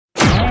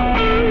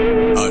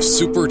a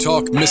Super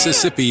Talk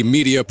Mississippi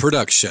media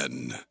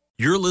production.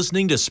 You're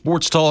listening to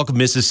Sports Talk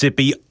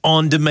Mississippi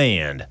On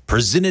Demand,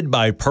 presented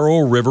by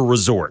Pearl River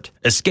Resort.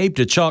 Escape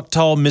to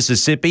Choctaw,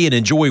 Mississippi and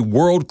enjoy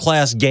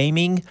world-class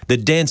gaming, the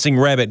Dancing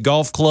Rabbit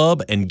Golf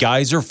Club, and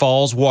Geyser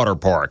Falls Water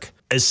Park.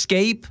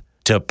 Escape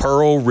to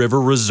Pearl River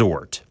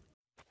Resort.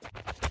 To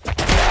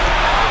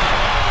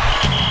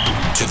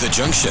the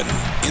junction,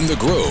 in the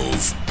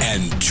Grove,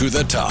 and to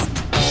the top.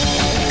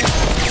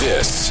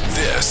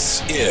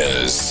 This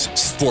is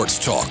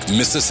Sports Talk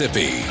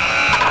Mississippi.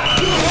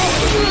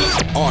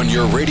 On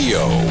your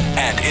radio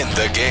and in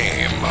the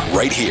game,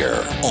 right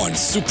here on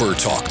Super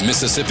Talk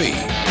Mississippi.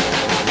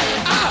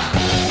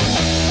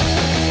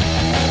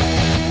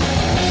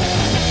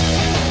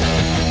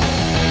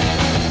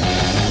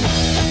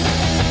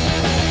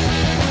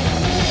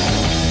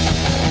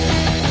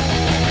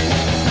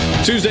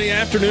 Tuesday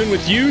afternoon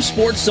with you,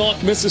 Sports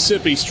Talk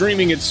Mississippi,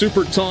 streaming at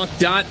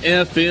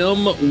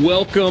supertalk.fm.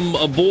 Welcome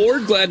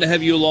aboard. Glad to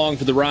have you along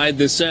for the ride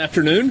this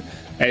afternoon.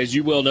 As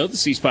you well know, the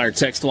C Spire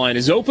text line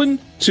is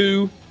open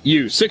to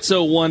you.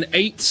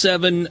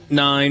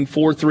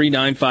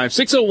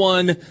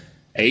 601-879-4395.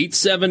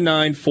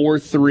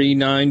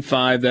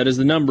 601-879-4395. That is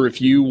the number if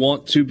you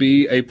want to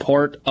be a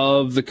part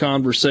of the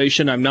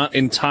conversation. I'm not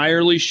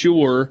entirely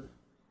sure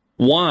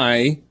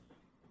why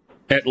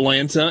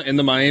Atlanta and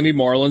the Miami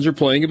Marlins are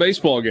playing a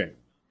baseball game.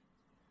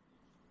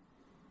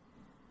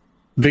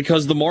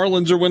 Because the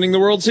Marlins are winning the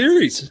World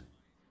Series.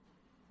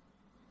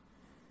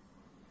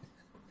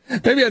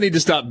 Maybe I need to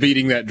stop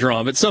beating that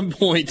drum. At some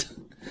point,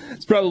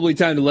 it's probably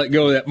time to let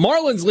go of that.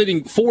 Marlins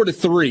leading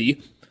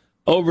 4-3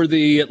 over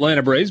the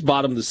Atlanta Braves,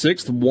 bottom of the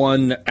sixth,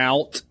 one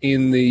out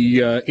in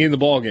the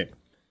ballgame.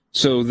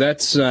 So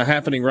that's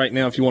happening right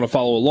now. If you want to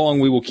follow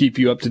along, we will keep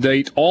you up to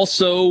date.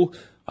 Also,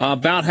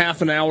 about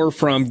half an hour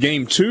from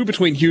Game 2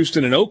 between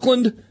Houston and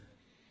Oakland.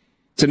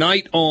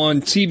 Tonight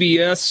on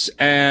TBS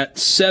at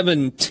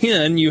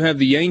 7:10, you have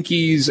the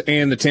Yankees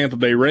and the Tampa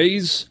Bay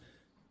Rays.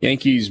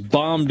 Yankees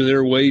bombed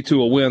their way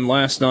to a win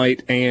last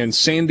night, and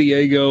San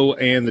Diego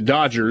and the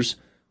Dodgers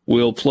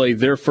will play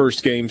their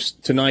first games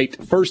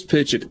tonight. First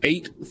pitch at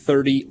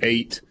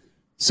 8:38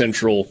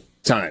 Central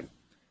Time.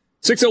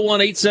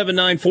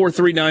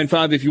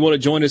 601-879-4395 if you want to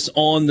join us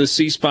on the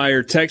C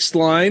Spire text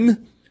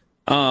line.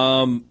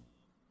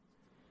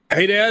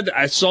 Hey, Dad,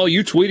 I saw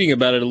you tweeting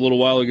about it a little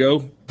while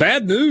ago.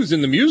 Bad news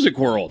in the music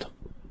world.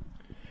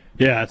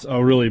 Yeah, it's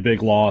a really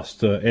big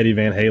loss. Eddie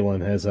Van Halen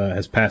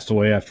has passed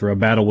away after a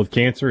battle with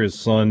cancer. His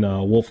son,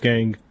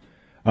 Wolfgang,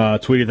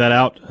 tweeted that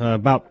out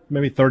about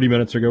maybe 30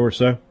 minutes ago or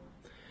so.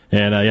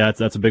 And, yeah,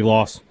 that's a big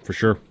loss for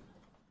sure.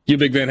 You a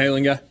big Van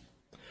Halen guy?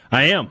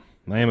 I am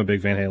a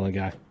big Van Halen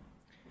guy.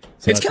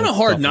 So it's kind of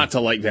hard not to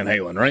like Van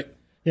Halen, right?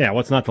 Yeah,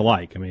 what's not to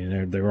like? I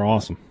mean, they were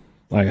awesome.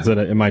 Like I said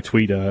in my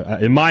tweet,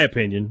 in my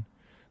opinion,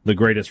 the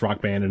greatest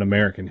rock band in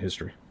American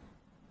history.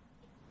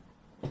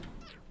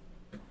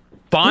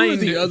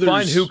 Find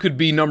who could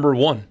be number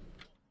one.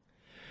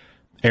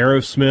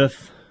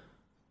 Aerosmith,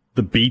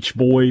 the Beach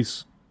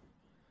Boys,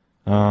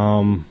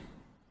 the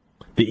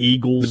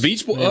Eagles.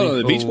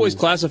 The Beach Boys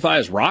classify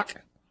as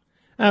rock?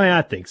 I mean,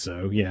 I think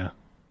so, yeah.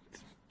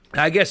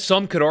 I guess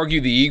some could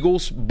argue the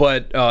Eagles,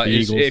 but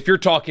if you're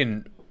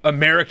talking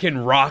American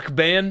rock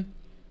band,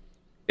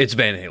 it's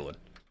Van Halen.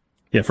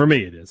 Yeah, for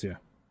me it is, yeah.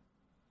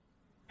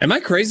 Am I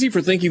crazy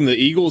for thinking the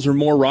Eagles are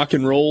more rock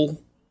and roll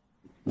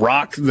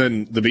rock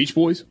than the Beach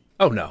Boys?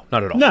 Oh, no,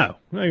 not at all. No,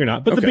 you're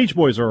not. But the Beach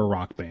Boys are a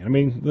rock band. I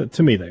mean,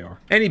 to me, they are.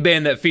 Any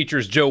band that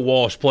features Joe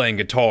Walsh playing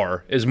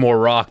guitar is more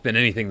rock than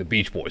anything the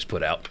Beach Boys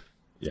put out.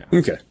 Yeah.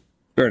 Okay.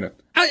 Fair enough.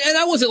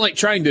 I wasn't like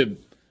trying to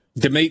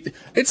debate.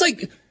 It's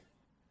like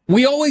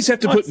we always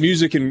have to put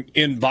music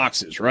in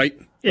boxes, right?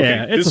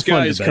 Yeah. Okay, this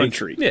guy is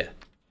country. Yeah.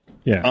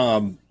 Yeah.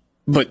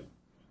 But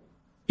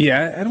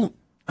yeah, I don't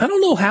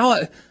know how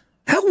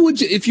would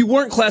you, if you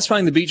weren't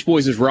classifying the Beach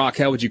Boys as rock,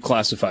 how would you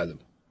classify them?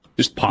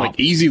 Just pop. Like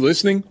easy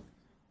listening?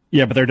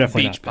 Yeah, but they're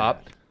definitely Beach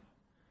pop.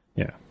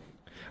 Yeah.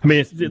 I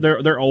mean,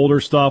 they're older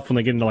stuff when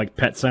they get into like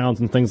Pet Sounds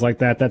and things like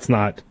that. That's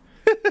not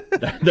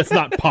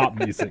pop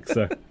music.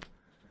 So.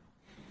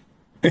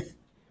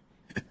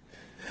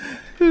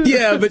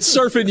 Yeah, but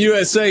Surfing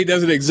USA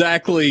doesn't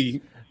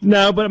exactly.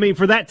 No, but I mean,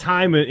 for that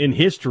time in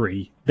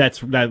history,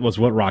 that was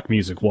what rock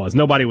music was.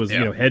 Nobody was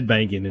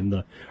headbanging in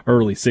the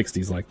early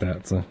 '60s like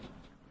that. So.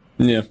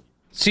 Yeah.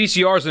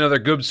 CCR is another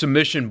good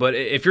submission, but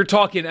if you're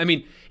talking, I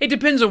mean, it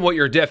depends on what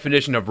your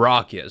definition of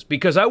rock is,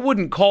 because I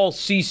wouldn't call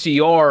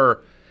CCR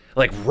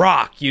like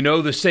rock,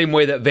 the same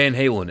way that Van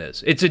Halen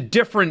is. It's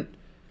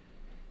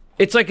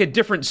like a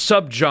different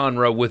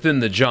subgenre within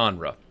the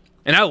genre.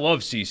 And I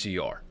love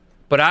CCR,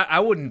 but I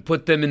wouldn't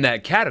put them in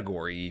that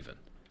category even.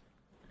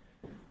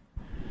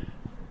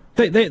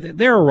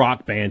 They're a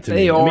rock band to me.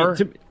 They are.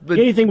 But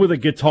anything with a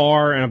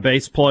guitar and a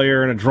bass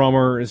player and a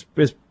drummer is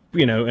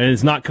and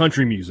it's not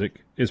country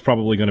music, is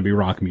probably going to be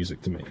rock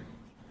music to me.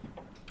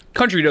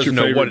 Country doesn't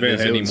know what it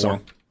is anymore.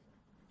 Song?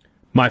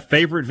 My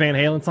favorite Van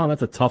Halen song?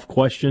 That's a tough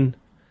question.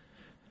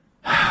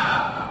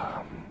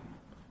 I'll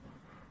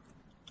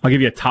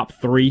give you a top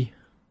three.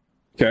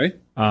 Okay.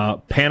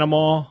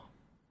 Panama,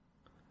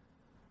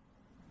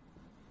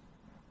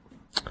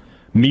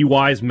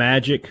 Me-Wise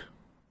Magic,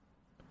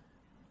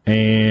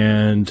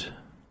 and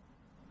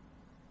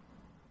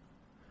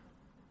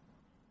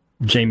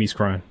Jamie's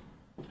crying.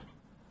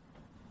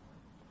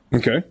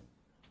 Okay.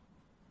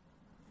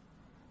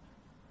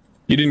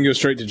 You didn't go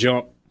straight to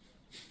Jump.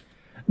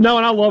 No,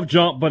 and I love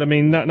Jump, but I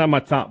mean, not my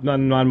top, not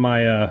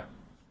my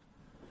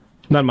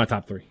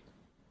top three.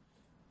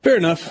 Fair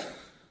enough.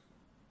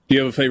 Do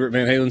you have a favorite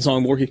Van Halen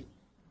song, Borky?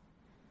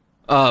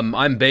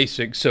 I'm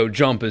basic, so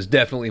Jump is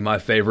definitely my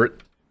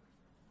favorite.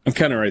 I'm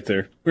kind of right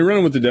there. We're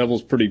running with the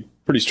Devils pretty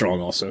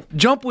strong also.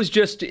 Jump was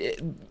just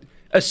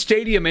a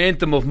stadium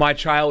anthem of my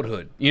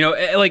childhood. You know,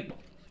 like,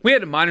 we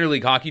had a minor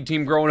league hockey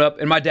team growing up,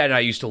 and my dad and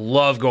I used to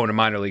love going to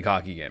minor league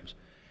hockey games.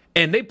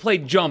 And they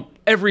played Jump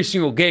every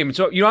single game. And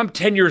so, you know, I'm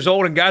 10 years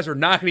old, and guys are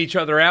knocking each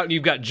other out, and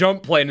you've got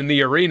Jump playing in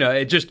the arena.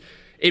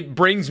 It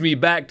brings me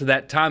back to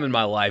that time in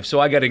my life, so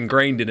I got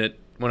ingrained in it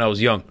when I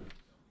was young.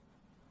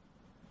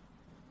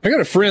 I got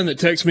a friend that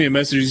texted me a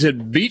message. He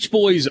said, Beach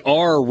Boys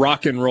are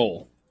rock and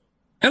roll.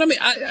 And I mean,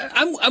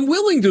 I'm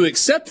willing to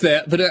accept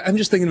that, but I'm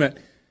just thinking about,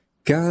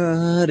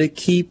 gotta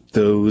keep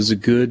those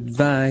good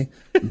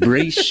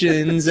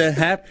vibrations a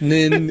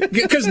happening.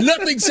 Because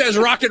nothing says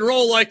rock and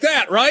roll like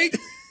that, right?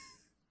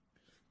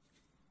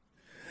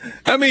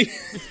 I mean,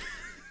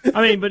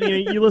 but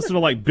you listen to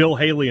like Bill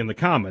Haley in the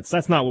Comets.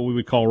 That's not what we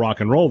would call rock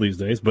and roll these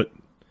days, but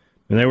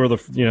they were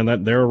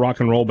they're a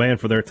rock and roll band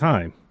for their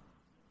time.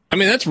 I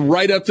mean, that's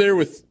right up there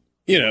with,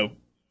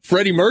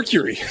 Freddie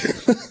Mercury.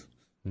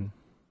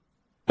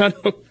 I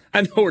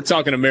know we're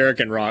talking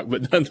American rock,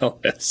 but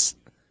nonetheless.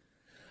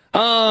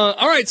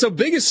 All right, so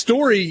biggest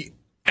story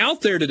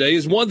out there today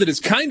is one that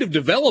is kind of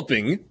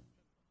developing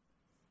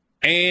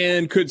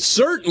and could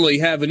certainly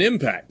have an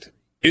impact.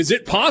 Is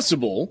it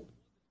possible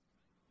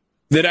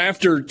that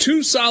after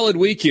 2 solid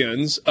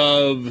weekends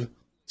of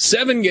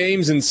 7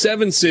 games in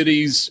 7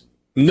 cities,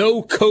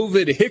 no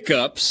COVID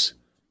hiccups,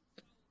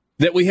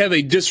 that we have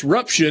a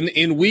disruption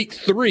in week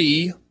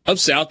 3 of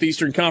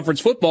Southeastern Conference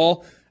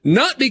football,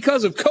 not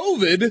because of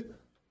COVID,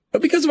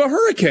 but because of a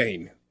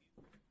hurricane?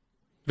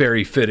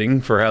 Very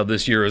fitting for how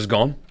this year has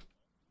gone.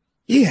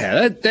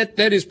 Yeah,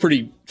 that is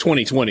pretty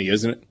 2020,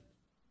 isn't it?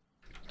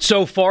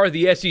 So far,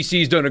 the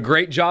SEC's done a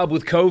great job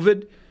with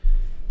COVID.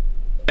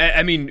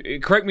 I mean,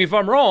 correct me if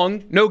I'm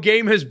wrong, no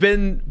game has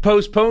been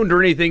postponed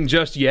or anything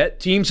just yet.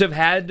 Teams have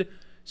had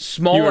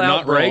small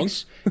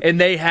outbreaks, and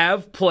they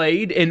have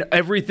played, and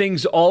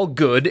everything's all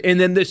good. And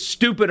then this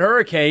stupid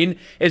hurricane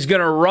is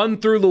going to run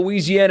through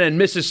Louisiana and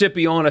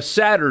Mississippi on a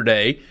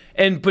Saturday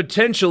and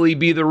potentially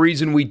be the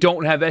reason we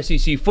don't have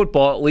SEC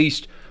football, at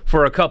least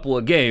for a couple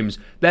of games.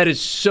 That is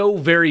so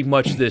very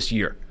much this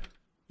year.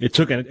 It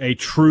took a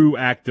true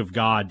act of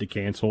God to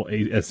cancel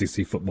a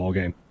SEC football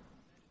game.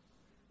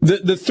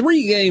 The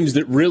 3 games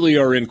that really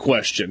are in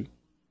question,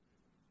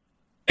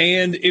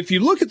 and if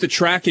you look at the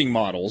tracking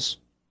models,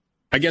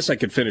 I guess I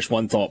could finish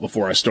one thought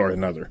before I start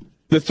another.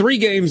 The 3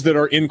 games that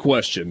are in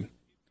question,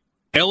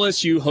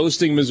 LSU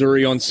hosting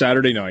Missouri on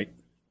Saturday night,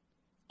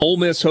 Ole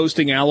Miss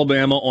hosting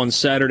Alabama on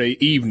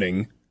Saturday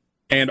evening,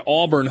 and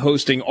Auburn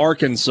hosting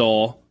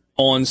Arkansas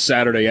on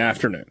Saturday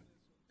afternoon.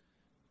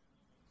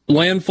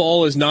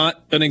 Landfall is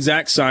not an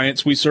exact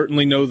science. We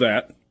certainly know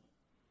that.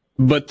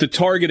 But the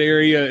target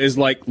area is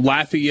like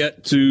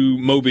Lafayette to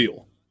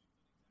Mobile,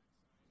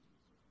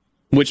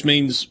 which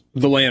means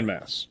the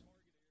landmass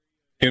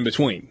in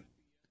between.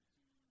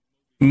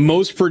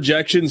 Most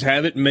projections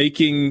have it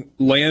making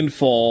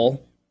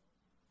landfall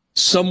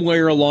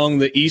somewhere along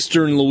the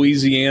eastern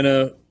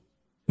Louisiana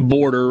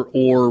border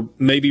or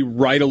maybe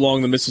right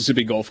along the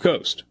Mississippi Gulf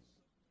Coast,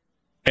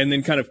 and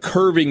then kind of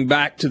curving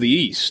back to the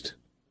east.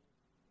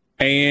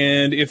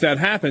 And if that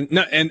happened,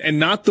 and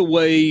not the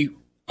way,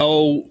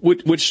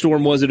 which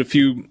storm was it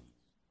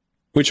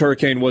which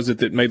hurricane was it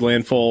that made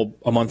landfall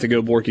a month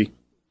ago, Borky?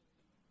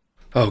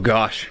 Oh,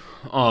 gosh.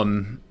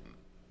 I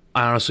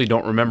honestly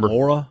don't remember.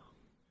 Laura?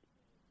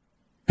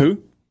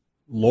 Who?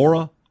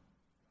 Laura?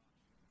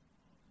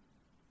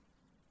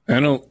 I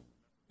don't,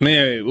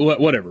 man,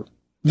 whatever.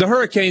 The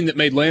hurricane that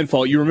made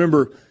landfall, you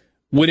remember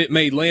when it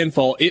made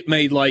landfall, it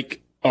made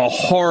like a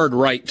hard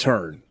right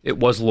turn. It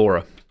was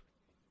Laura.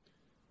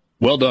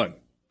 Well done.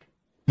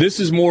 This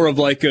is more of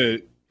like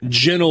a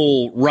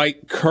gentle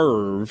right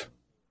curve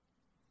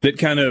that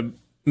kind of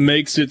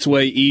makes its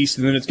way east,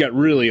 and then it's got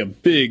really a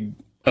big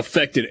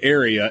affected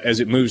area as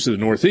it moves to the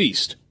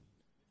northeast.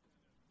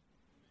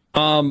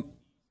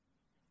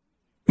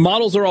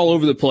 Models are all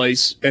over the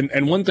place,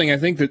 and one thing I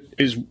think that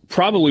is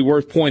probably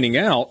worth pointing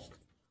out,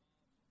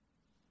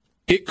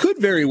 it could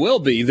very well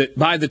be that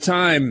by the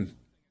time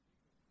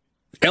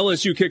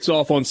LSU kicks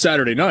off on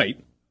Saturday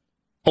night,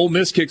 Ole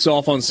Miss kicks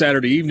off on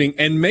Saturday evening,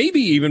 and maybe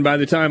even by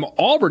the time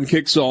Auburn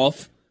kicks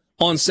off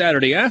on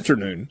Saturday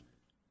afternoon,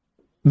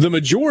 the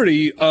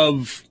majority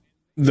of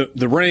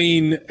the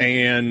rain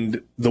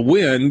and the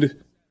wind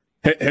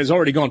has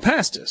already gone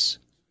past us.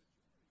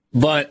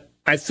 But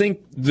I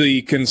think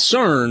the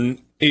concern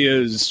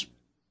is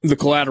the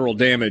collateral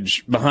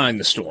damage behind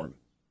the storm.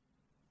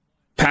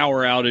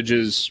 power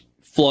outages,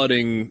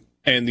 flooding,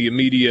 and the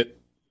immediate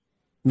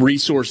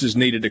resources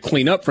needed to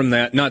clean up from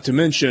that, not to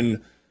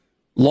mention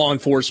law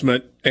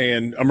enforcement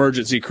and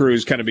emergency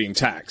crews kind of being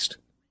taxed.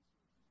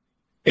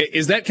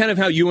 Is that kind of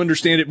how you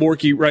understand it,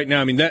 Borky, right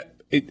now? I mean,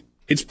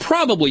 it's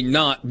probably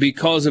not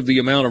because of the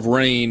amount of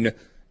rain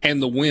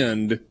and the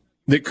wind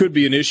that could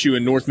be an issue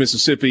in North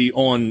Mississippi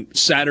on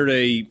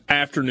Saturday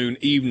afternoon,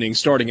 evening,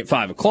 starting at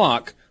 5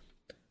 o'clock,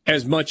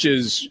 as much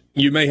as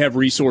you may have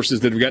resources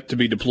that have got to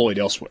be deployed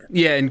elsewhere.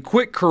 Yeah, and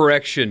quick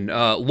correction,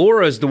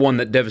 Laura is the one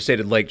that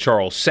devastated Lake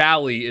Charles.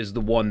 Sally is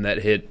the one that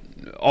hit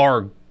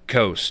our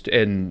coast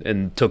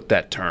and took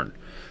that turn.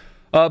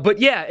 But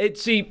yeah,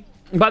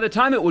 by the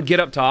time it would get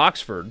up to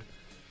Oxford,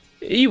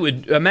 you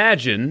would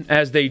imagine,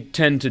 as they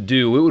tend to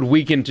do, it would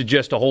weaken to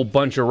just a whole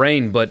bunch of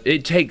rain, but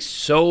it takes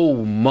so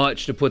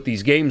much to put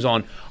these games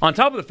on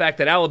top of the fact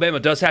that Alabama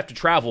does have to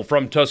travel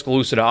from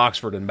Tuscaloosa to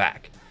Oxford and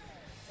back.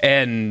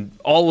 And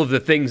all of the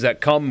things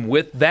that come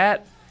with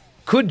that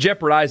could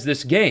jeopardize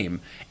this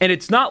game. And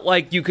it's not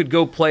like you could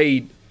go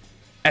play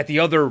at the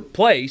other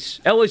place.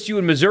 LSU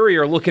and Missouri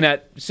are looking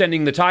at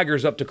sending the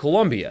Tigers up to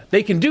Columbia.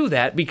 They can do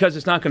that because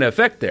it's not going to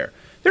affect there.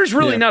 There's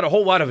really not a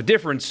whole lot of a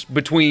difference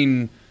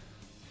between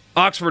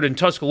Oxford and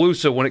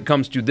Tuscaloosa when it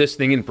comes to this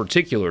thing in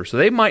particular, so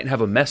they might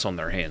have a mess on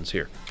their hands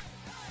here.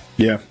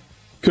 Yeah,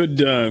 could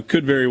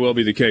very well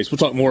be the case. We'll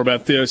talk more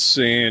about this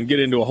and get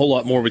into a whole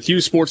lot more with you.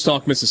 Sports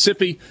Talk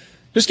Mississippi,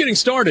 just getting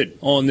started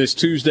on this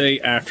Tuesday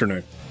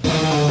afternoon.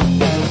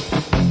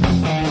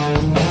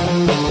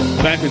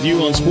 Back with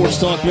you on Sports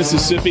Talk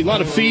Mississippi. A lot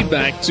of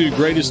feedback to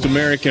Greatest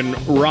American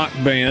Rock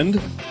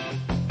Band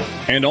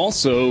and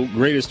also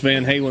Greatest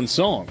Van Halen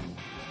song.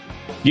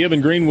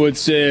 Gibbon Greenwood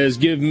says,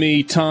 give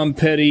me Tom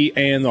Petty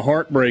and the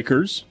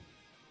Heartbreakers.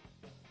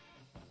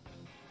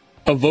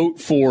 A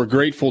vote for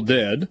Grateful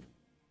Dead.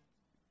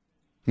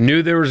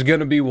 Knew there was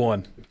going to be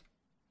one.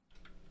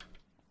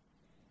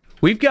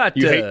 We've got...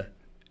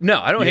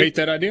 No, I don't hate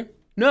that idea?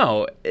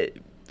 No.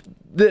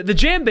 The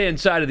jam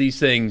band side of these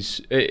things,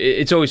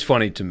 it's always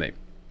funny to me.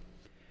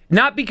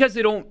 Not because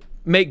they don't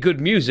make good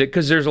music,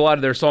 because there's a lot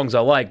of their songs I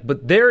like,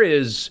 but there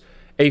is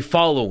a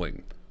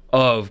following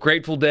of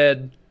Grateful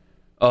Dead,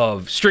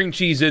 of String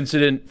Cheese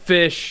Incident,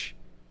 Fish,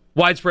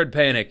 Widespread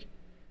Panic,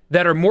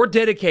 that are more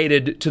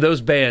dedicated to those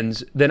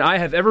bands than I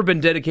have ever been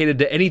dedicated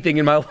to anything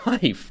in my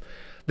life.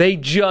 They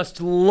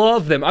just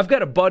love them. I've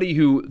got a buddy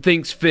who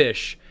thinks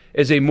Fish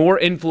is a more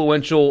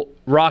influential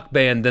rock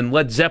band than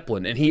Led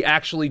Zeppelin, and he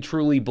actually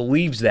truly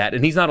believes that,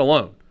 and he's not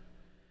alone.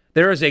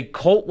 There is a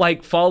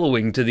cult-like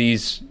following to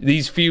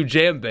these few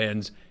jam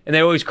bands, and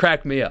they always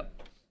crack me up.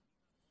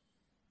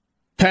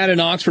 Pat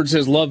in Oxford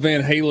says, love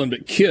Van Halen,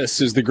 but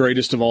Kiss is the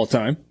greatest of all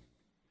time.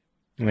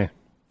 Yeah.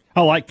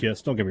 I like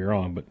Kiss, don't get me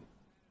wrong, but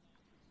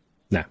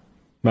nah,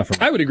 not for me.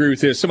 I would agree with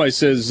this. Somebody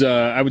says,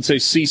 I would say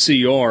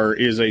CCR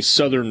is a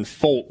Southern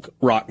folk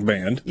rock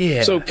band.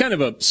 Yeah. So kind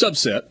of a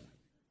subset.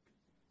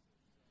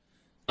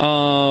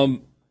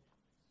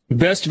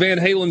 Best Van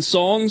Halen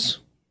songs?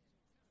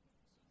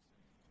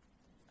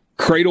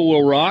 Cradle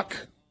Will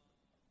Rock.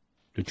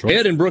 Detroit.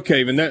 Ed in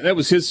Brookhaven, that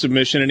was his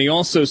submission, and he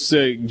also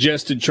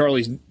suggested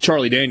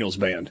Charlie Daniels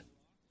Band.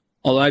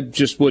 Although I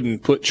just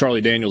wouldn't put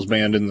Charlie Daniels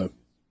Band in the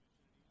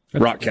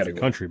rock category.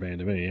 A country band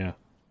to me, yeah.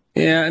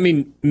 Yeah, I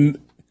mean, if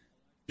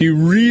you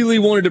really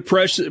wanted to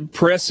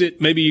press it,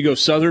 maybe you go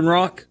Southern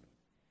rock.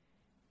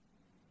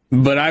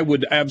 But I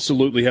would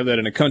absolutely have that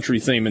in a country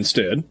theme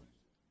instead.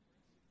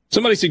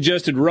 Somebody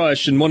suggested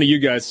Rush, and one of you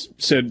guys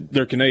said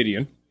they're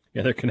Canadian.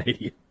 Yeah, they're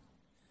Canadian.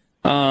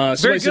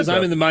 Somebody says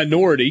I'm in the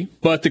minority,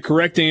 but the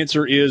correct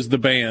answer is the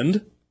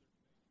band.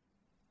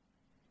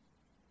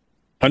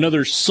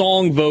 Another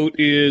song vote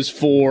is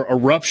for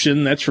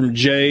Eruption. That's from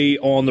Jay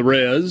on the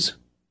Res.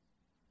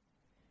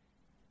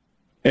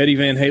 Eddie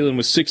Van Halen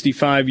was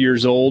 65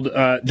 years old.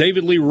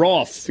 David Lee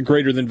Roth,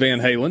 greater than Van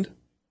Halen.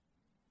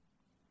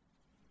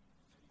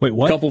 Wait,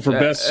 what? Couple for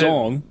best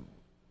song.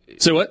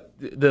 So what?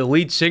 The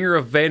lead singer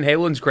of Van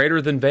Halen's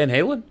greater than Van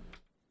Halen?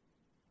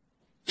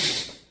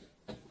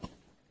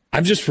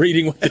 I'm just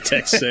reading what the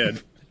text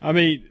said. I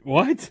mean,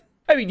 what?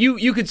 I mean,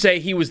 you could say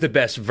he was the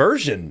best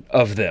version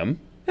of them.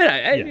 And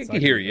I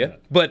can hear you,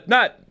 but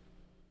not.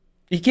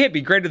 He can't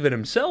be greater than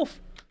himself.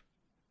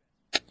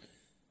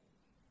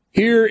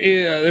 Here,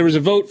 there was a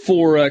vote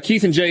for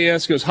Keith and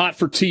JS goes Hot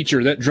for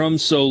Teacher. That drum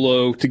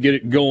solo to get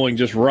it going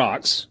just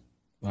rocks.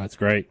 That's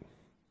great.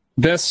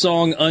 Best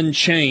song,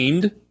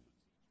 Unchained.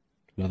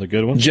 Another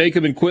good one.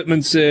 Jacob in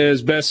Quitman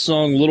says best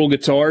song, Little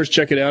Guitars.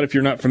 Check it out if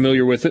you're not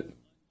familiar with it.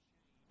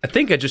 I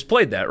think I just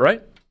played that,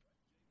 right?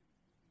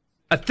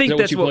 I think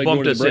that's what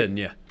bumped us in,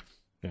 yeah.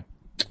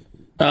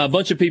 A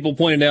bunch of people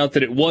pointed out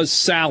that it was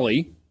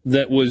Sally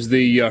that was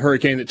the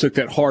hurricane that took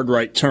that hard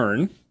right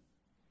turn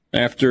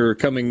after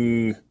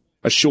coming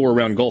ashore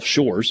around Gulf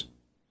Shores.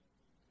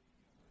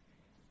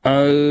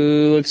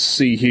 Let's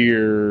see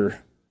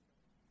here.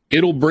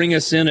 It'll Bring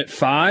Us In at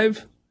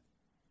 5.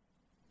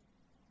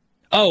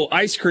 Oh,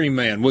 Ice Cream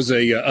Man was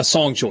a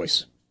song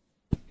choice.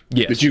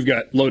 Yes. That you've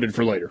got loaded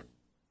for later.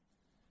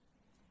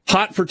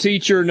 Hot for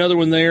Teacher, another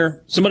one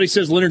there. Somebody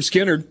says Leonard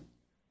Skinner,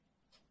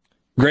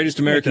 greatest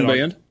American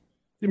band.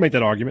 You make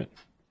that argument.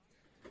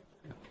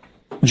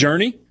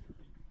 Journey.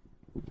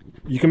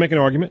 You can make an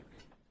argument.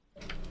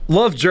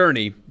 Love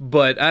Journey,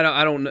 but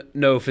I don't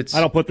know if it's. I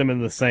don't put them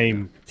in the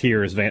same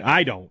tier as Van.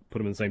 I don't put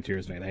them in the same tier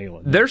as Van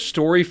Halen. Their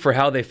story for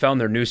how they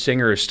found their new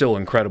singer is still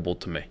incredible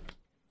to me.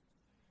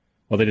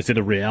 Well, they just did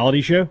a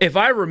reality show? If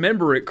I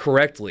remember it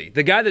correctly,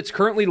 the guy that's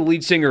currently the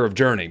lead singer of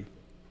Journey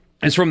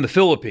is from the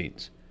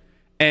Philippines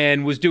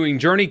and was doing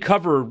Journey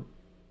cover.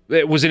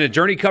 It was in a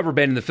Journey cover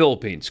band in the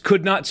Philippines.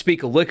 Could not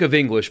speak a lick of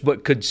English,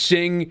 but could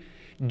sing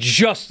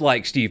just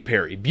like Steve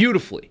Perry,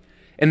 beautifully.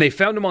 And they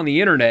found him on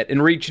the internet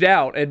and reached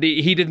out, and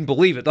he didn't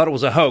believe it, thought it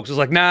was a hoax. It was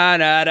like, nah,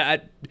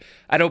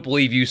 I don't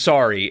believe you,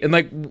 sorry.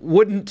 And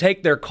wouldn't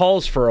take their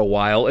calls for a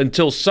while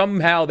until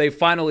somehow they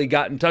finally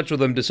got in touch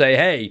with him to say,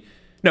 hey,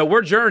 no,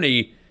 we're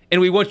Journey, and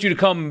we want you to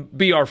come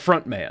be our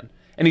front man.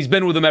 And he's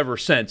been with them ever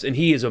since, and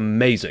he is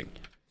amazing.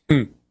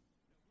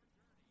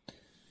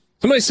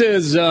 Somebody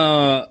says,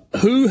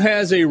 who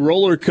has a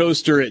roller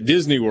coaster at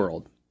Disney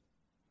World?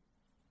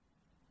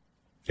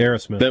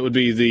 Aerosmith. That would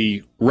be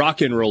the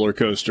Rockin' Roller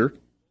Coaster.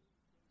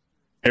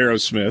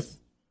 Aerosmith.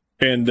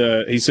 And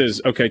he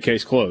says, okay,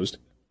 case closed.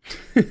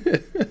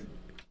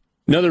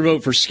 Another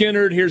vote for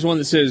Skinnerd. Here's one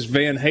that says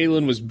Van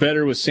Halen was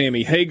better with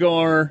Sammy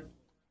Hagar.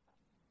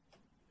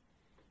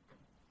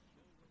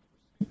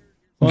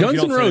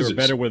 Guns N' Roses.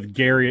 Better with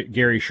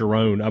Gary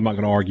Sharon. I'm not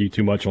going to argue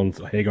too much on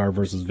Hagar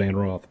versus Van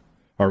Roth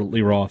or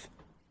Lee Roth.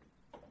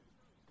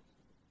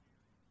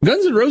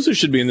 Guns N' Roses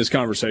should be in this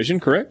conversation,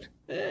 correct?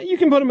 You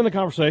can put them in the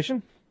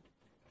conversation.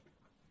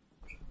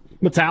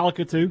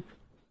 Metallica too.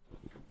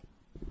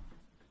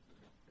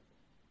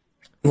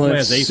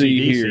 Let's see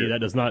AC/DC. here. That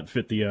does not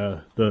fit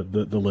the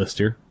list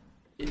here.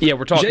 Yeah,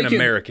 we're talking Jake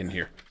American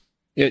here.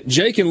 Yeah,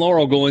 Jake and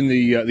Laurel go in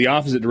the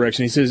opposite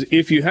direction. He says,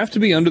 if you have to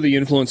be under the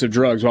influence of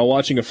drugs while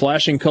watching a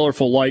flashing,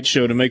 colorful light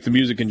show to make the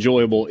music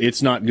enjoyable,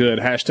 it's not good.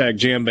 #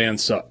 jam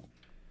bands suck.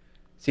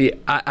 See,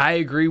 I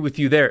agree with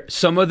you there.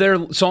 Some of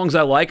their songs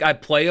I like, I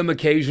play them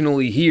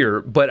occasionally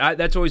here, but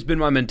that's always been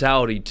my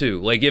mentality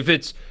too. Like if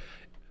it's,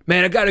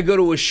 man, I got to go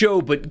to a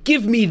show, but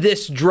give me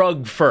this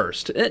drug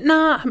first.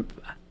 Nah,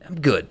 I'm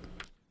good.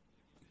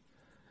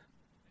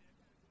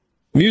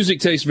 Music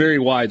tastes very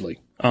widely.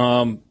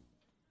 Metallica.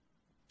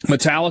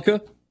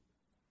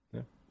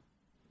 Yeah.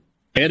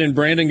 Ed and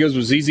Brandon goes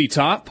with ZZ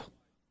Top.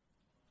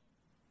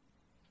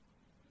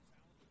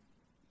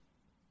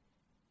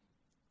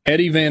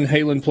 Eddie Van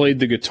Halen played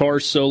the guitar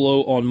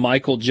solo on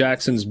Michael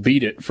Jackson's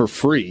Beat It for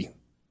free.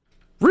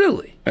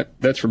 Really?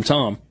 That's from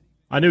Tom.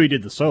 I knew he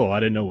did the solo. I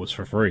didn't know it was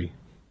for free.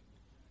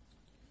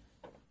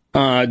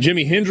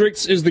 Jimi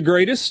Hendrix is the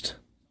greatest.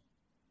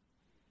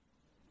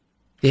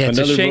 Yeah, it's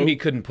Another a shame vote? he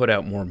couldn't put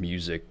out more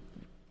music.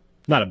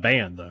 Not a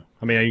band, though.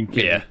 I mean, you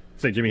can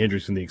say Jimi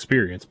Hendrix in the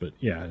Experience, but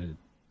yeah,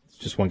 it's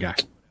just one guy.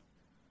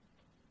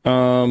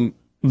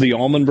 The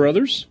Allman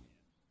Brothers.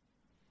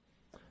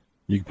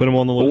 You can put them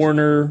on the list.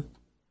 Warner,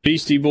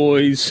 Beastie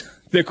Boys,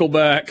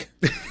 Nickelback,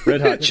 Red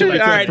Hot Chili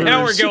Peppers. All right,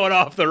 now we're going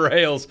off the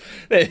rails.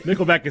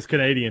 Nickelback is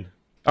Canadian.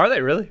 Are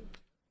they really?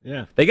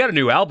 Yeah. They got a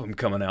new album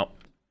coming out.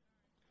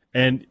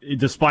 And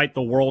despite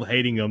the world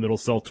hating them, it'll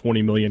sell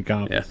 20 million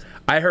copies. Yeah.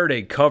 I heard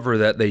a cover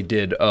that they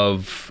did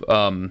of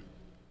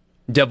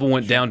Devil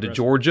Went Down to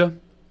Georgia.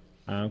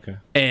 Okay.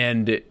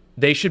 And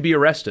they should be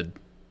arrested.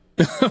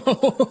 Their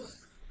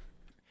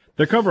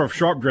cover of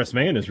Sharp Dressed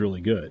Man is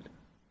really good.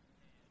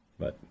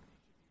 But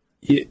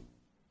yeah,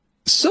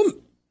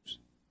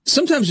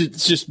 sometimes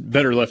it's just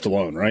better left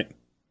alone, right?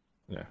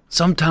 Yeah.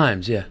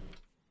 Sometimes, yeah.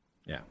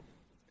 Yeah. If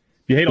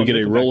you hate We on Get a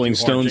Nickelback Rolling too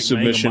hard, Stone Jake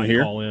submission Mangum might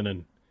here. Call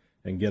in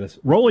and get us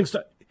Rolling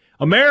Stone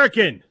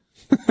American.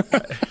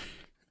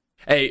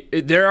 Hey,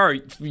 there are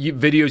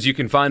videos you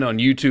can find on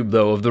YouTube,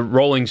 though, of the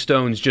Rolling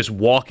Stones just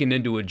walking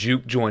into a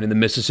juke joint in the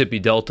Mississippi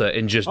Delta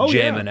and just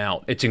jamming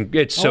out.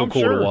 It's so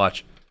cool to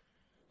watch.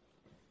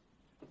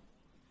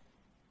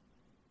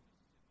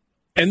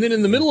 And then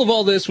in the middle of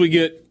all this, we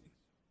get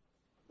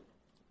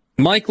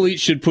Mike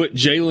Leach should put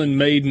Jalen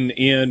Maiden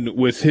in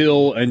with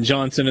Hill and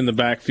Johnson in the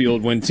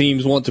backfield when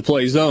teams want to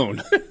play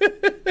zone.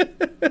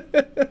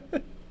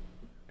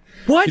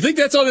 What? You think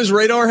that's on his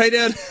radar, hey,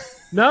 Dad?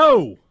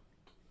 No.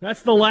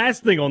 That's the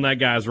last thing on that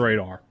guy's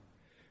radar.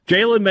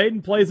 Jalen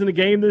Maiden plays in a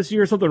game this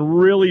year, something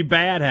really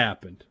bad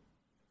happened.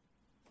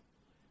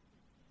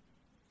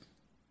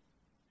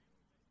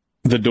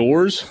 The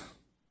Doors?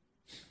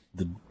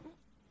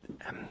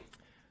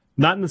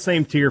 Not in the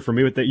same tier for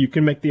me, but that you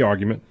can make the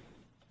argument.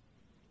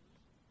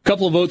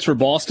 Couple of votes for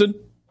Boston.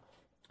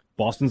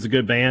 Boston's a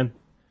good band.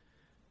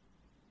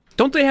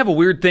 Don't they have a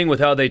weird thing with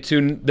how they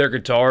tune their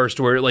guitars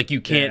to where like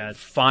you can't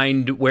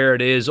find where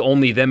it is?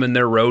 Only them and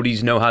their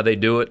roadies know how they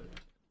do it.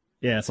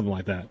 Yeah, something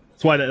like that.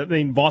 That's why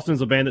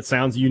Boston's a band that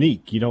sounds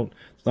unique. There's not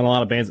a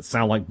lot of bands that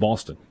sound like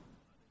Boston.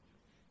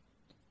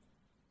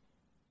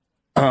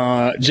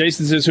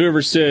 Jason says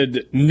whoever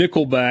said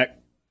Nickelback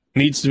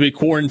needs to be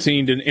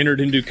quarantined and entered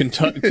into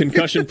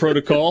concussion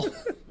protocol.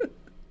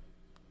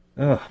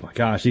 Oh my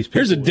gosh, these people.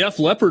 Here's a Def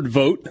Leppard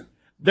vote.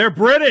 They're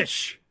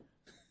British.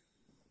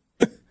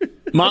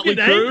 Motley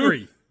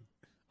Crue,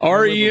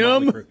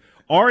 REM.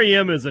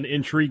 REM is an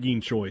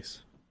intriguing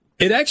choice.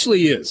 It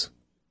actually is.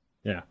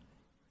 Yeah.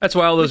 That's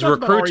why all those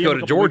recruits go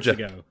to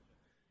Georgia.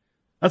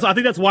 I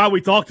think that's why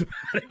we talked about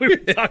it. We were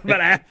talking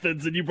about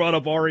Athens, and you brought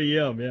up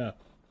REM. Yeah.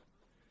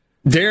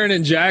 Darren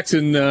and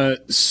Jackson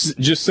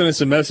just sent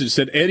us a message,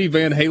 said Eddie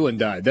Van Halen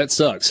died. That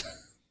sucks.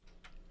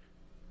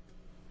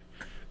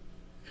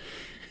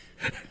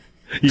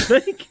 You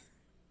think?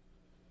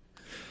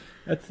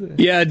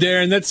 Yeah,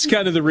 Darren, that's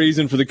kind of the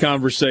reason for the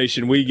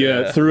conversation. We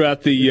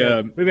throughout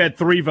the we've had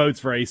 3 votes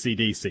for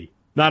AC/DC.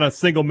 Not a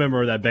single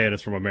member of that band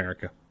is from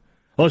America,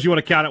 unless you want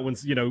to count it when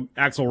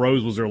Axl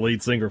Rose was their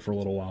lead singer for a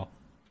little while.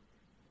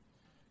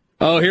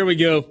 Oh, here we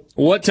go.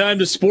 What time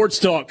does Sports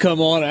Talk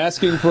come on?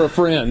 Asking for a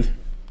friend.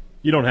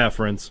 You don't have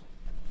friends.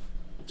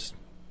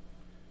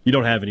 You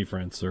don't have any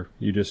friends, sir.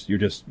 You're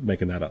just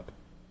making that up.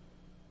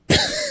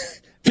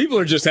 People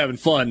are just having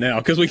fun now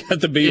because we got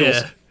the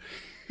Beatles.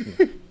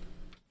 Yeah.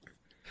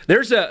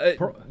 There's a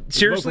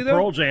seriously though,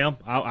 Pearl Jam.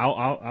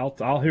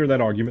 I'll hear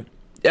that argument.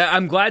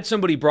 I'm glad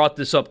somebody brought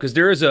this up because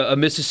there is a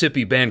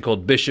Mississippi band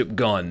called Bishop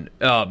Gunn.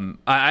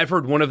 I've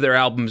heard one of their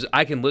albums.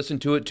 I can listen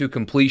to it to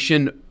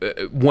completion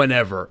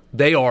whenever.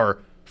 They are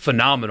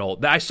phenomenal.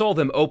 I saw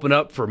them open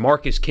up for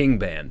Marcus King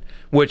Band,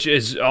 which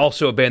is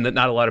also a band that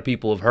not a lot of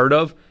people have heard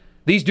of.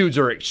 These dudes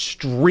are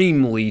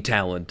extremely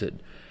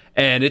talented,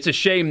 and it's a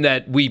shame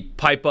that we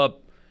pipe up,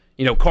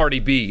 Cardi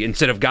B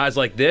instead of guys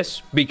like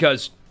this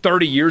because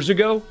 30 years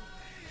ago,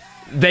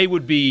 they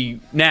would be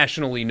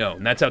nationally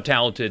known. That's how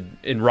talented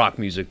in rock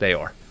music they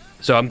are.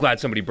 So I'm glad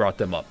somebody brought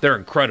them up. They're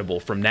incredible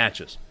from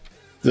Natchez.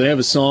 Do they have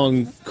a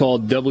song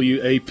called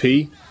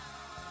WAP?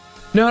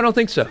 No, I don't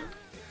think so.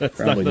 That's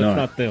Probably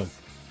not them.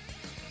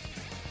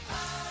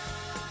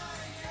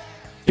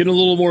 Getting a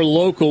little more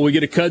local, we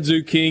get a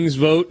Kudzu Kings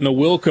vote and a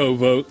Wilco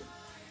vote.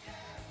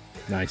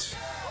 Nice.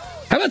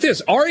 How about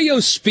this? REO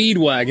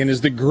Speedwagon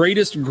is the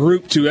greatest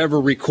group to ever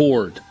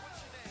record.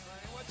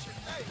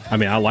 I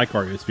mean, I like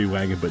REO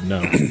Speedwagon, but no.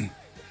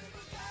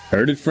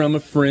 Heard it from a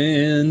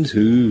friend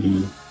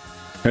who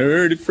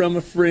heard it from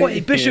a friend.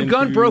 Wait, Bishop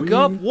Gunn broke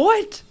up?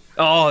 What?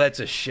 Oh, that's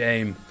a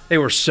shame. They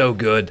were so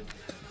good.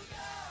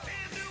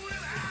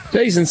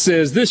 Jason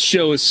says, this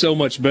show is so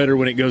much better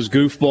when it goes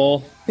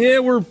goofball. Yeah,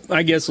 we're,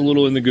 I guess, a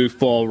little in the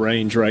goofball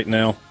range right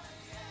now.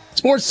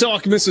 Sports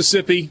Talk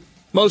Mississippi,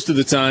 most of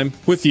the time,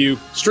 with you,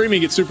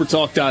 streaming at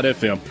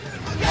supertalk.fm.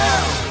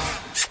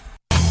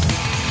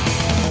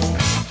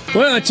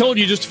 Well, I told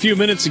you just a few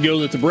minutes ago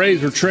that the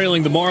Braves were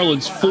trailing the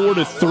Marlins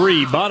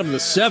 4-3, bottom of the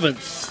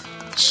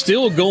 7th,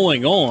 still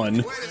going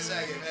on.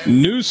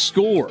 New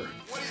score.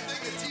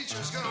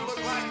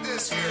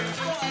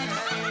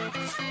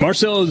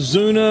 Marcell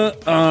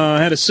Ozuna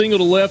had a single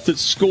to left that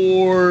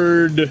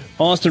scored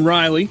Austin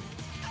Riley.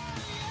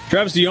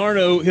 Travis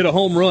d'Arnaud hit a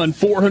home run,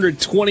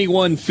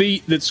 421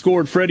 feet, that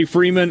scored Freddie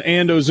Freeman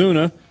and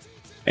Ozuna.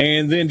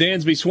 And then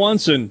Dansby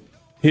Swanson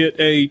hit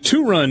a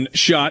 2-run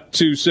shot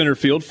to center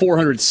field,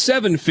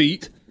 407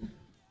 feet,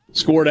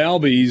 scored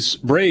Albie's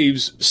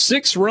Braves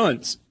 6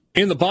 runs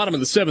in the bottom of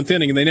the 7th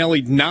inning, and they now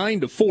lead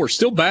 9-4,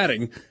 still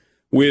batting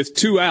with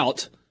 2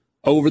 out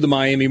over the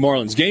Miami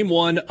Marlins. Game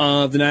 1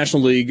 of the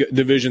National League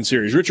Division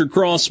Series. Richard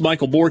Cross,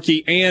 Michael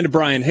Borky, and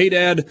Brian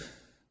Haydad.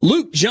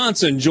 Luke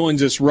Johnson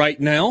joins us right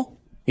now.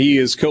 He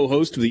is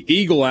co-host of the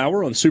Eagle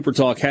Hour on Super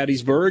Talk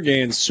Hattiesburg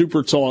and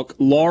Super Talk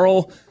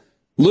Laurel.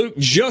 Luke,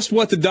 just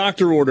what the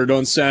doctor ordered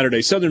on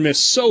Saturday. Southern Miss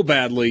so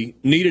badly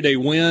needed a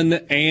win,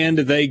 and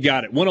they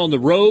got it. Went on the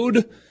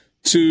road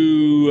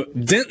to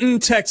Denton,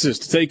 Texas,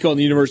 to take on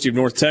the University of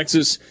North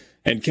Texas,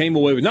 and came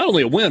away with not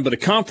only a win, but a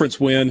conference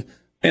win,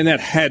 and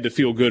that had to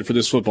feel good for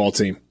this football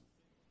team.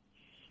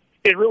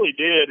 It really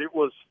did. It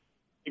was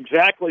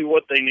exactly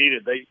what they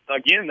needed. They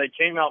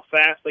came out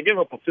fast. They gave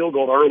up a field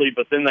goal early,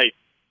 but then they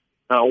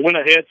went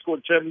ahead,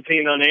 scored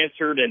 17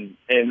 unanswered, and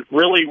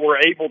really were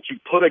able to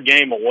put a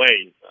game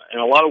away. In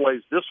a lot of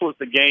ways, this was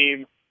the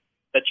game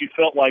that you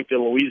felt like the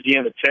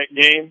Louisiana Tech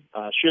game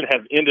should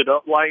have ended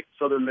up like.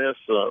 Southern Miss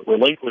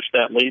relinquished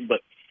that lead,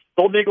 but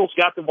Golden Eagles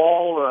got the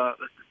ball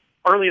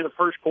early in the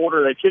first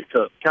quarter. They kicked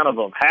a kind of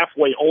a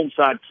halfway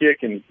onside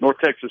kick, and North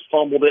Texas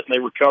fumbled it, and they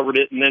recovered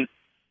it. And then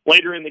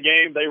later in the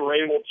game, they were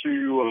able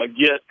to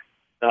get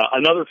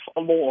another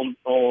fumble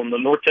on the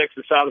North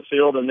Texas side of the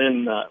field, and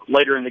then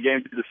later in the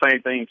game, do the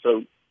same thing.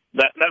 So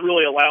that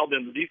really allowed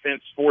them, the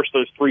defense, force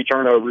those 3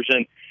 turnovers.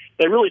 And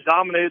they really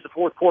dominated the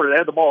fourth quarter. They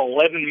had the ball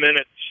 11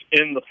 minutes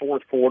in the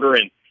fourth quarter.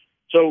 And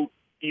so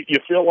you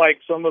feel like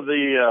some of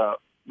the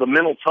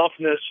mental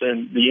toughness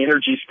and the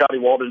energy Scotty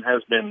Walden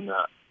has been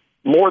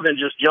more than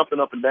just jumping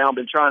up and down,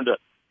 been trying to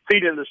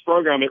feed into this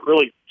program. It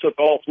really took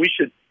off. We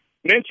should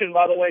mention,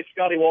 by the way,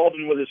 Scotty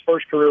Walden with his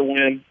first career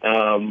win.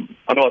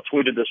 I know I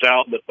tweeted this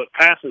out, but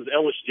passes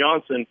Ellis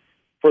Johnson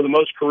for the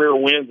most career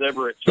wins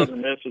ever at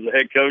Southern Miss as a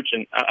head coach.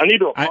 And I need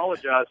to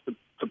apologize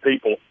to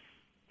people,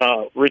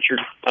 Richard.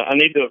 I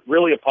need to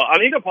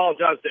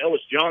apologize to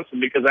Ellis Johnson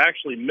because I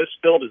actually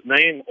misspelled his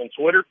name on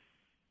Twitter.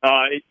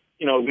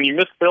 when you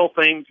misspell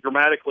things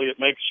grammatically, it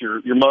makes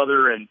your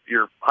mother and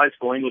your high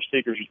school English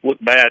teachers look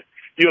bad.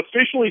 You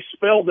officially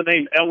spelled the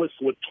name Ellis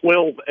with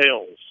 12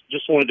 L's.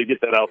 Just wanted to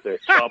get that out there.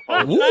 So I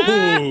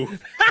apologize.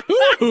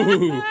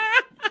 Ooh.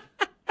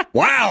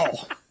 Wow.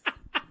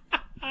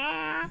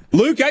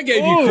 Luke, I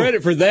gave you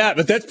credit for that,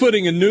 but that's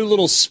putting a new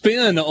little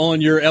spin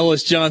on your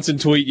Ellis Johnson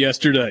tweet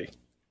yesterday.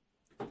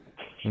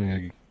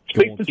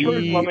 Speak the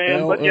truth, my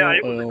man. But, yeah,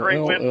 it was a great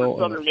win for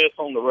Southern Miss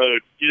on the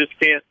road. You just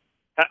can't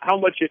 – how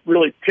much it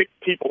really picked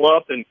people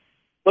up. And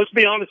let's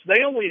be honest,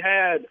 they only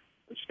had –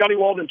 Scotty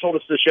Walden told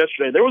us this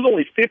yesterday. There was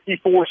only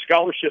 54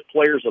 scholarship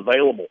players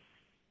available.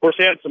 Of course,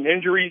 they had some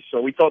injuries,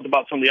 so we talked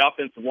about some of the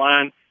offensive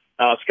line.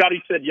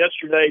 Scotty said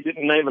yesterday,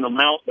 didn't name an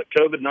amount, but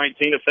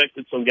COVID-19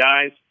 affected some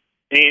guys.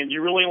 And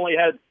you really only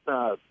had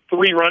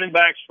three running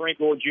backs. Frank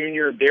Gore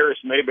Jr., Darius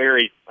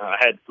Mayberry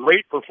had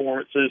great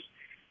performances.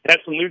 Had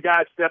some new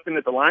guys step in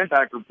at the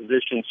linebacker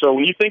position. So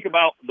when you think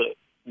about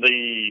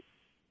the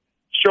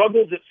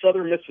struggles that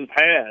Southern Miss has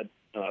had,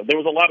 there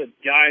was a lot of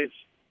guys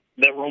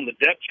that were on the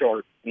depth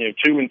chart, 2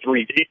 and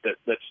 3 deep,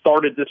 that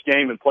started this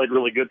game and played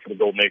really good for the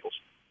Golden Eagles.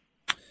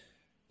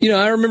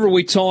 I remember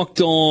we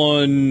talked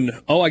on,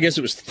 I guess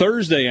it was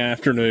Thursday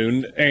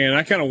afternoon, and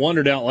I kind of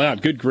wondered out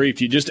loud, good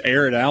grief, you just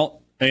air it out?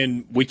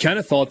 And we kind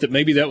of thought that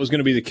maybe that was going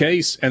to be the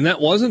case, and that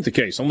wasn't the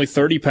case. Only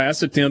 30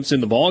 pass attempts in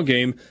the ball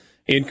game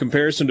in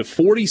comparison to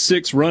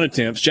 46 run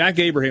attempts. Jack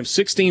Abraham,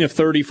 16 of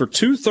 30 for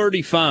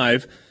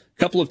 235, a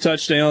couple of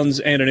touchdowns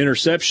and an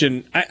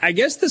interception. I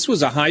guess this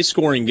was a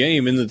high-scoring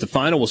game in that the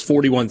final was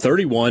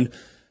 41-31,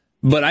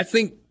 but I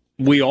think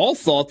we all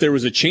thought there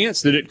was a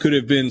chance that it could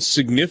have been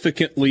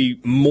significantly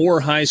more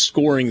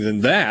high-scoring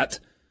than that,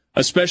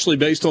 especially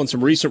based on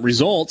some recent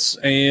results,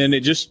 and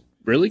it just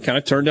really kind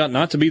of turned out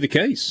not to be the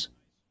case.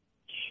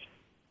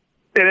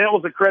 And that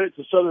was a credit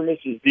to Southern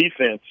Miss's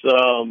defense.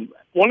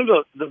 One of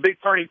the big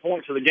turning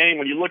points of the game,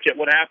 when you look at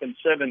what happened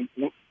 7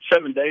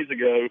 days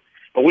ago,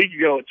 a week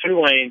ago at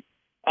Tulane,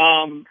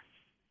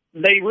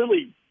 they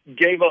really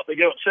gave up. They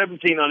gave up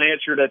 17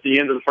 unanswered at the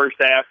end of the first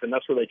half, and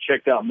that's where they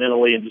checked out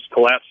mentally and just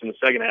collapsed in the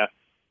second half.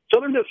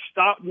 Southern Miss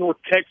stopped North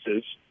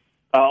Texas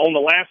on the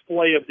last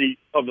play of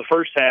the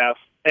first half,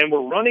 and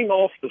were running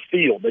off the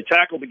field. They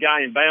tackled the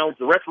guy in bounds.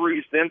 The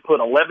referees then put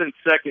 11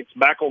 seconds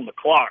back on the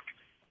clock.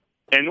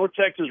 And North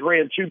Texas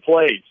ran 2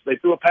 plays. They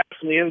threw a pass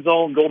in the end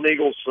zone. Golden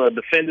Eagles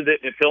defended it,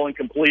 and it fell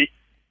incomplete.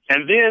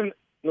 And then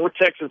North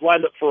Texas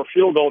lined up for a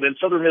field goal, and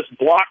Southern Miss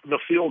blocked the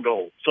field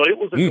goal. So it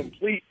was a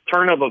complete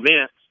turn of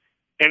events,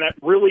 and that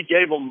really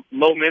gave them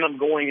momentum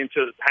going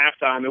into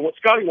halftime. And what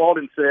Scotty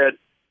Walden said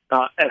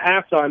at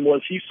halftime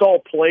was he saw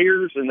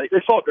players, and they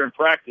saw it during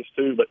practice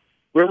too, but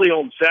really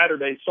on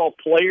Saturday, saw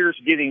players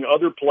getting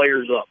other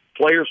players up,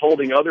 players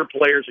holding other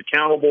players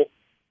accountable.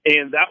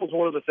 And that was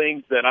one of the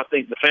things that I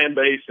think the fan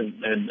base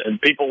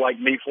and people like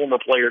me, former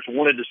players,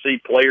 wanted to see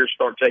players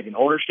start taking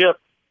ownership,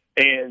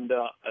 and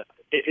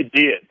it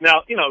did.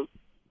 Now,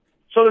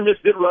 Southern Miss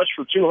did rush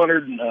for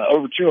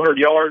over 200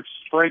 yards.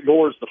 Frank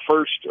Gore is the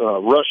first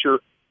rusher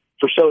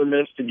for Southern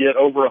Miss to get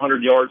over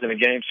 100 yards in a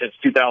game since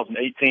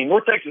 2018.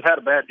 North Texas had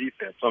a bad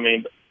defense. I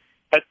mean,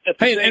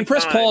 and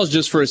press pause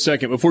just for a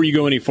second before you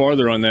go any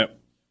farther on that.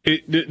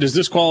 Does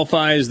this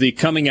qualify as the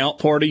coming out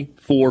party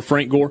for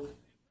Frank Gore?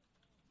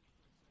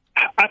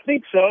 I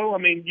think so. I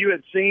mean, you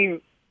had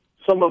seen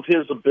some of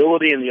his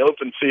ability in the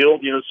open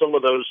field, some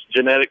of those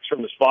genetics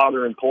from his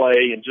father in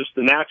play and just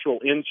the natural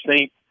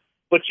instinct.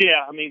 But,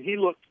 yeah, I mean, he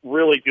looked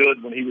really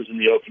good when he was in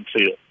the open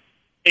field.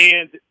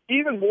 And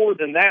even more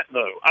than that,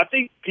 though, I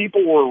think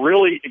people were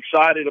really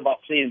excited about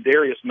seeing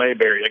Darius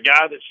Mayberry, a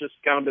guy that's just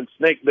kind of been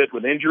snake-bit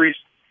with injuries.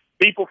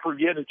 People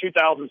forget in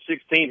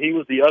 2016 he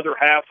was the other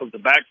half of the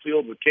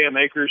backfield with Cam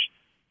Akers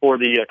for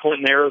the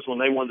Clinton Arrows when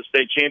they won the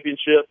state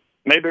championship.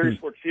 Mayberry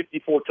scored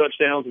 54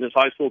 touchdowns in his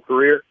high school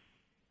career,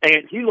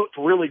 and he looked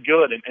really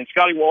good. And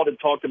Scotty Walden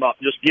talked about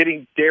just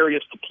getting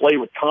Darius to play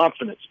with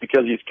confidence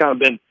because he's kind of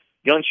been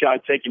gun-shy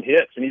taking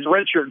hits. And he's a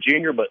redshirt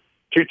junior, but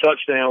 2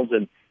 touchdowns.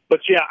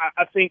 But yeah,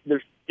 I think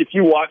if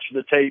you watch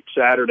the tape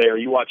Saturday or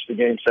you watch the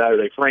game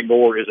Saturday, Frank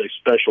Gore is a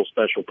special,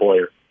 special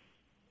player.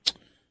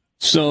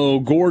 So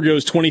Gore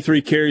goes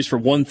 23 carries for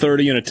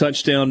 130 and a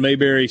touchdown.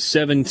 Mayberry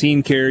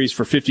 17 carries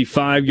for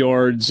 55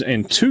 yards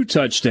and 2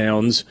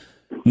 touchdowns.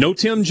 No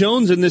Tim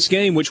Jones in this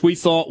game, which we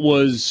thought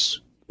was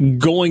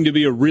going to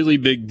be a really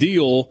big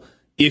deal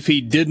if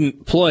he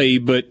didn't play,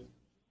 but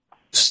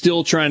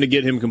still trying to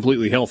get him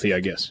completely healthy,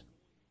 I guess.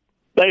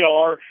 They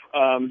are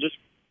just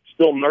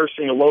still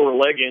nursing a lower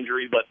leg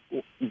injury, but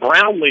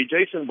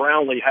Jason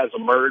Brownlee has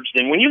emerged.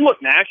 And when you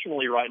look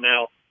nationally right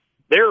now,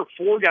 there are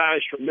 4 guys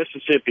from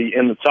Mississippi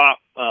in the top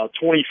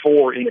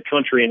 24 in the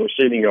country in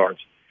receiving yards.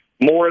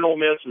 Moore at Ole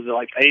Miss is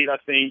like 8, I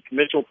think.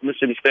 Mitchell from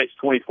Mississippi State's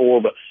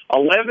 24. But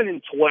 11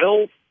 and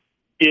 12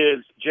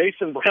 is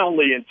Jason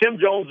Brownlee. And Tim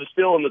Jones is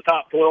still in the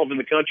top 12 in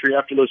the country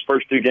after those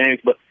first 2 games.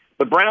 But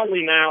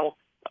Brownlee now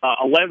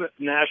 11th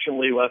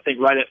nationally, I think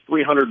right at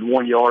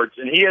 301 yards.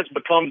 And he has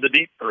become the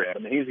deep threat. I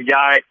mean, he's a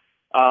guy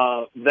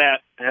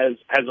that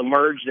has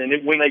emerged.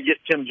 And when they get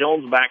Tim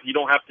Jones back, you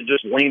don't have to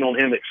just lean on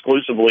him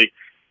exclusively.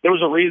 there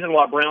was a reason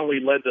why Brownlee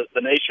led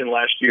the nation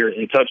last year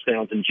in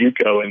touchdowns in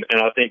JUCO, and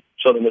I think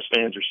Southern Miss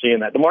fans are seeing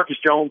that. DeMarcus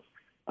Jones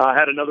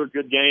had another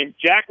good game.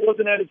 Jack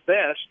wasn't at his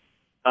best,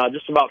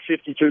 just about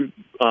 52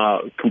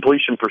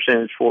 completion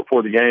percentage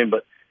for the game,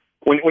 but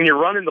when you're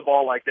running the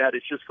ball like that,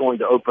 it's just going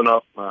to open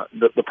up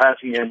the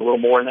passing game a little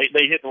more, and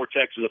they hit North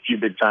Texas a few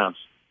big times.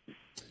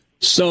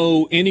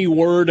 So, any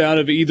word out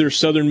of either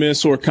Southern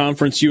Miss or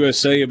Conference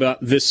USA about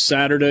this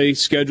Saturday,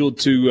 scheduled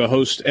to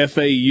host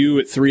FAU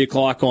at 3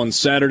 o'clock on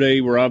Saturday?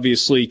 We're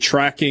obviously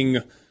tracking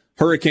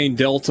Hurricane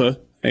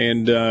Delta,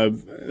 and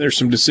there's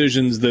some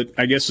decisions that,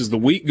 I guess, as the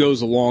week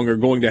goes along, are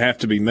going to have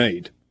to be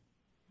made.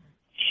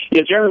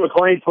 Yeah, Jeremy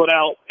McClain put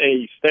out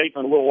a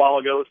statement a little while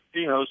ago.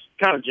 It's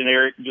kind of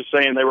generic, just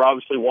saying they were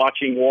obviously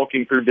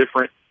walking through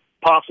different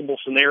possible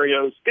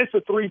scenarios. It's a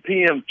 3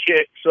 p.m.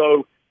 kick,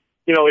 so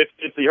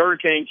if the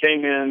hurricane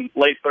came in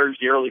late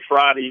Thursday, early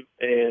Friday,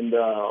 and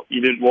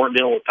you weren't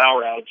dealing with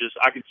power outages,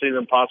 I could see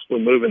them possibly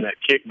moving that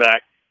kick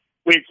back.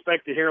 We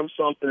expect to hear them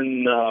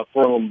something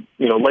from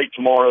late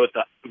tomorrow at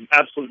the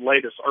absolute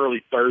latest,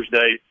 early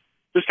Thursday.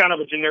 Just kind of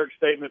a generic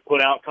statement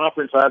put out.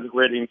 Conference hasn't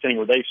read anything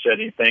where they've said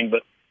anything,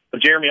 but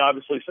Jeremy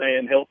obviously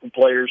saying health of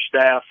players,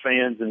 staff,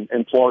 fans,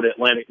 and Florida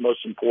Atlantic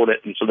most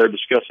important, and so they're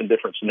discussing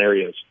different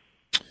scenarios.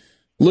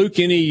 Luke,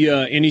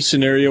 any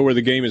scenario where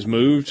the game is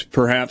moved,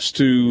 perhaps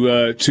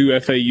to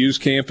FAU's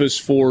campus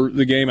for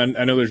the game? I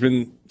know there's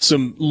been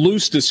some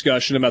loose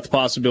discussion about the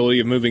possibility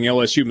of moving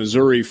LSU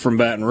Missouri from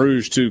Baton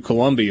Rouge to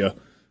Columbia.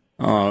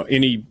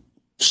 Any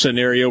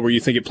scenario where you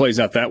think it plays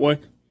out that way?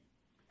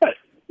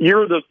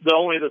 You're the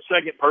only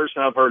second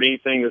person I've heard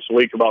anything this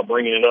week about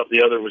bringing it up.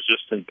 The other was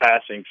just in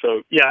passing.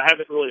 So, yeah, I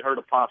haven't really heard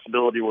a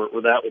possibility where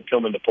that would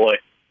come into play.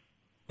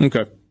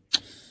 Okay.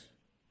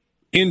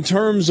 In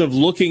terms of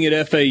looking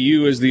at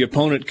FAU as the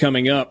opponent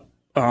coming up,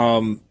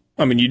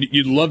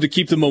 you'd love to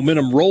keep the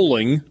momentum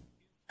rolling.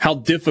 How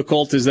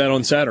difficult is that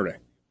on Saturday?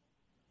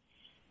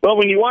 Well,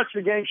 when you watch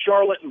the game,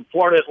 Charlotte and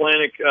Florida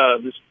Atlantic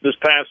this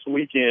past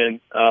weekend,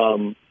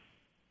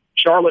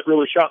 Charlotte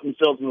really shot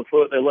themselves in the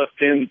foot. They left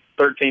 10,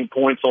 13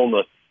 points on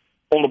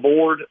the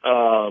board.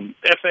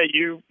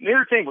 FAU,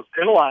 neither team was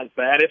penalized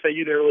bad. FAU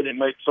really didn't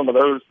make some of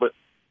those, but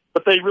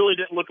they really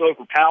didn't look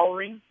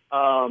overpowering.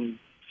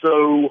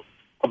 So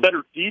a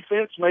better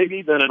defense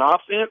maybe than an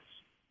offense.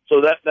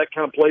 So that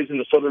kind of plays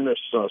into Southern Miss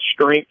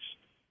strengths.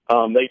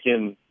 They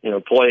can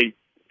play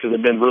because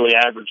they've been really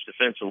average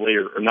defensively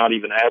or not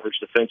even average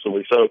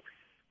defensively. So,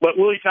 but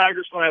Willie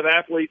Tiger's going to have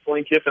athletes.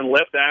 Lane Kiffin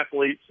left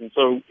athletes, and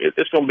so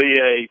it's going to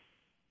be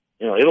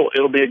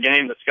it'll be a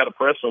game that's got to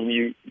press them.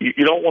 You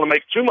don't want to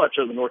make too much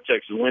of the North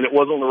Texas win. It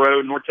was on the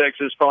road. North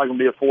Texas is probably going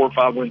to be a 4 or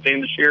 5 win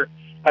team this year.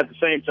 At the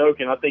same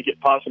token, I think it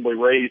possibly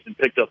raised and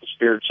picked up the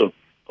spirits of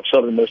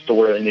Southern Miss to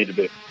where they need to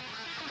be.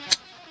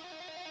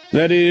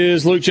 That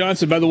is Luke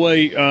Johnson. By the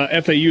way,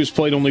 FAU has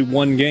played only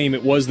one game.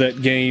 It was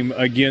that game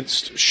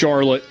against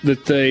Charlotte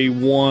that they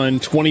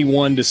won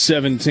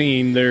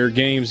 21-17. Their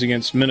games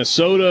against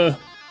Minnesota,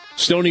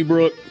 Stony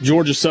Brook,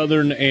 Georgia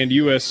Southern, and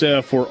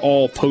USF were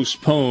all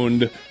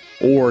postponed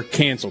or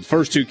canceled.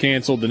 First 2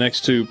 canceled, the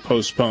next 2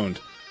 postponed.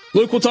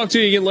 Luke, we'll talk to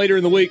you again later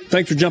in the week.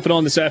 Thanks for jumping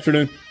on this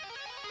afternoon.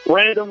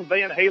 Random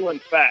Van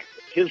Halen fact.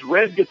 His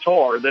red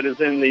guitar that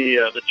is in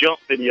the Jump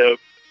video,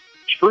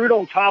 screwed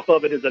on top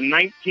of it is a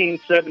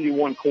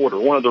 1971 quarter,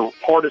 one of the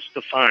hardest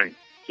to find.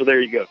 So there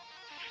you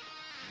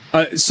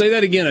go. Say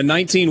that again, a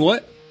 19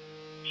 what?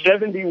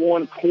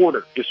 71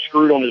 quarter is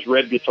screwed on his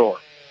red guitar.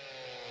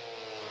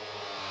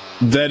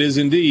 That is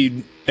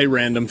indeed a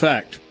random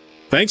fact.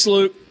 Thanks,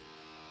 Luke.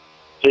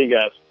 See you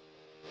guys.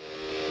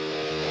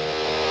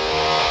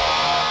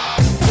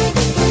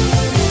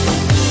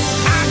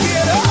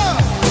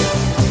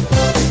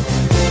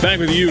 Back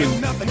with you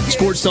in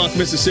Sports Talk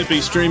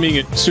Mississippi, streaming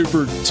at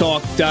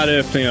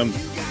supertalk.fm.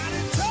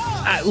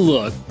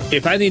 Look,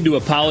 if I need to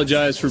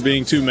apologize for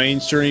being too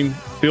mainstream,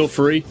 feel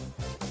free.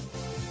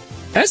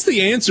 That's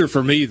the answer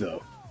for me,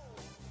 though.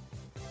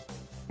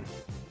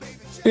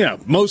 Yeah,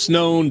 most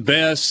known,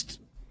 best,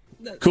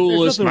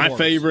 coolest, my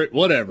favorite,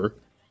 whatever.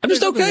 I'm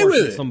just okay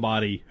with it.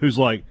 Somebody who's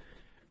like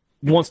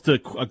wants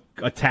to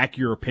attack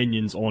your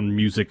opinions on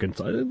music and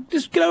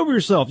just get over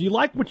yourself. You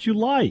like what you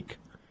like.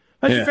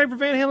 That's your favorite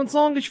Van Halen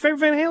song. It's your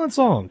favorite Van Halen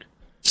song.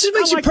 It just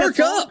makes you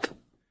perk up.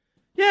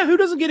 Yeah, who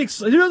doesn't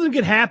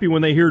get happy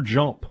when they hear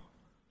Jump?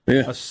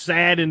 Yeah. A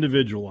sad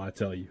individual, I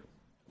tell you.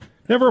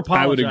 Never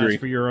apologize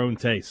for your own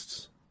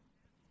tastes.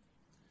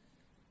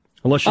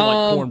 Unless you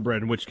like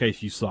cornbread, in which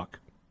case you suck.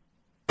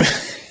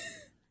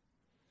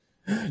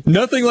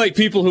 Nothing like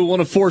people who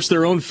want to force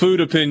their own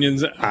food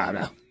opinions. I don't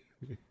know.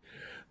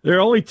 There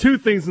are only 2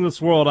 things in this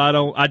world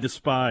I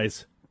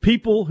despise.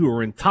 People who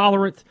are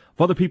intolerant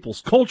of other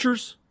people's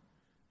cultures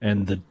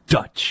and the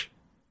Dutch.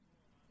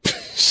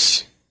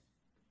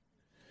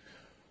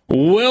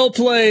 Well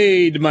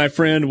played, my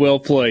friend, well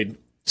played.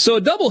 So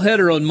a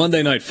doubleheader on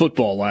Monday Night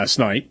Football last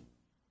night.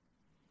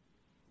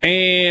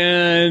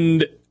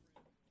 And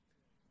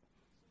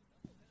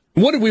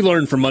what did we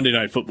learn from Monday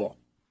Night Football?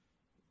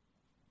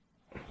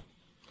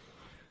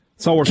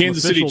 Saw where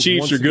Kansas City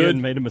Chiefs are good.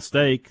 Made a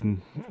mistake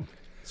and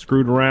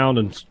screwed around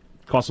and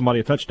cost somebody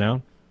a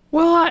touchdown.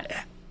 Well,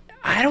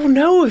 I don't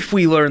know if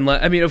we learned.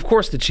 I mean, of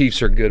course the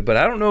Chiefs are good, but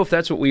I don't know if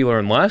that's what we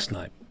learned last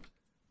night.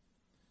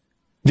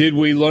 Did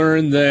we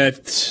learn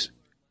that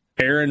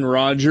Aaron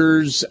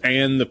Rodgers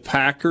and the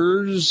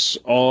Packers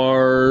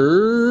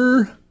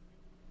are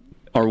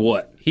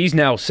what? He's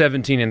now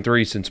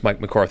 17-3 since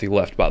Mike McCarthy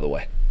left, by the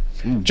way.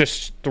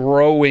 Just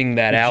throwing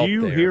that out there.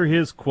 Did you hear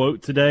his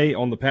quote today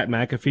on the Pat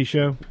McAfee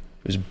show?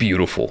 It was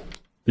beautiful.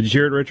 Did you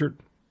hear it, Richard?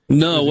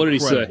 No, what did he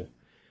say?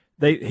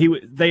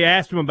 They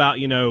asked him about,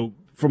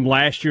 from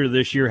last year to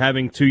this year,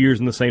 having 2 years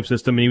in the same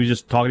system, and he was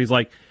just talking. He's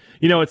like,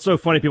 it's so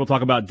funny people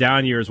talk about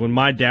down years when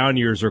my down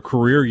years are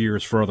career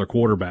years for other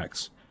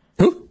quarterbacks.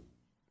 Who?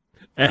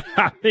 And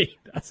I mean,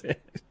 that's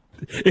it.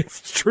 It's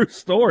a true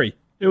story.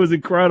 It was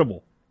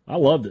incredible. I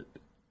loved it.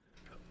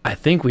 I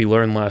think we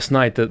learned last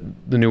night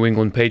that the New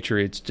England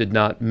Patriots did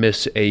not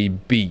miss a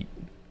beat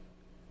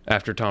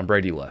after Tom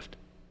Brady left.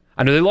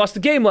 I know they lost the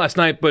game last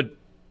night, but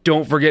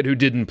don't forget who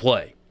didn't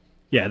play.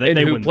 Yeah, they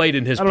who win. Played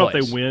in his place. I don't know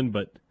if they win,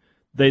 but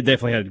they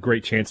definitely had a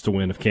great chance to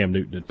win if Cam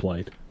Newton had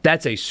played.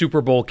 That's a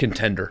Super Bowl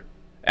contender.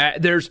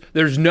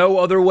 There's no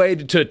other way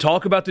to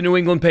talk about the New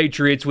England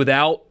Patriots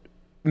without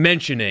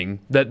mentioning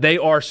that they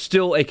are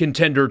still a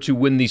contender to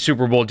win the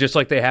Super Bowl, just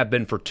like they have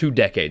been for 2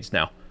 decades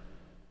now.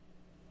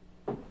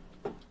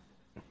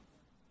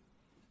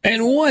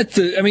 And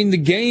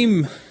the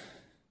game,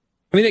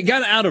 it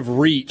got out of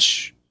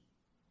reach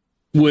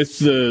with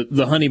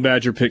the Honey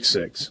Badger pick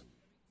six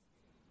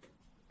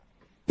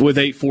with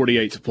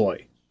 8:48 to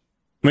play.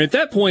 At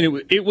that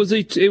point, it was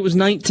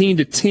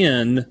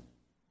 19-10,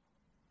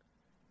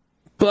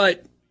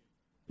 but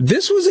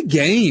this was a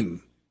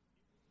game,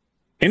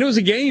 and it was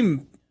a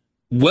game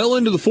well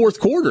into the fourth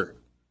quarter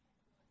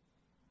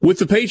with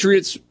the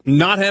Patriots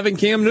not having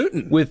Cam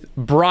Newton, with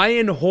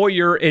Brian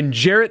Hoyer and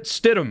Jarrett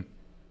Stidham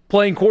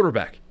playing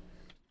quarterback.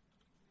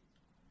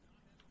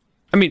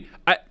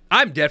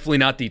 I'm definitely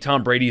not the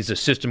Tom Brady is a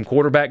system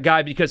quarterback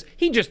guy because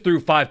he just threw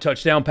 5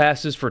 touchdown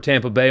passes for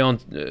Tampa Bay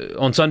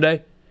on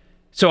Sunday.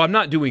 So I'm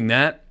not doing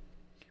that.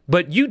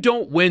 But you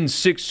don't win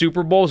 6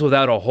 Super Bowls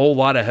without a whole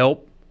lot of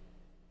help.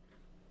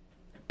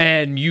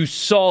 And you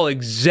saw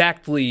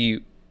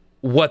exactly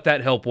what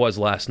that help was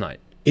last night.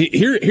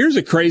 Here's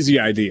a crazy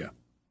idea.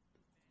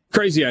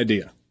 Crazy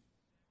idea.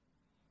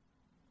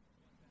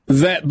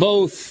 That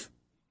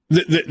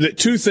that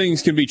 2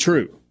 things can be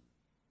true.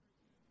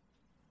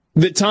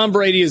 That Tom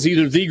Brady is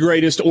either the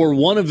greatest or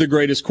one of the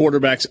greatest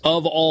quarterbacks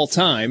of all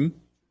time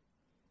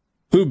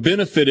who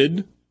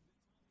benefited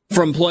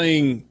from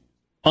playing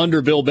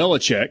under Bill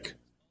Belichick,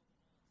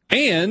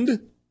 and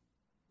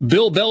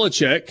Bill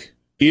Belichick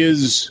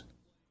is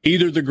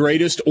either the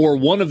greatest or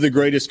one of the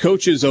greatest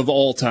coaches of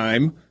all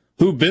time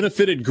who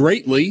benefited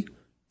greatly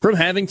from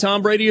having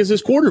Tom Brady as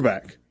his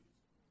quarterback.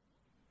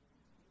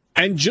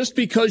 And just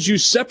because you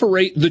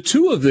separate the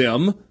 2 of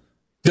them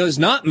does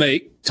not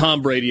make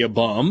Tom Brady a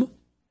bum.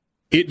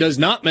 It does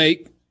not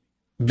make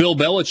Bill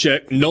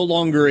Belichick no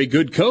longer a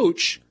good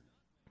coach.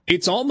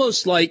 It's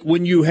almost like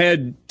when you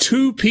had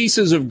 2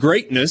 pieces of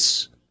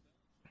greatness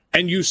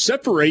and you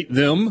separate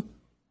them,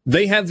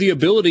 they have the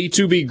ability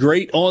to be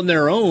great on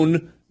their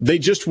own. They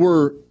just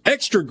were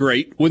extra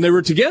great when they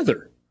were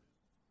together.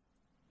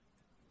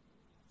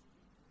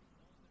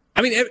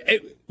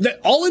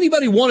 All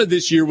anybody wanted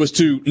this year was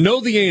to know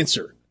the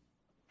answer.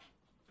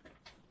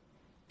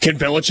 Can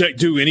Belichick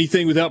do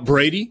anything without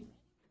Brady?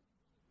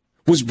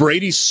 Was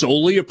Brady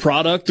solely a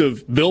product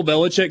of Bill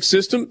Belichick's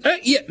system?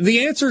 Yeah,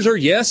 the answers are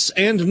yes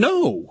and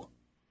no.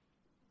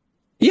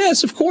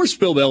 Yes, of course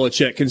Bill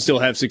Belichick can still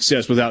have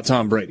success without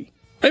Tom Brady.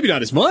 Maybe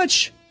not as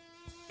much,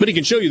 but he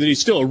can show you that he's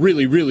still a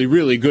really, really,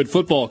 really good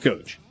football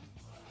coach.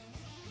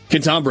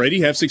 Can Tom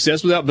Brady have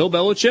success without Bill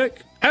Belichick?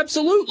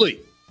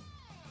 Absolutely.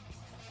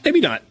 Maybe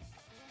not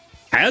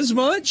as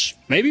much,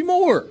 maybe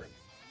more.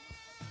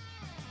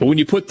 But when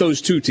you put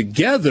those 2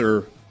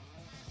 together,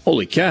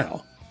 holy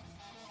cow.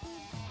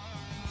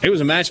 It was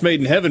a match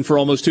made in heaven for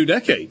almost 2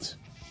 decades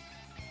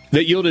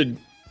that yielded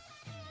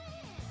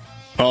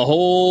a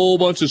whole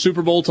bunch of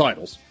Super Bowl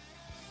titles.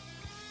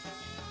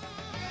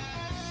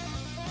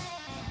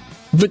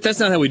 But that's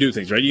not how we do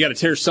things, right? You got to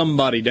tear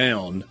somebody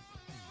down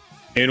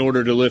in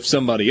order to lift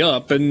somebody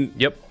up. And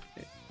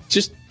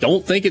just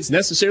don't think it's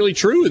necessarily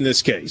true in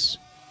this case.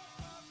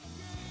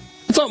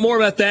 We'll talk more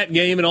about that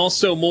game and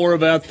also more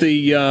about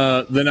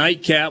the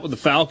nightcap with the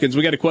Falcons.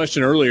 We got a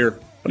question earlier.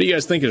 What do you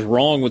guys think is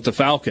wrong with the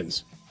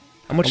Falcons?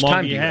 How much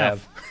time do you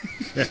have?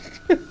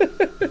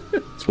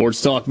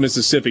 Sports Talk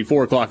Mississippi,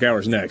 4 o'clock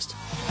hours next.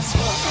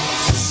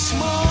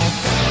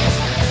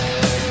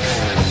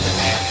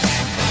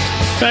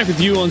 Back with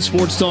you on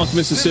Sports Talk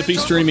Mississippi,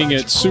 streaming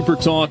at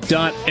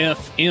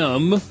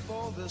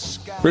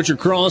supertalk.fm. Richard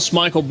Cross,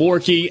 Michael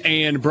Borky,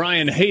 and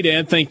Brian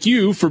Haydad, thank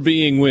you for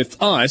being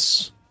with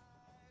us.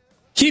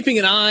 Keeping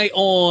an eye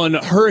on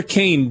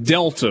Hurricane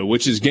Delta,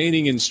 which is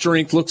gaining in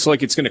strength. Looks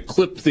like it's going to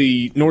clip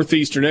the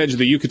northeastern edge of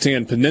the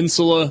Yucatan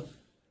Peninsula.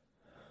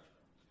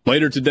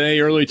 Later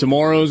today, early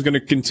tomorrow, is going to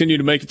continue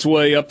to make its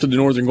way up to the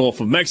northern Gulf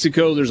of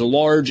Mexico. There's a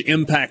large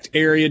impact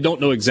area. Don't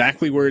know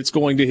exactly where it's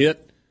going to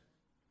hit.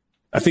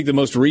 I think the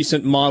most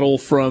recent model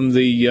from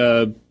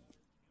the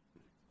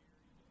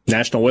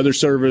National Weather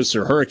Service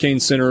or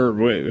Hurricane Center, or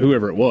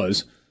whoever it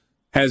was,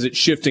 has it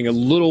shifting a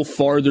little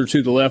farther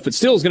to the left, but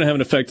still is going to have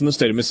an effect on the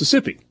state of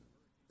Mississippi.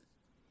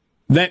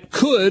 That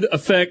could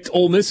affect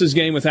Ole Miss's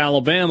game with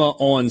Alabama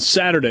on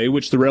Saturday,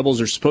 which the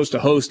Rebels are supposed to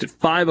host at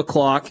 5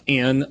 o'clock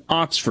in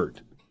Oxford.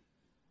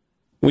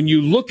 When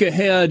you look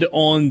ahead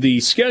on the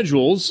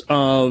schedules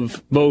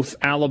of both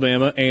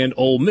Alabama and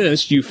Ole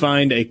Miss, you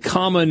find a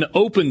common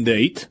open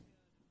date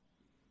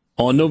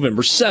on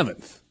November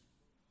 7th.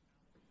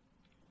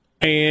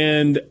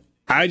 And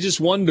I just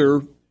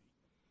wonder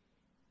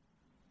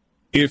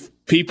if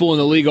people in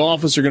the league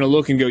office are going to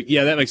look and go,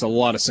 yeah, that makes a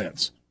lot of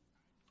sense.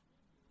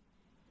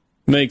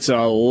 Makes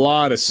a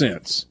lot of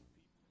sense.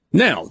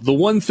 Now, the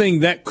one thing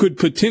that could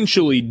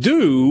potentially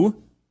do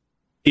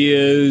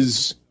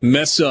is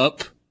mess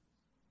up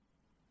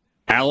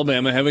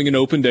Alabama having an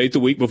open date the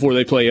week before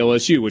they play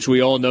LSU, which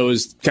we all know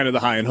is kind of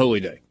the high and holy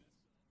day,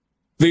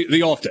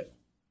 the off day.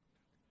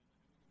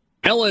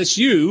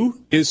 LSU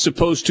is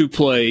supposed to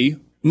play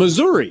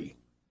Missouri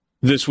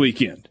this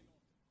weekend.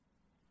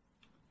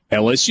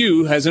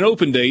 LSU has an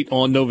open date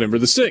on November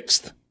the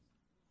 6th,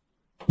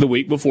 the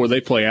week before they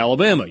play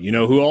Alabama. You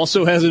know who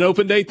also has an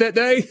open date that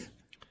day?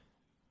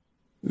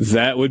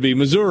 That would be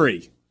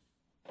Missouri.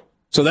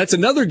 So that's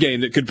another game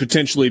that could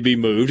potentially be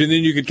moved, and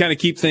then you could kind of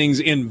keep things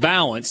in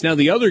balance. Now,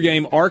 the other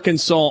game,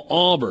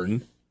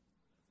 Arkansas-Auburn.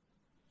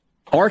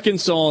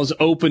 Arkansas's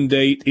open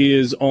date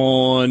is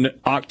on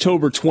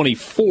October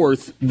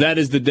 24th. That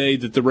is the day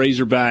that the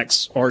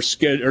Razorbacks are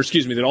scheduled, or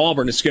excuse me, that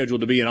Auburn is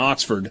scheduled to be in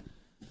Oxford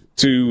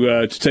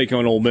to take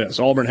on Ole Miss.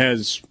 Auburn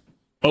has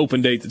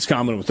open date that's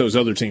common with those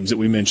other teams that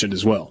we mentioned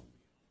as well.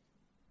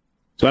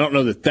 So I don't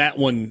know that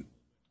one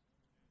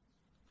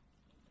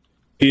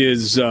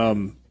is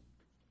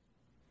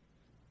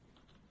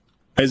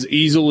as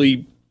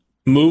easily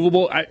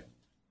movable. I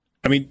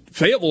mean,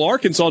 Fayetteville,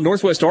 Arkansas,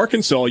 Northwest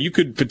Arkansas, you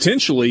could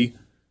potentially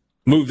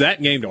move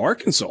that game to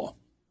Arkansas.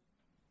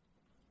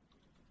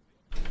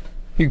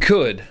 You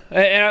could.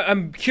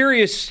 I'm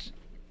curious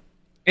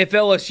if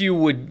LSU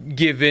would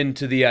give in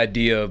to the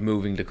idea of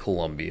moving to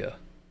Columbia.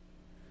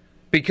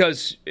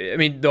 Because, I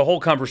mean, the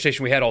whole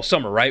conversation we had all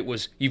summer, right,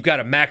 was you've got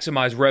to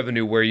maximize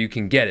revenue where you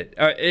can get it.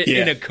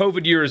 In a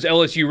COVID year, is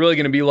LSU really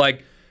going to be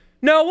like,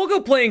 no, we'll go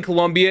play in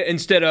Columbia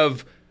instead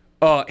of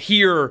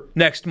here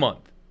next month?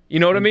 You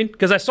know what I mean?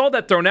 Because I saw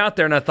that thrown out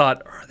there, and I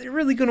thought, are they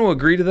really going to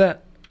agree to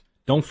that?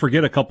 Don't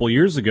forget, a couple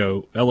years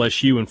ago,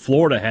 LSU and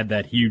Florida had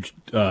that huge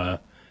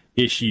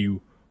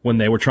issue when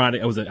they were trying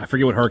to. I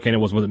forget what hurricane it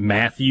was. Was it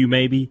Matthew,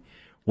 maybe?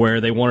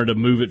 Where they wanted to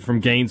move it from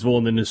Gainesville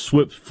and then to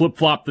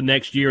flip-flop the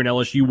next year, and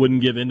LSU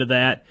wouldn't give into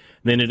that.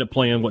 And they ended up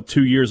playing,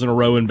 2 years in a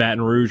row in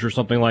Baton Rouge or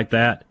something like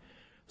that.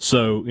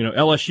 So,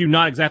 LSU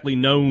not exactly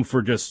known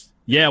for just,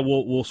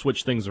 we'll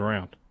switch things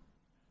around.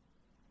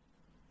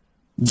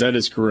 That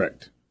is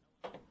correct.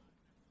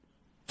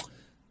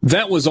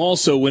 That was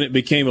also when it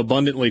became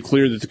abundantly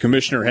clear that the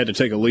commissioner had to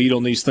take a lead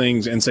on these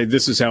things and say,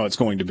 this is how it's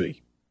going to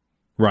be.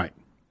 Right.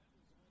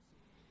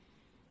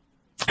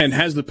 And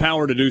has the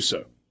power to do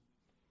so.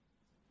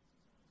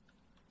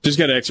 Just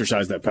got to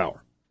exercise that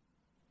power.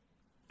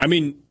 I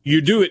mean,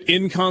 you do it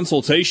in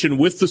consultation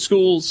with the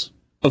schools,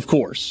 of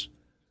course.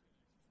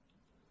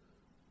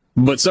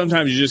 But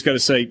sometimes you just got to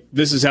say,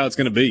 this is how it's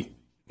going to be,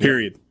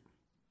 period.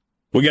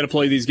 We got to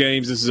play these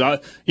games. This is,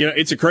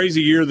 it's a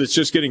crazy year that's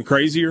just getting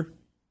crazier.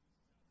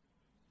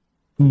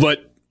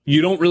 But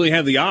you don't really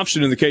have the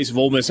option in the case of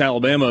Ole Miss,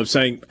 Alabama of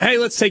saying, hey,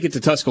 let's take it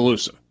to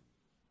Tuscaloosa.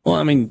 Well,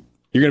 I mean,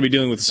 you're going to be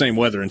dealing with the same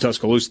weather in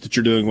Tuscaloosa that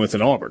you're dealing with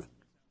in Auburn.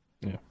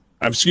 Yeah.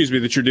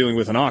 That you're dealing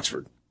with in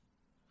Oxford.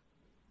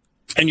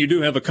 And you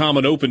do have a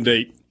common open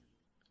date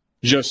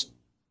just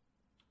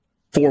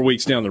 4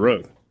 weeks down the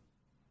road.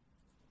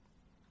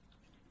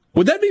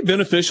 Would that be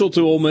beneficial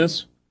to Ole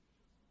Miss?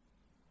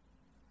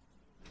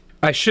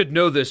 I should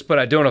know this, but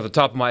I don't off the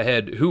top of my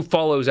head. Who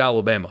follows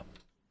Alabama?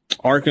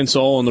 Arkansas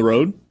on the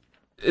road?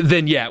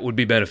 Then, it would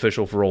be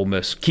beneficial for Ole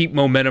Miss. Keep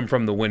momentum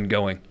from the win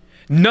going.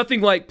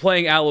 Nothing like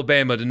playing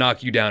Alabama to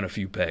knock you down a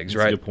few pegs,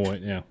 right? That's a good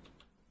point, yeah.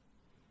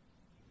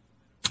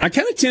 I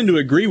kind of tend to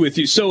agree with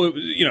you. So,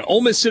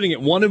 Ole Miss sitting at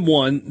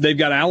 1-1. They've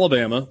got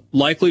Alabama,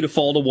 likely to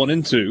fall to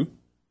 1-2.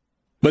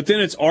 But then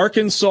it's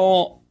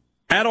Arkansas,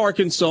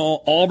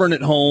 Auburn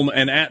at home,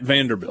 and at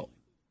Vanderbilt.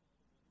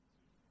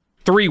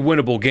 3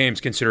 winnable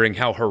games considering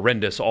how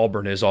horrendous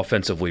Auburn is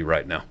offensively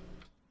right now.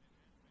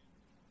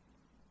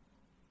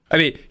 I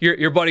mean,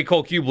 your buddy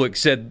Cole Kublik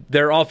said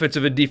their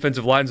offensive and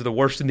defensive lines are the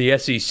worst in the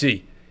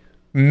SEC.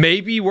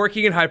 Maybe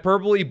working in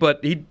hyperbole,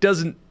 but he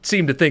doesn't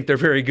seem to think they're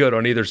very good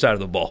on either side of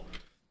the ball.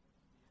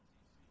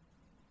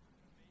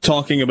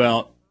 Talking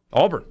about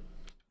Auburn.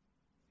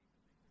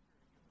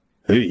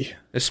 Hey.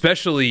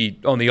 Especially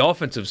on the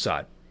offensive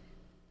side.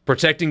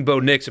 Protecting Bo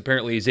Nix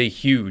apparently is a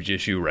huge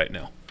issue right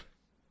now.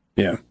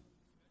 Yeah.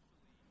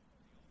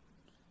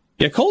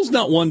 Yeah, Cole's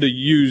not one to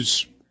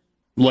use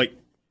like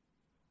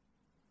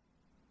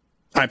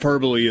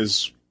hyperbole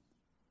is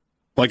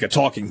like a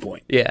talking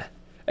point. Yeah.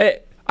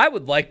 I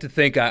would like to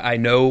think I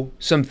know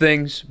some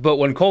things, but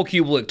when Cole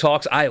Cubelic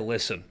talks, I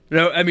listen.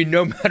 No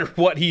matter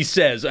what he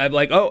says, I'm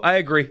like, oh, I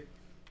agree.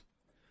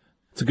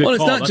 It's a good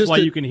call. That's why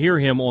you can hear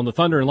him on the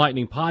Thunder and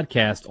Lightning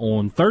podcast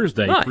on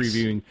Thursday,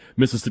 previewing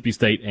Mississippi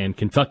State and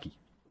Kentucky,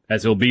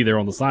 as he'll be there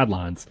on the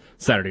sidelines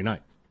Saturday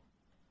night.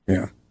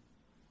 Yeah.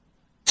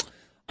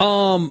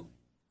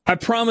 I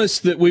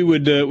promised that we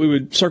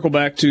would circle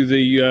back to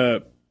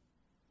the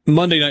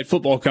Monday Night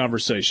Football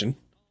conversation.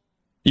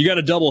 You got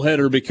a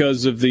doubleheader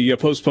because of the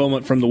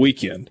postponement from the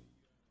weekend,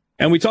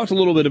 and we talked a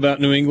little bit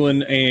about New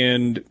England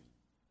and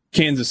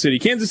Kansas City.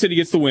 Kansas City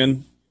gets the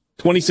win,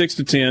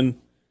 26-10.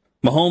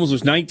 Mahomes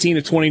was 19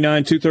 of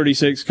 29,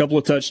 236, a couple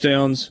of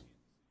touchdowns.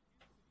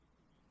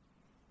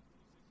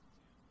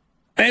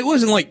 And it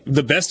wasn't like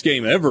the best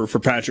game ever for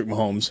Patrick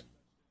Mahomes,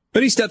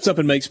 but he steps up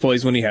and makes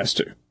plays when he has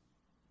to.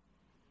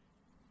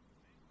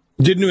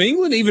 Did New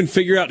England even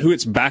figure out who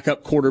its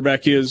backup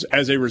quarterback is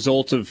as a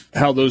result of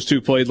how those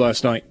two played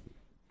last night?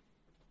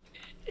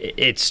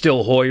 It's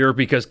still Hoyer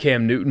because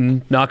Cam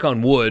Newton, knock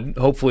on wood,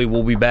 hopefully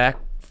will be back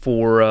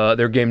for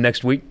their game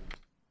next week.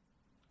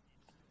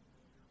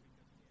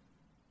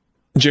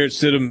 Jarrett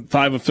Stidham,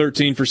 5 of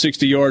 13 for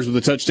 60 yards with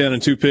a touchdown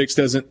and 2 picks,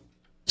 doesn't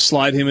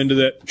slide him into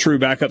that true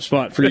backup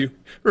spot for you.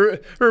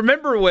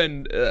 Remember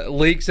when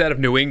leaks out of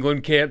New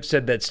England camp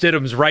said that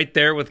Stidham's right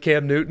there with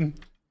Cam Newton?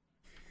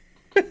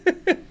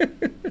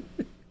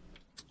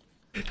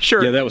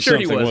 Sure, yeah, that was sure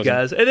he was,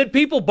 guys. And then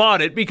people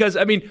bought it because,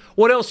 I mean,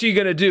 what else are you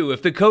going to do?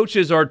 If the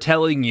coaches are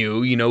telling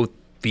you,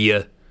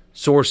 via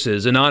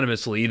sources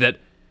anonymously, that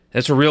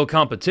that's a real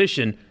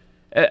competition,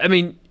 I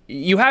mean,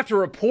 you have to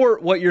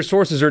report what your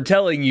sources are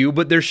telling you,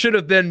 but there should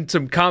have been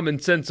some common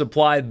sense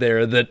applied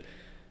there that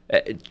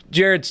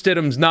Jarrett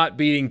Stidham's not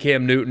beating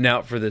Cam Newton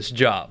out for this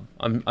job.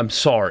 I'm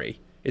sorry.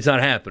 It's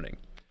not happening.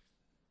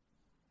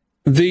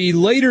 The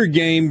later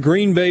game,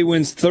 Green Bay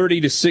wins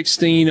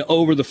 30-16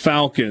 over the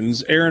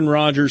Falcons. Aaron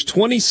Rodgers,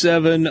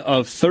 27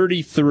 of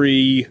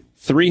 33,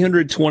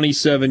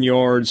 327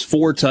 yards,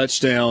 4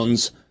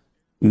 touchdowns,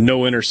 no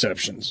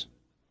interceptions.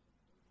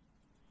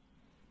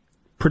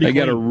 They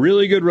got a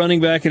really good running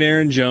back in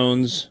Aaron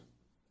Jones.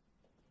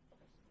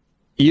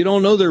 You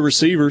don't know their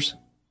receivers.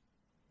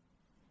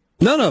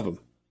 None of them.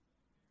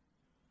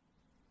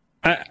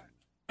 I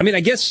mean, I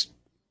guess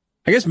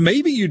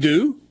maybe you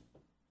do.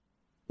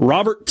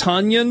 Robert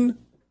Tonyan,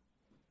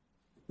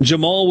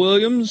 Jamal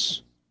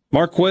Williams,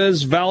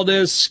 Marquez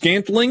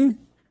Valdez-Scantling,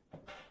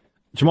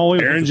 Jamal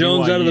Williams, Aaron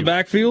Jones out of the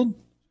backfield.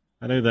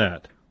 I know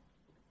that.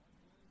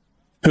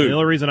 Who? The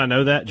only reason I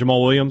know that,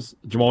 Jamal Williams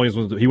he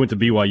went to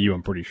BYU,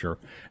 I'm pretty sure.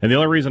 And the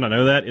only reason I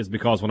know that is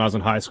because when I was in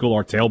high school,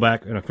 our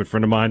tailback, and a good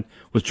friend of mine,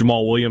 was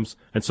Jamal Williams.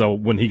 And so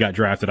when he got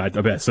drafted, I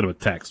sent him a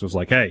text. It was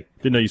like, hey,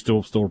 didn't know you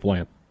still were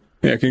playing.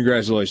 Yeah,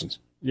 congratulations.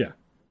 Yeah.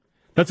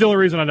 That's the only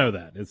reason I know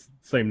that. It's the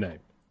same name.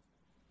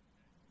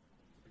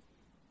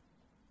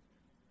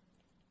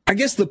 I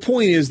guess the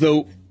point is,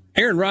 though,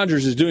 Aaron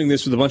Rodgers is doing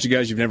this with a bunch of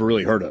guys you've never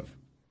really heard of.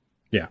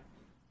 Yeah.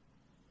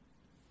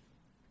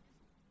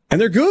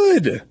 And they're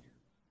good.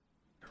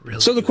 Really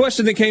so the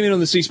question that came in on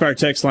the C Spire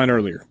text line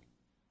earlier,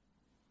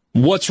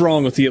 what's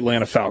wrong with the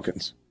Atlanta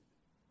Falcons?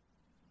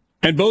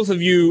 And both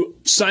of you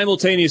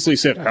simultaneously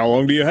said, how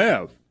long do you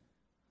have?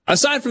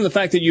 Aside from the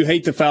fact that you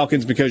hate the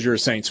Falcons because you're a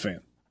Saints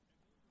fan.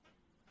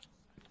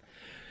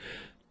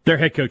 Their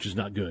head coach is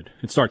not good.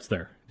 It starts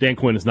there. Dan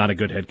Quinn is not a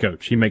good head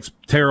coach. He makes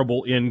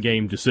terrible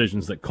in-game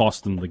decisions that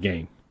cost them the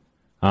game.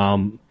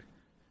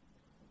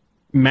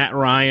 Matt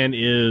Ryan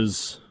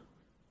is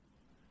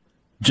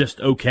just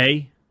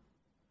okay.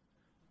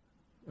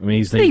 I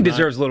mean, he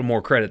deserves a little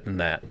more credit than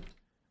that.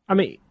 I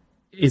mean,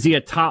 is he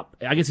I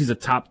guess he's a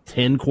top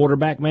 10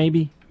 quarterback,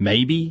 maybe?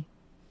 Maybe.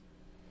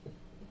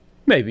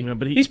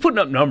 But he's putting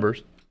up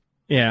numbers.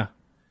 Yeah. I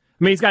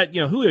mean, he's got,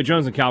 Julio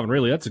Jones and Calvin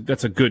Ridley.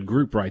 That's a good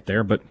group right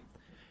there,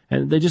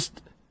 and they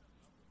just,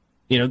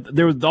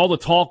 there was all the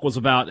talk was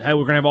about, hey,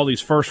 we're going to have all these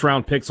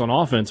first-round picks on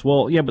offense.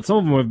 Well, yeah, but some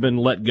of them have been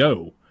let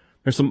go.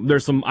 There's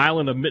some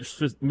island of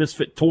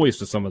misfit toys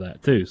to some of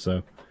that, too.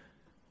 So,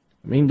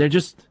 I mean, they're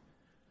just...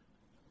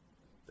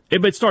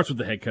 It starts with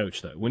the head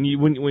coach, though. When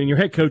your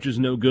head coach is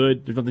no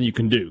good, there's nothing you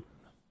can do.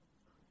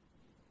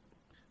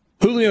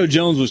 Julio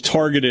Jones was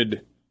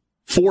targeted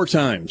 4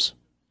 times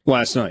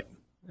last night.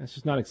 That's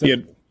just not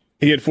acceptable.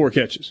 He had 4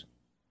 catches.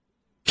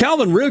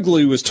 Calvin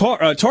Ridley was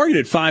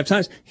targeted 5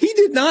 times. He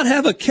did not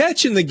have a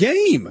catch in the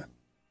game.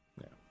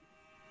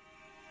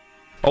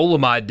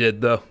 Olamide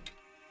did, though.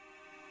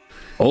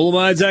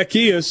 Olamide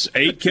Zaccheaus,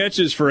 8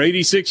 catches for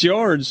 86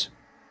 yards.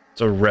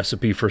 It's a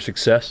recipe for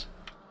success.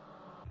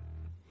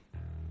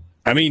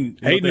 I mean,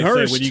 Hayden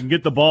Hurst. When you can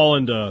get the ball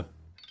into,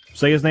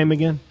 say his name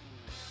again?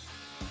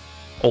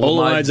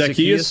 Olamide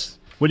Zaccheaus.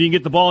 When you can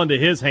get the ball into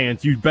his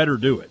hands, you better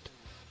do it.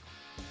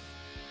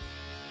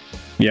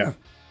 Yeah.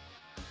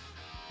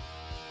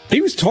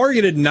 He was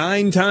targeted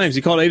 9 times.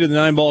 He caught 8 of the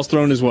 9 balls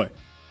thrown his way.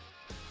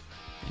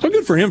 So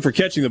good for him for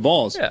catching the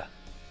balls. Yeah.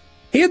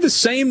 He had the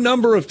same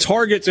number of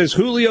targets as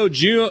Julio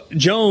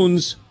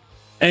Jones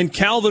and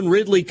Calvin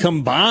Ridley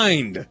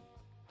combined.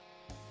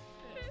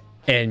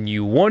 And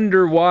you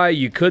wonder why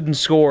you couldn't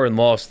score and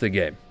lost the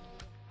game.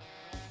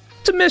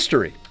 It's a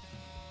mystery.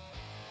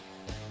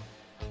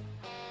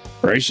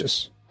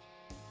 Gracious.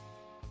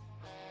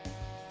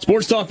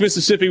 Sports Talk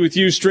Mississippi with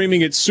you,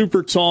 streaming at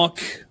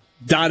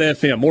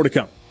supertalk.fm. More to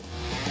come.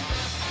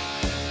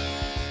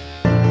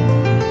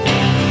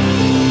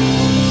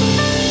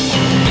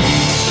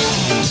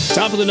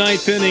 Top of the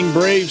ninth inning,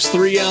 Braves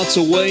 3 outs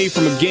away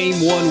from a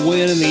Game 1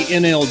 win in the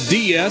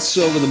NLDS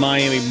over the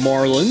Miami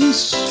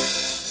Marlins.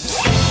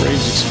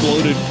 Braves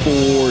exploded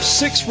for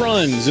 6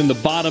 runs in the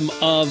bottom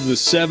of the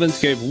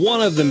 7th, gave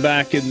one of them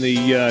back in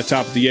the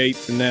top of the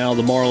 8th, and now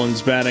the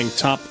Marlins batting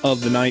top of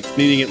the 9th,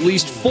 needing at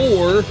least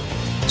 4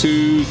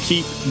 to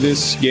keep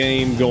this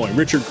game going.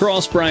 Richard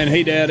Cross, Brian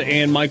Haydad,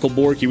 and Michael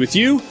Borky with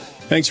you.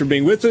 Thanks for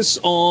being with us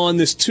on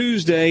this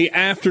Tuesday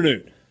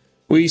afternoon.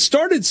 We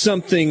started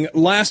something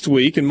last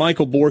week, and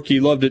Michael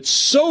Borky loved it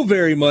so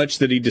very much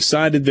that he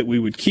decided that we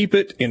would keep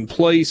it in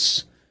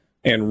place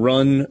and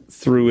run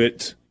through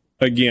it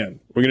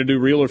again. We're going to do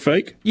real or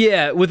fake?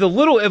 Yeah, with a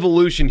little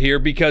evolution here,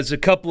 because a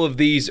couple of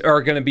these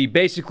are going to be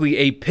basically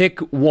a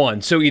pick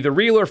one. So either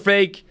real or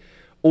fake,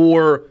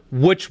 or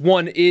which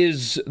one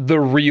is the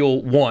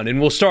real one. And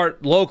we'll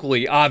start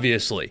locally,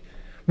 obviously.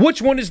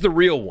 Which one is the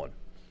real one?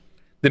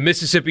 The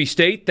Mississippi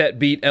State that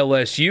beat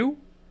LSU,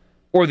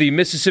 or the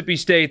Mississippi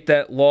State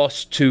that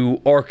lost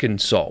to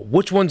Arkansas?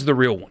 Which one's the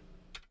real one?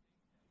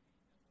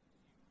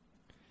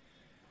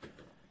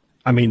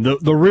 I mean,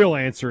 the real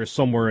answer is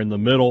somewhere in the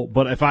middle,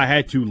 but if I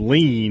had to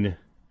lean,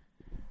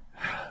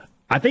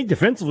 I think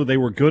defensively they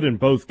were good in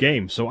both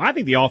games. So I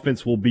think the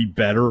offense will be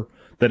better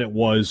than it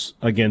was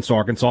against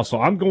Arkansas. So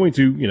I'm going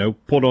to,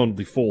 put on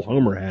the full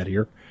homer hat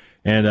here,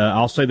 and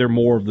I'll say they're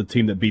more of the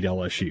team that beat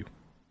LSU.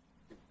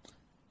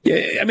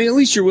 Yeah, I mean, at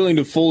least you're willing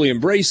to fully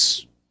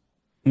embrace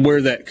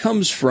where that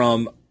comes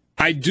from.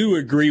 I do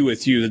agree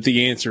with you that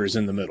the answer is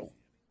in the middle.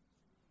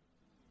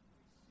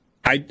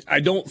 I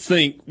don't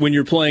think when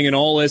you're playing an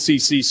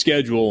all-SEC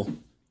schedule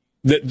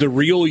that the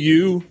real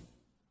you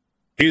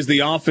is the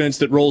offense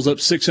that rolls up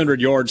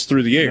 600 yards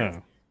through the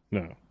air.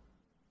 No.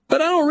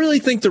 But I don't really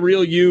think the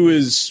real you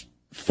is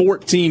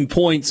 14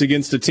 points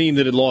against a team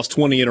that had lost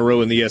 20 in a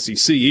row in the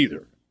SEC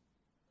either.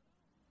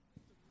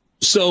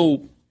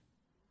 So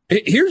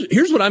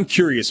here's what I'm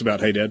curious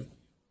about, hey, Dad.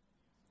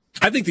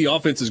 I think the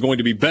offense is going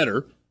to be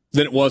better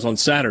than it was on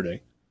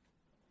Saturday.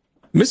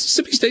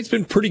 Mississippi State's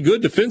been pretty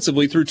good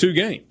defensively through 2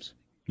 games.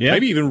 Yeah.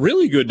 Maybe even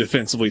really good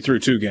defensively through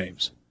 2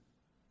 games.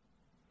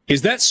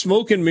 Is that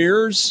smoke and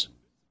mirrors?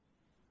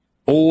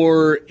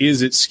 Or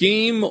is it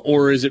scheme?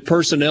 Or is it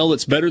personnel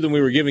that's better than we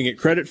were giving it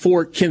credit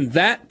for? Can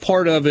that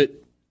part of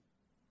it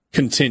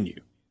continue?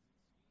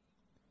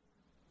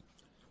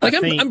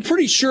 I'm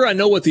pretty sure I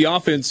know what the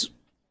offense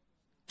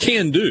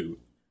can do.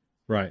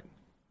 Right.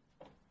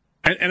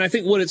 And I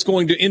think what it's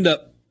going to end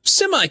up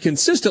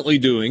semi-consistently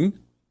doing,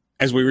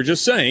 as we were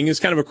just saying, is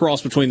kind of a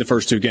cross between the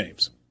first 2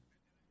 games.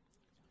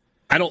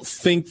 I don't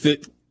think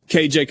that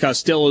KJ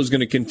Costello is going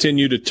to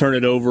continue to turn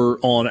it over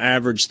on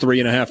average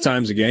 3.5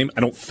 times a game.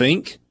 I don't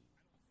think.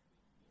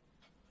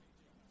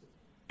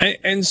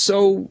 And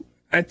so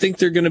I think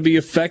they're going to be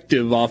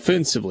effective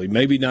offensively.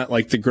 Maybe not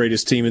like the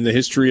greatest team in the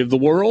history of the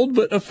world,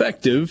 but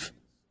effective.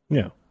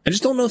 Yeah. I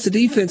just don't know if the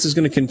defense is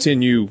going to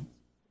continue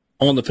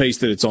on the pace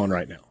that it's on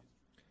right now.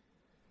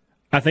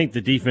 I think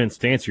the defense,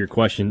 to answer your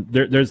question,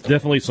 there's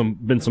definitely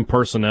been some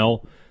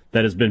personnel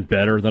that has been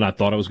better than I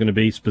thought it was going to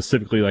be,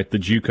 specifically like the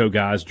JUCO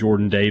guys.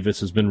 Jordan Davis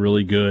has been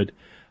really good.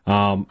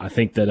 I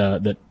think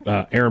that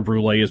Aaron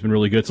Brule has been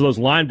really good. So those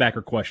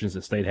linebacker questions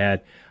that State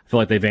had, I feel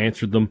like they've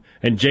answered them.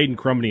 And Jaden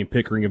Crumedy and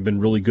Pickering have been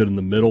really good in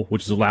the middle,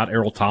 which has allowed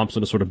Errol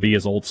Thompson to sort of be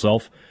his old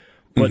self.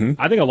 But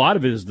I think a lot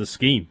of it is the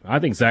scheme. I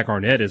think Zach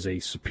Arnett is a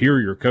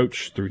superior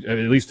coach through, at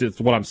least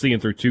it's what I'm seeing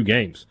through 2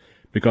 games,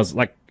 because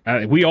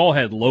we all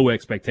had low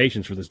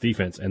expectations for this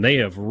defense, and they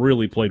have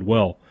really played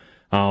well.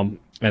 And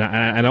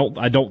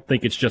I don't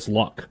think it's just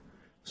luck.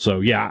 So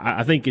yeah,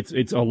 I think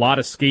it's a lot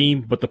of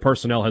scheme, but the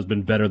personnel has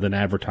been better than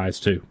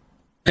advertised too.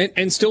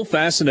 And still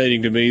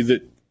fascinating to me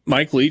that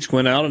Mike Leach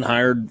went out and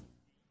hired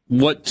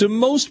what to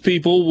most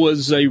people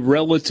was a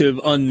relative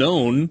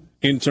unknown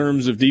in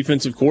terms of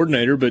defensive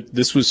coordinator, but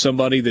this was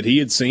somebody that he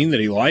had seen,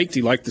 that he liked.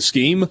 He liked the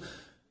scheme.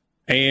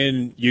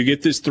 And you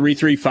get this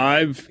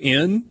 3-3-5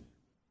 in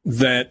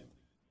that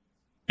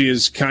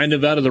is kind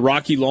of out of the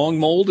Rocky Long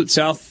mold at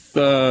San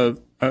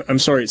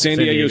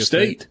Diego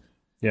State.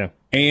 Yeah.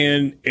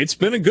 And it's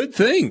been a good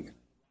thing.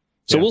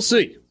 So we'll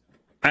see.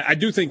 I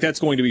do think that's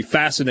going to be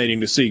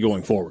fascinating to see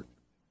going forward.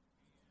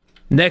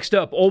 Next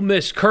up, Ole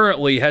Miss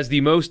currently has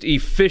the most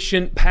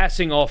efficient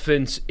passing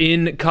offense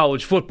in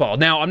college football.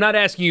 Now, I'm not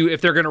asking you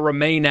if they're going to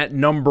remain at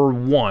number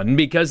 1,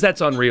 because that's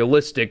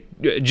unrealistic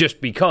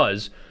just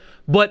because.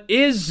 But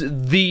is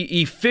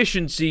the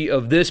efficiency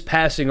of this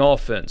passing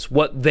offense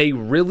what they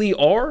really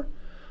are?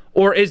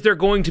 Or is there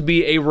going to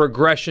be a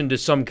regression to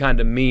some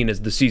kind of mean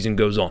as the season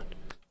goes on?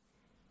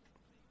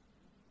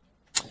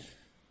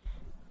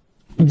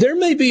 There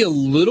may be a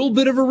little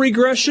bit of a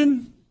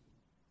regression,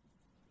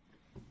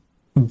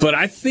 but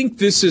I think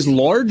this is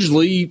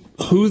largely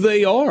who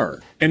they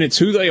are. And it's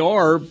who they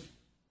are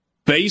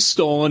based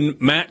on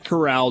Matt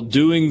Corral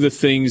doing the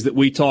things that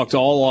we talked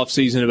all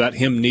offseason about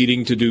him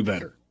needing to do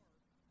better.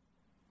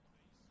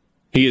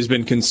 He has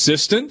been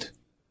consistent.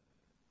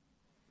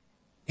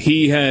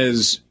 He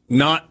has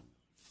not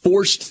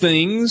forced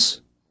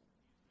things,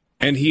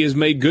 and he has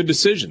made good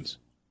decisions.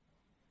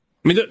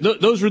 I mean,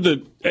 those were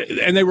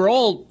and they were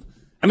all,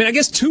 I mean, I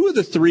guess two of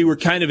the three were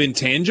kind of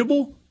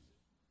intangible,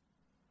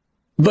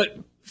 but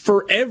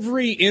for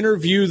every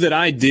interview that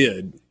I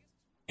did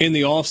in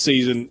the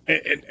offseason,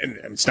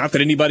 and it's not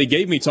that anybody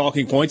gave me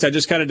talking points, I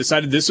just kind of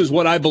decided this is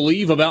what I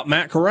believe about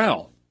Matt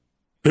Corral.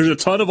 There's a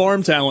ton of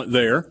arm talent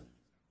there,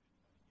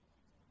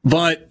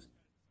 but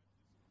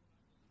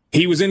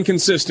he was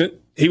inconsistent.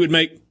 He would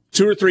make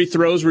 2 or 3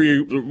 throws where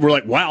you were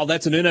like, wow,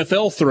 that's an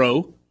NFL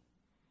throw.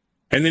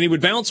 And then he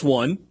would bounce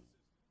one,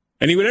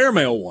 and he would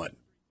airmail one.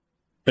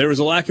 There was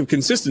a lack of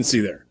consistency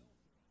there.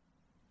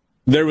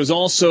 There was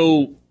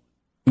also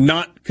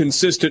not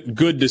consistent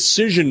good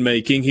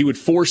decision-making. He would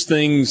force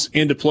things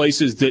into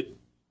places that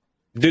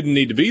didn't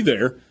need to be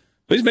there.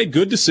 But he's made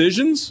good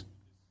decisions.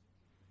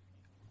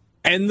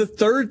 And the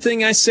third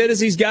thing I said is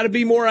he's got to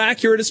be more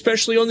accurate,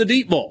 especially on the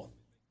deep ball.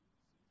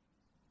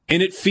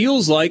 And it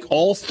feels like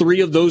all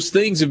 3 of those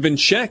things have been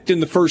checked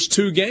in the first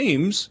 2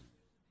 games.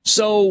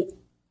 So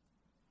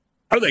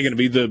are they going to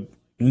be the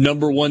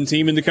number 1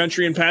 team in the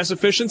country in pass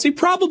efficiency?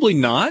 Probably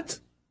not,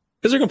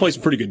 because they're going to play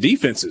some pretty good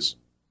defenses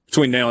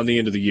between now and the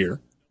end of the year.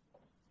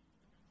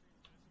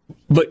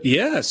 But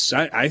yes,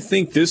 I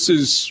think this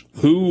is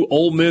who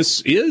Ole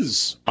Miss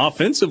is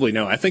offensively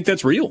now. I think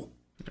that's real.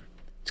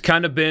 It's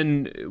kind of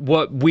been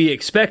what we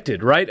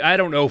expected, right? I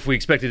don't know if we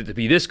expected it to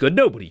be this good.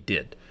 Nobody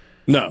did.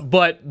 No.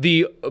 But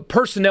the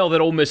personnel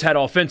that Ole Miss had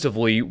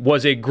offensively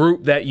was a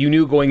group that you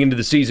knew going into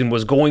the season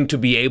was going to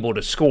be able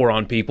to score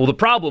on people. The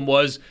problem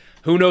was,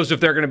 who knows if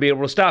they're going to be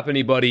able to stop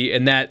anybody,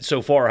 and that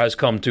so far has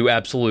come to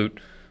absolute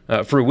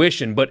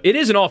fruition. But it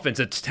is an offense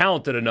that's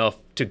talented enough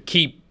to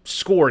keep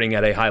scoring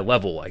at a high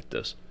level like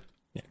this.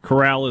 Yeah,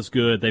 Corral is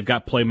good. They've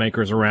got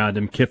playmakers around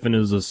him. Kiffin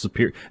is a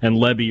superior, and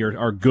Lebby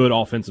are good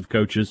offensive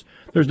coaches.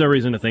 There's no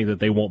reason to think that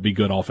they won't be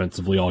good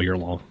offensively all year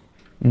long.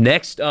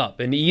 Next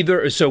up,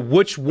 so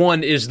which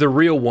one is the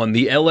real one?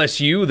 The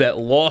LSU that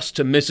lost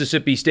to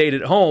Mississippi State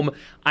at home.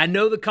 I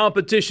know the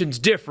competition's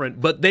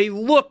different, but they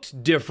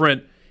looked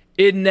different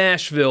in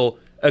Nashville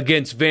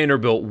against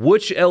Vanderbilt.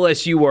 Which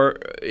LSU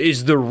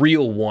is the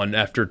real one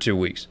after 2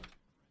 weeks?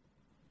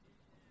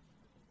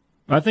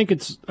 I think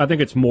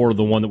it's more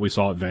the one that we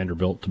saw at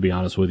Vanderbilt, to be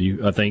honest with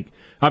you. I think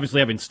obviously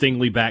having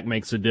Stingley back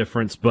makes a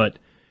difference, but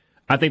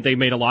I think they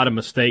made a lot of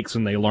mistakes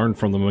and they learned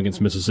from them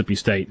against Mississippi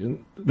State.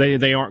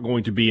 They aren't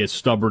going to be as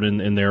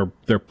stubborn in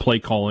their play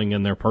calling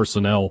and their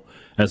personnel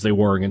as they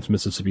were against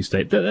Mississippi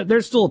State.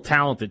 They're still a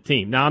talented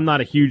team. Now, I'm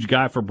not a huge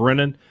guy for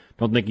Brennan.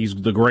 Don't think he's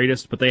the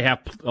greatest, but they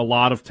have a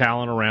lot of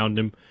talent around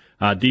him.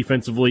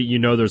 Defensively,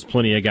 there's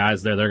plenty of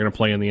guys there. They're going to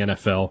play in the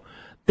NFL.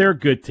 They're a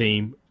good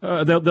team.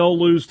 They'll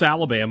lose to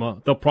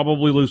Alabama. They'll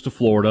probably lose to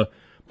Florida.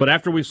 But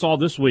after we saw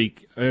this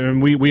week,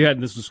 and we had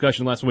this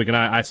discussion last week, and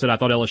I said I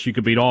thought LSU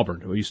could beat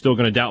Auburn. Are you still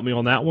going to doubt me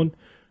on that one?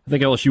 I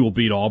think LSU will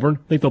beat Auburn.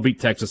 I think they'll beat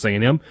Texas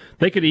A&M.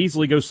 They could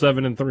easily go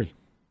 7-3.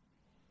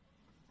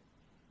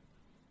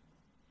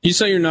 You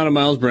say you're not a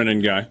Miles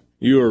Brennan guy.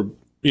 You are,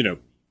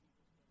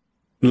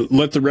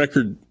 let the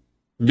record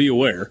be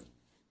aware.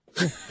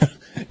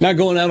 Not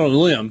going out on a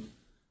limb.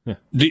 Yeah.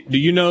 Do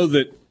you know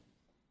that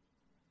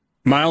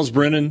Miles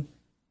Brennan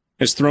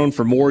has thrown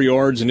for more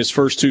yards in his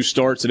first 2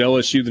 starts at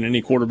LSU than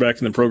any quarterback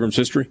in the program's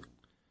history?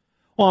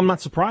 Well, I'm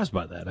not surprised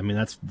by that. I mean,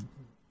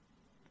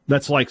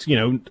 that's like,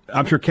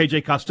 I'm sure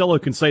KJ Costello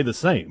can say the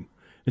same.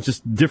 It's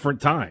just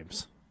different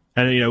times.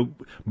 And,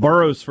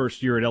 Burrow's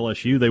first year at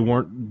LSU, they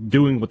weren't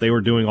doing what they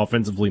were doing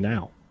offensively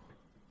now.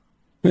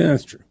 Yeah,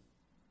 that's true.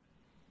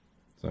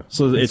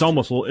 So it's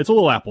almost it's a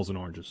little apples and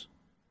oranges.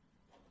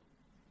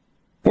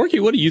 Porky,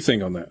 what do you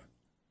think on that?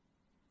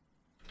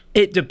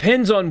 It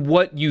depends on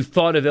what you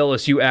thought of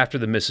LSU after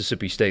the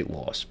Mississippi State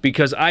loss,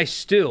 because I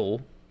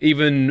still,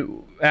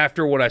 even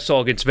after what I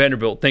saw against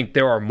Vanderbilt, think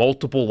there are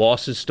multiple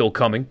losses still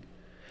coming.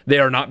 They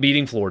are not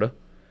beating Florida.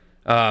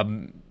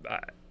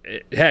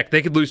 Heck,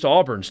 they could lose to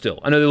Auburn still.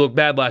 I know they looked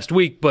bad last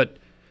week, but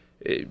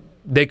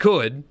they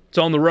could. It's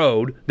on the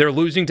road. They're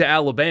losing to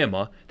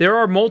Alabama. There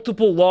are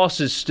multiple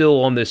losses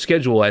still on this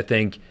schedule, I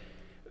think.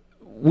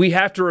 We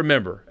have to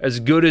remember, as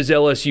good as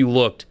LSU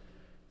looked,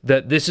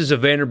 that this is a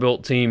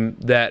Vanderbilt team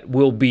that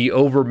will be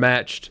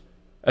overmatched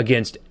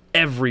against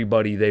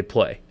everybody they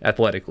play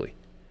athletically.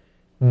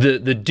 The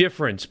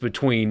difference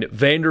between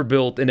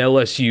Vanderbilt and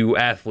LSU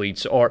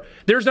athletes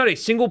there's not a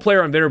single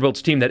player on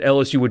Vanderbilt's team that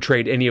LSU would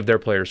trade any of their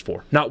players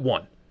for. Not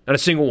one. Not a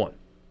single one.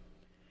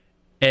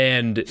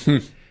 And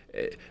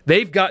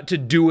they've got to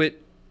do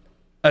it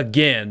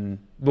again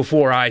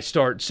before I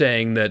start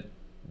saying that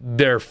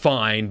they're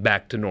fine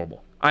back to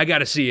normal. I got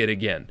to see it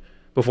again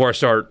before I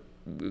start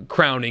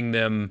crowning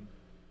them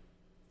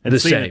And the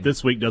seeing same. it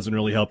this week doesn't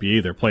really help you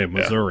either. Playing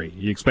Missouri,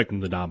 you expect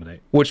them to dominate.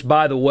 Which,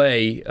 by the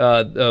way,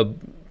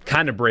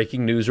 kind of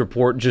breaking news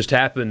report just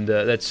happened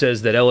that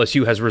says that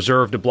LSU has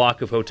reserved a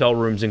block of hotel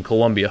rooms in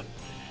Columbia.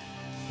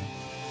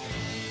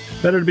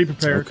 Better to be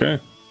prepared.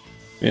 Okay.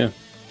 Yeah.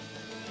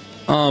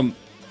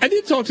 I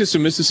did talk to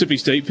some Mississippi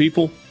State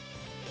people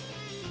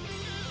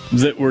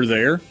that were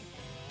there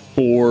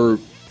for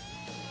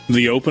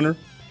the opener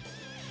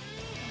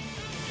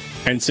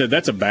and said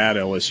that's a bad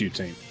LSU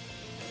team.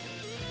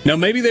 Now,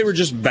 maybe they were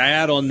just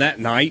bad on that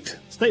night.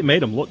 State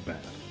made them look bad.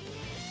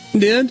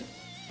 Did.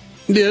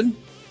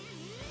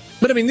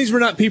 But, I mean, these were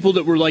not people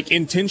that were, like,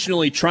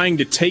 intentionally trying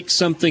to take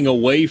something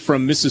away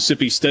from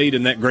Mississippi State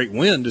in that great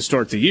win to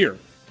start the year.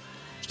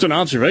 Just an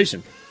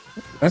observation.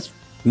 That's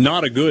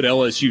not a good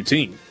LSU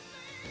team.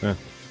 Yeah.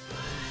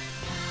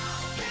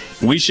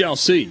 We shall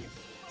see.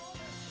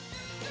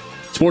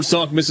 Sports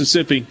Talk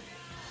Mississippi,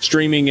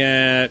 streaming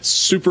at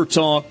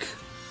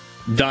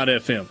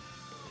supertalk.fm.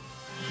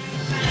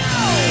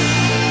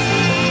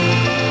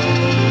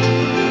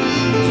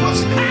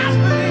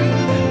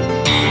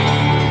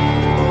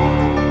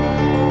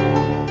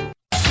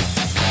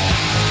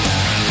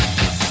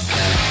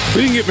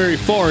 We didn't get very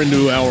far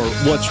into our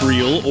what's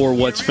real or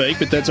what's fake,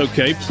 but that's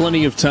okay.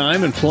 Plenty of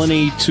time and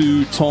plenty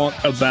to talk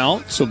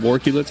about. So,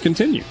 Borky, let's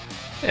continue.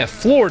 Yeah,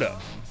 Florida.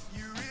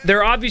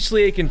 They're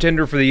obviously a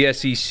contender for the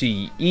SEC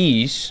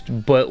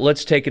East, but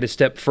let's take it a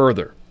step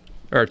further.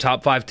 They're a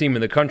top 5 team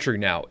in the country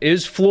now.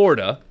 Is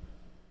Florida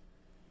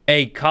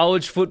a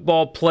college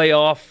football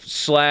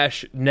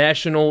playoff /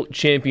 national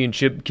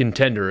championship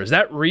contender? Is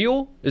that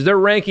real? Is their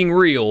ranking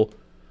real,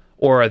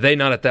 or are they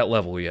not at that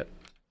level yet?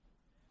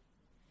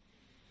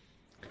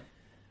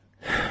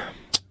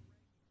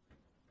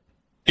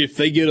 If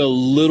they get a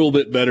little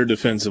bit better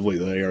defensively,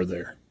 they are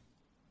there.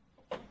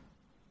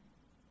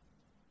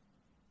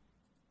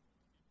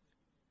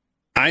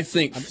 I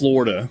think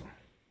Florida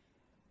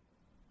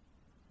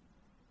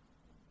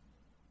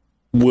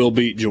will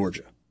beat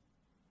Georgia.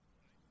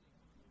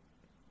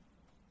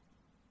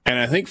 And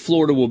I think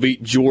Florida will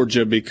beat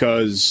Georgia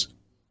because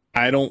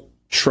I don't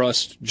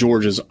trust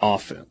Georgia's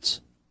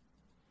offense.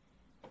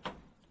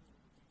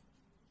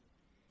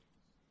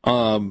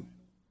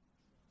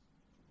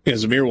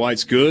 Zamir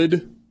White's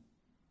good.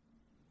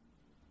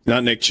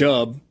 Not Nick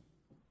Chubb.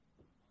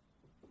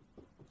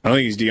 I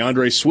think he's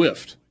DeAndre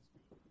Swift.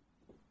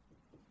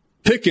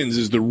 Pickens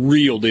is the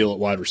real deal at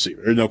wide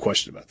receiver. There's no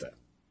question about that.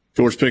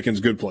 George Pickens,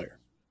 good player.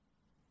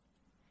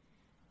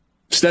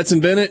 Stetson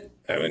Bennett,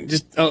 I mean,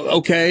 just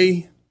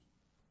okay.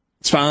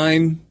 It's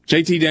fine.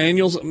 JT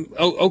Daniels,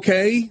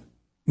 okay.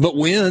 But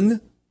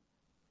when?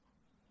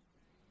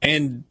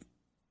 And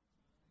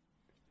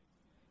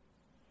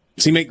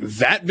does he make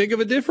that big of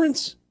a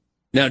difference?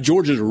 Now,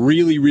 Georgia's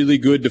really, really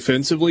good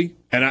defensively,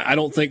 and I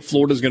don't think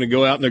Florida's going to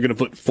go out and they're going to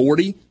put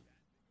 40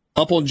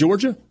 up on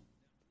Georgia.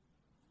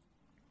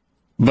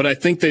 But I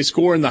think they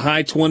score in the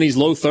high 20s,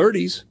 low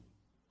 30s.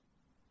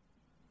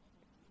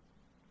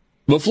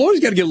 But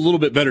Florida's got to get a little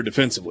bit better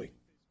defensively.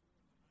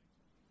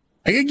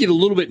 I got to get a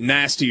little bit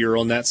nastier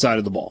on that side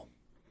of the ball.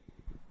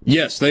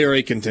 Yes, they are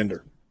a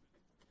contender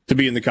to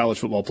be in the college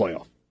football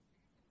playoff.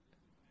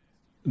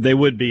 They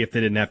would be if they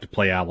didn't have to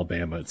play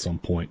Alabama at some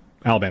point.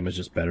 Alabama's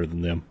just better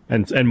than them,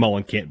 and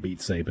Mullen can't beat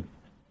Saban.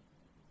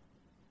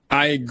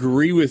 I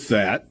agree with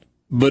that,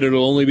 but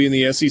it'll only be in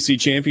the SEC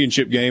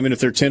championship game, and if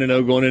they're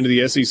 10-0 going into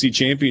the SEC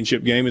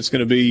championship game, it's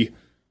going to be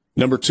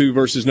number 2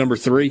 versus number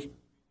 3.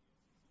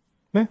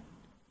 Yeah.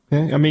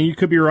 I mean, you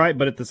could be right,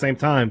 but at the same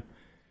time,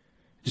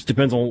 it just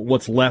depends on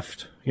what's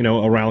left,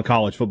 around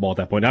college football at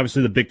that point.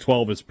 Obviously, the Big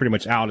 12 is pretty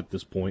much out at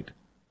this point.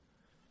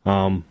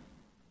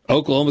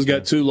 Oklahoma's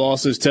got 2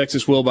 losses.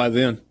 Texas will by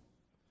then.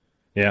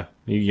 Yeah,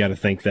 you got to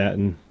think that.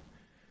 And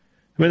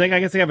I mean, I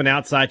guess they have an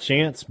outside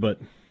chance, but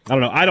I don't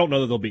know. I don't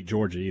know that they'll beat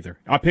Georgia either.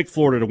 I picked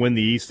Florida to win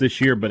the East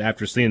this year, but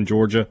after seeing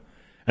Georgia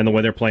and the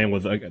way they're playing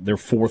with their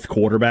 4th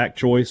quarterback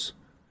choice,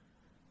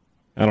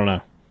 I don't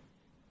know.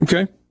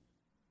 Okay.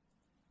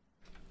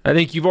 I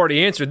think you've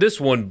already answered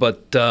this one,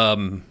 but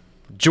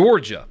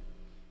Georgia.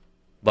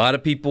 A lot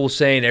of people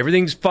saying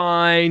everything's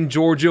fine.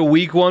 Georgia,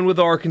 week 1 with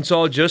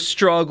Arkansas, just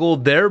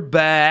struggled. They're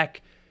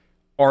back.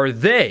 Are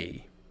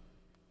they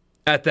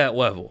at that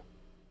level?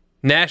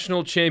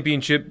 National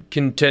championship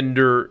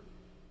contender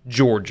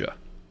Georgia.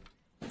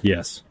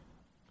 Yes.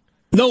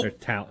 No.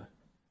 There's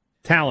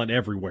talent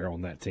everywhere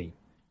on that team.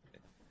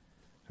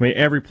 I mean,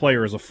 every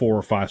player is a 4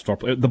 or 5 star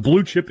player. The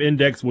blue chip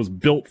index was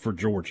built for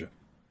Georgia.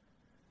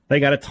 They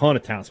got a ton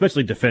of talent,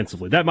 especially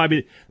defensively. That might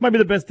be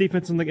the best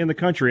defense in the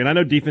country. And I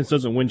know defense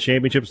doesn't win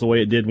championships the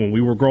way it did when we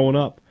were growing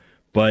up,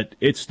 but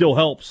it still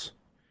helps.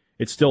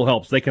 It still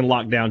helps. They can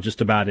lock down just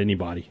about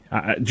anybody.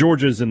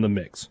 Georgia's in the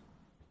mix.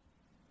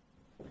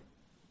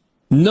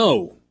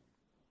 No,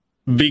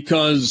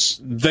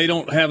 because they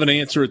don't have an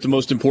answer at the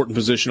most important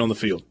position on the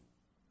field,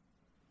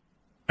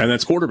 and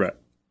that's quarterback.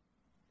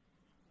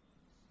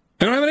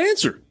 They don't have an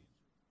answer.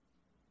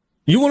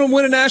 You want to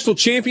win a national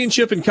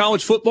championship in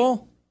college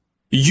football?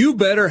 You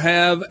better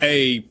have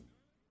a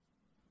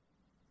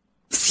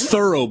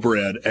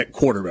thoroughbred at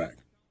quarterback.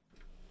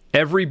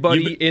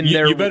 Everybody in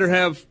there. You better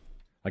have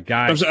a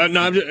guy. I'm sorry,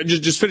 no, I'm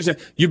just finish that.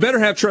 You better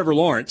have Trevor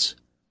Lawrence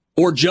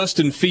or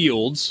Justin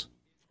Fields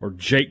or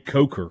Jake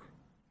Coker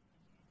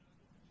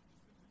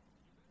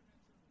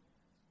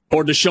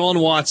or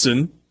Deshaun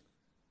Watson.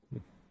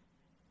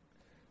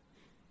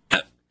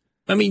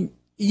 I mean,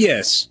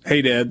 yes.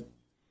 Hey, Dad.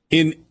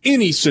 In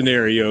any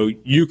scenario,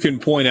 you can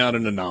point out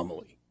an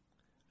anomaly.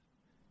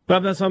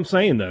 But that's what I'm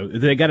saying, though.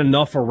 They got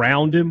enough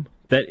around him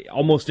that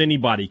almost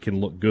anybody can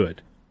look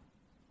good.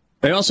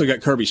 They also got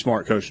Kirby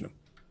Smart coaching them.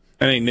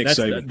 That ain't Nick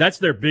Saban. That's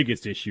their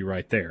biggest issue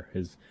right there.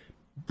 Is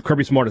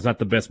Kirby Smart is not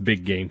the best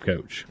big game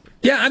coach.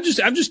 Yeah, I'm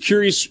just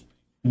curious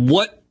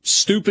what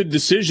stupid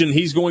decision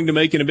he's going to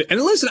make in a bit.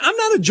 And listen, I'm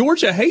not a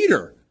Georgia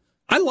hater.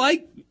 I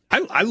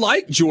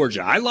like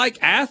Georgia. I like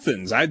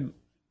Athens. I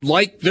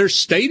like their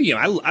stadium.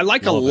 I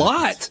like a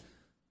lot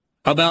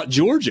about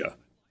Georgia.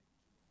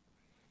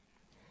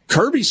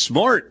 Kirby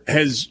Smart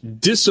has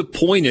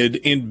disappointed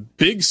in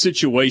big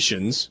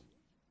situations.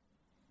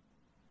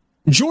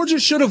 Georgia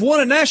should have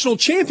won a national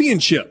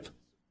championship.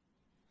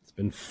 It's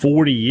been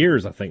 40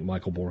 years, I think,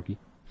 Michael Borky.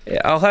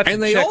 Yeah, I'll have to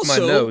check my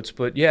notes,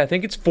 but yeah, I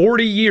think it's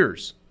 40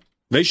 years.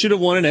 They should have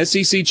won an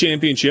SEC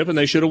championship, and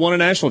they should have won a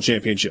national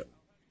championship.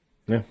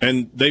 Yeah.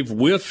 And they've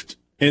whiffed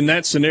in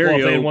that scenario. Well,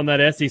 if they had won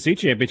that SEC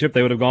championship,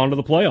 they would have gone to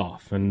the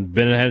playoff and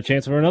been had a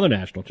chance for another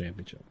national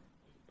championship.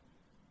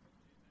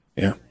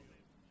 Yeah.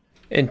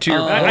 And to your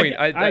point,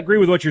 I agree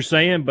with what you're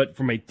saying, but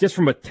from a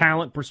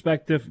talent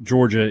perspective,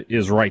 Georgia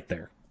is right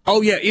there.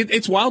 Oh yeah,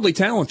 it's wildly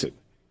talented.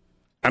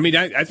 I mean,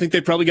 I think they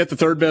probably got the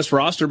third best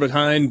roster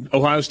behind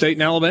Ohio State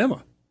and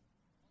Alabama,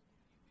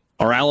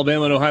 or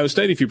Alabama and Ohio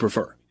State, if you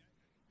prefer.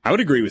 I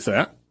would agree with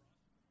that.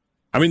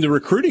 I mean, the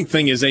recruiting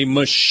thing is a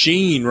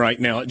machine right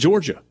now at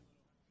Georgia,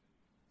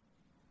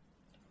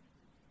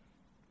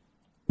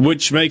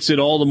 which makes it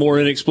all the more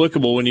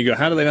inexplicable when you go,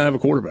 how do they not have a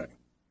quarterback?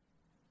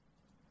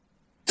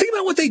 Think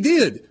about what they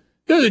did.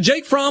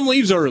 Jake Fromm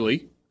leaves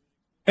early,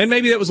 and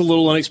maybe that was a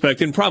little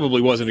unexpected and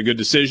probably wasn't a good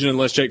decision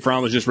unless Jake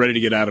Fromm was just ready to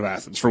get out of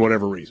Athens for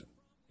whatever reason.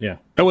 Yeah.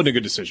 That wasn't a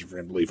good decision for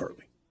him to leave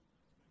early.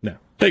 No.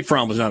 Jake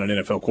Fromm was not an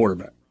NFL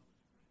quarterback.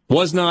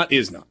 Was not,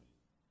 is not.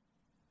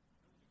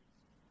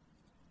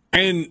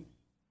 And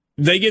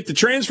they get the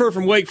transfer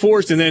from Wake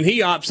Forest, and then he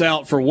opts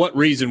out for what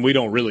reason, we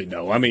don't really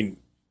know. I mean,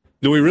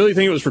 do we really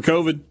think it was for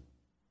COVID?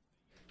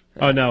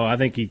 Oh, no, I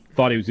think he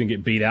thought he was going to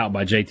get beat out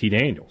by JT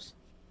Daniels.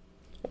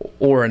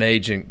 Or an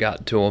agent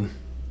got to him.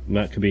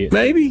 That could be it.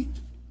 Maybe.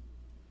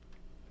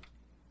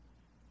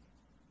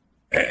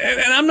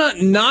 And I'm not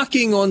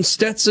knocking on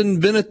Stetson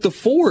Bennett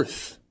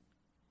IV.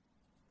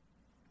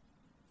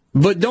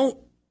 But don't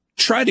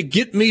try to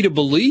get me to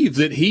believe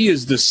that he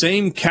is the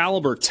same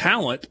caliber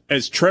talent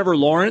as Trevor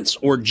Lawrence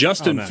or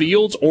Justin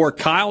Fields or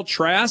Kyle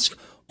Trask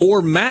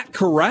or Matt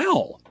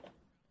Corral.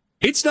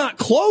 It's not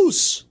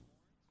close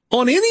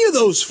on any of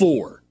those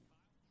four.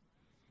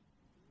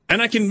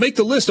 And I can make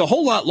the list a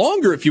whole lot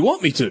longer if you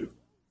want me to.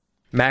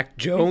 Mac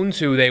Jones,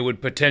 who they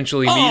would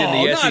potentially meet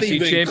in the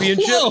SEC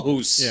championship.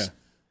 Close. Yeah.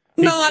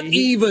 Not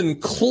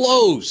even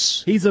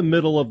close. He's a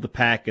middle of the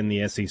pack in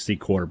the SEC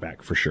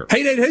quarterback for sure.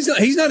 Hey,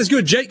 he's not as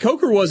good as Jake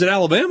Coker was at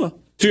Alabama.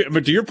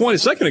 But to your point a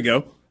second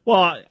ago.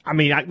 Well, I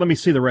mean, let me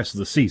see the rest of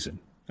the season.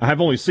 I have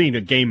only seen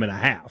a game and a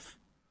half.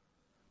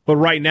 But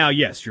right now,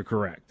 yes, you're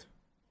correct.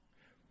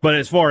 But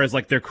as far as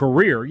like their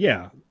career,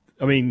 yeah.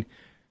 I mean,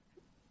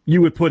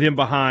 you would put him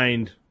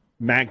behind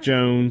Mac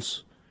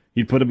Jones.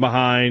 You'd put him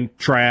behind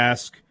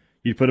Trask.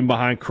 You'd put him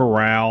behind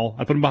Corral.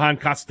 I'd put him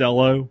behind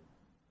Costello.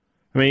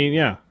 I mean,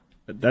 yeah.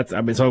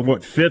 So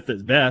what, fifth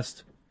at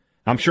best?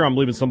 I'm sure I'm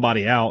leaving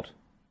somebody out.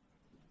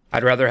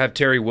 I'd rather have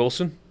Terry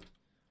Wilson.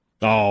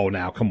 Oh,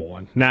 now come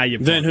on. Now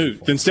you've Then who?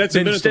 Then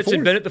Stetson Bennett the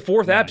fourth? Bennett the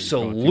fourth?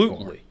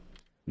 Absolutely.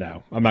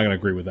 No, I'm not going to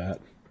agree with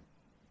that.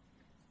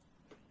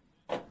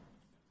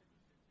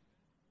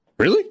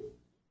 Really?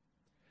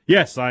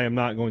 Yes, I am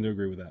not going to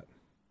agree with that.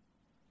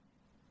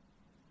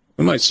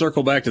 We might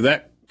circle back to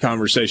that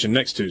conversation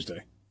next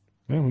Tuesday.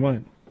 Yeah, we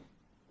might.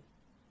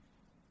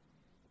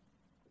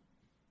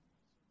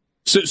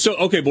 So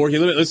okay, Borky,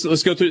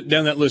 let's go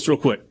down that list real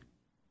quick.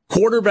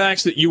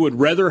 Quarterbacks that you would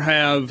rather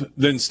have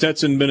than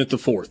Stetson Bennett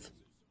IV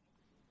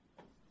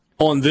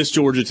on this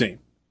Georgia team.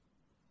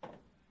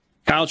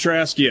 Kyle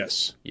Trask,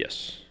 yes.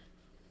 Yes.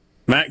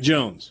 Mac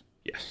Jones.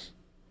 Yes.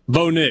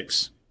 Bo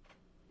Nix.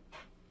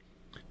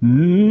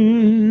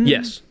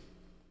 Yes.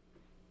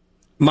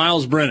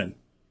 Miles Brennan.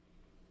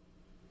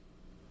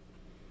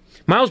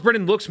 Miles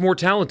Brennan looks more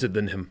talented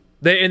than him.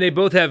 They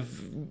both have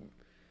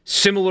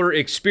similar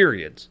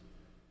experience.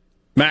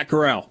 Matt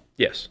Corral.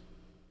 Yes.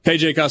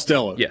 KJ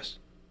Costello. Yes.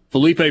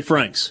 Felipe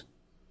Franks.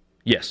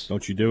 Yes.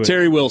 Don't you do it.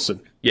 Terry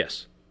Wilson.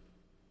 Yes.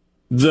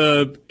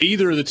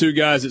 Either of the two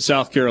guys at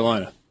South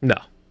Carolina. No.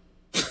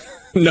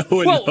 No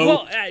and no.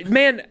 Well,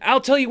 man,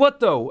 I'll tell you what,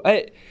 though.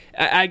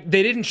 They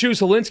didn't choose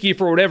Helinski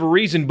for whatever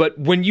reason, but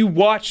when you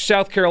watched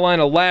South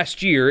Carolina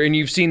last year and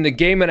you've seen the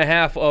game and a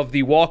half of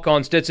the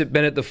walk-on Stetson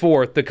Bennett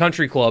IV, the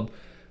country club,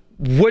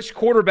 which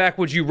quarterback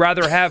would you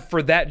rather have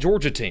for that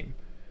Georgia team?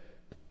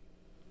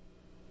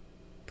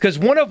 Because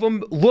one of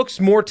them looks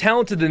more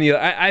talented than the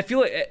other. I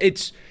feel like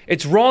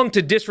it's wrong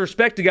to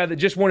disrespect a guy that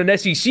just won an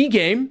SEC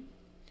game,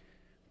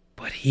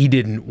 but he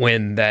didn't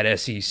win that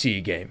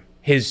SEC game.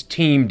 His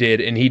team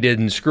did, and he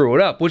didn't screw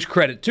it up, which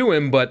credit to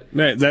him, but...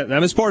 Man,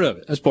 that is part of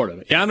it. That's part of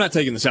it. Yeah, I'm not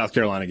taking the South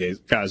Carolina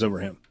guys over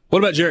him. What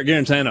about Jarrett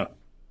Garantano?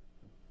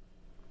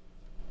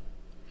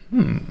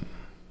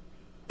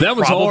 That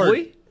was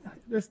Probably. hard.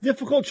 That's a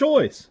difficult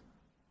choice.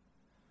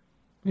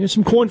 There's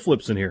some coin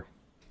flips in here.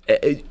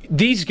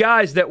 These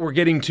guys that we're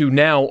getting to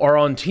now are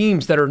on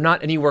teams that are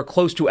not anywhere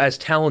close to as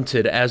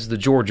talented as the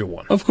Georgia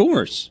one. Of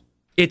course.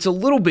 It's a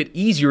little bit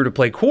easier to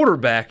play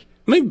quarterback.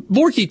 I mean,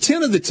 Borky,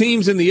 10 of the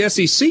teams in the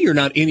SEC are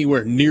not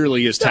anywhere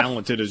nearly as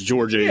talented as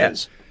Georgia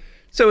is.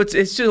 So it's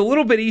just a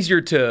little bit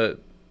easier to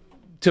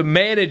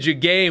manage a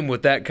game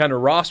with that kind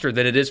of roster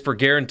than it is for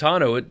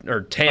Garantano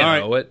or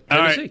Tano at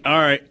Tennessee.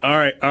 All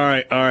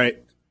right.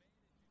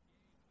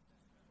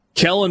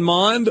 Kellen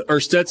Mond or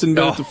Stetson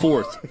Bennett the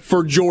fourth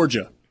for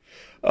Georgia?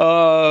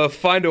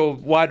 Find a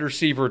wide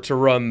receiver to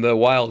run the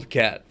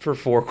Wildcat for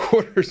 4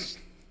 quarters.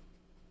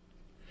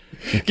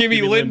 Give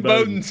me Lynn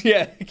Bowden.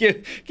 Yeah,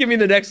 give me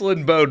the next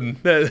Lynn Bowden.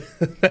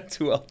 That's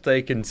who I'll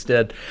take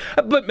instead.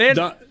 But,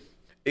 man,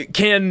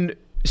 can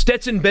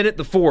Stetson Bennett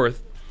the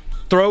fourth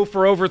throw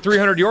for over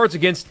 300 yards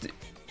against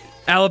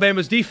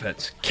Alabama's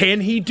defense?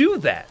 Can he do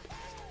that?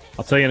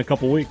 I'll tell you in a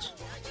couple weeks.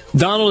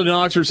 Donald in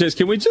Oxford says,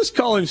 can we just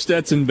call him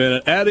Stetson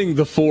Bennett? Adding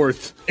the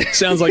fourth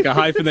sounds like a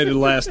hyphenated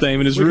last name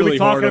and is really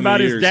hard on the ears. We're talking about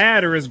his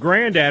dad or his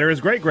granddad or his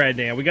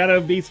great-granddad. We got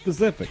to be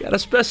specific. Got to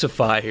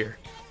specify here.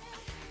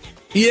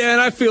 Yeah,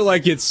 and I feel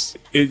like it's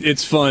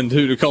fun,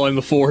 too, to call him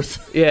the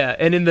fourth. Yeah,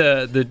 and in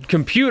the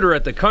computer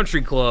at the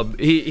country club,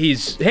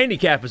 he's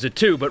handicap is a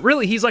 2, but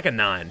really he's like a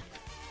 9.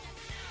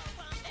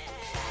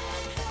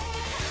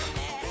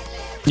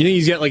 You think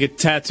he's got like a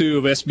tattoo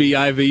of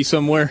SBIV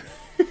somewhere?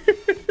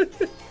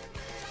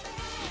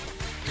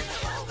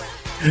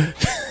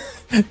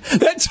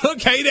 That took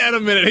Hayden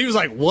a minute. He was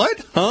like, what?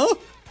 Huh?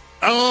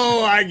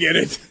 Oh, I get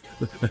it.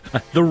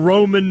 The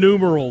Roman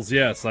numerals.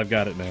 Yes, I've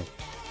got it now.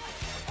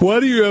 Why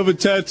do you have a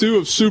tattoo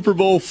of Super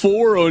Bowl IV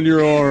on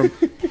your arm?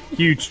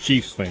 Huge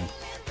Chiefs fan.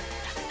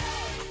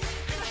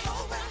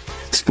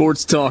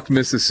 Sports Talk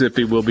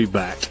Mississippi will be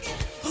back.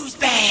 Who's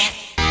bad?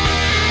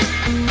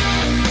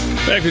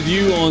 Back with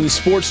you on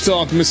Sports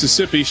Talk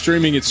Mississippi,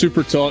 streaming at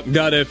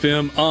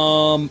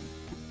supertalk.fm.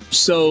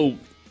 So,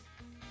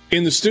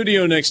 in the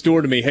studio next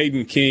door to me,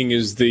 Hayden King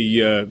is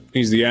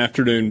he's the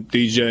afternoon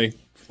DJ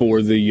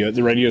for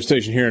the radio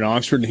station here in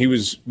Oxford, and he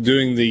was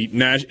doing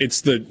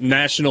it's the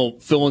National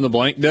Fill in the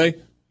Blank Day.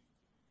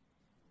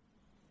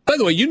 By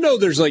the way,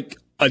 there's like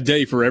a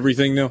day for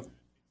everything now.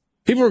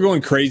 People were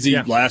going crazy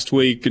last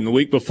week and the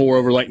week before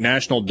over like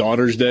National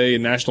Daughters Day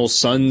and National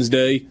Sons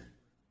Day.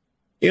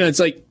 It's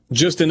like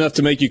just enough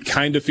to make you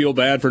kind of feel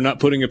bad for not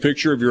putting a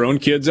picture of your own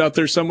kids out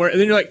there somewhere. And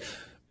then you're like,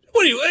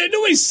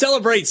 nobody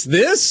celebrates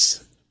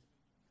this.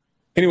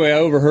 Anyway, I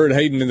overheard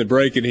Hayden in the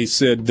break, and he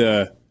said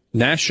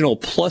National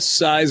Plus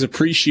Size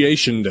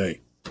Appreciation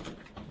Day.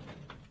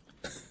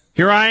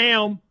 Here I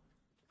am.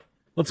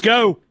 Let's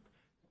go.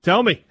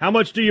 Tell me, how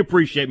much do you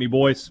appreciate me,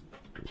 boys?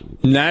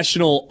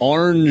 National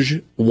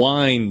Orange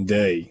Wine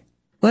Day.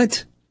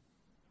 What?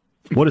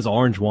 What is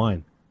orange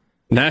wine?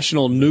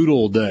 National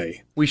Noodle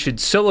Day. We should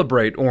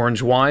celebrate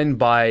orange wine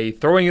by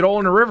throwing it all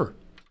in a river.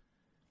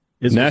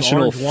 Is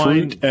National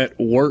Fruit at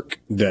Work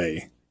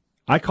Day.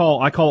 I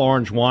call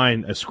orange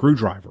wine a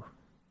screwdriver.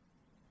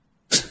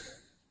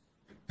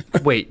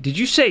 Wait, did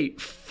you say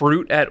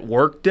fruit at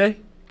work day?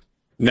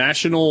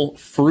 National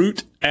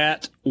Fruit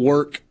at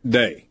Work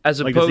Day. As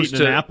Like opposed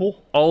to an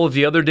apple? all of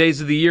the other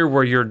days of the year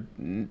where you're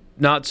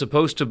not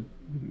supposed to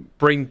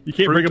bring You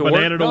can't fruit bring a to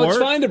banana work? to No, work? it's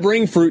fine to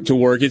bring fruit to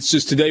work. It's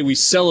just today we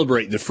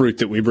celebrate the fruit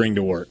that we bring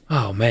to work.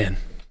 Oh, man.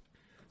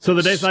 So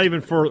the day's not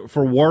even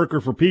for work or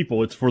for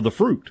people. It's for the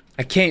fruit.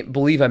 I can't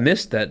believe I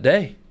missed that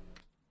day.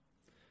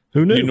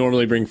 Who knew? You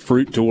normally bring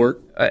fruit to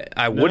work?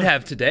 I would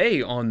have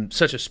today on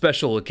such a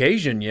special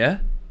occasion, yeah.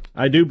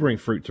 I do bring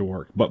fruit to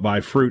work, but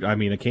by fruit, I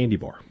mean a candy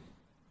bar.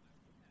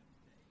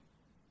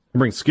 I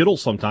bring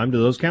Skittles sometime.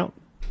 Do those count?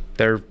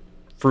 They're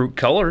fruit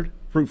colored.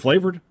 Fruit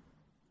flavored?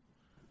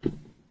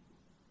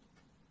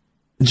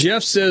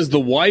 Jeff says the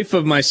wife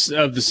of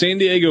the San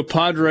Diego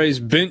Padres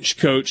bench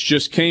coach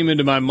just came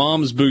into my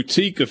mom's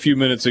boutique a few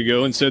minutes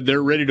ago and said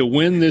they're ready to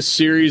win this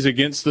series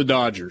against the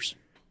Dodgers.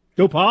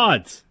 Go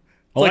Pods.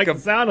 I like like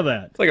the sound of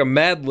that. It's like a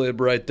Mad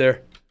Lib right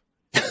there.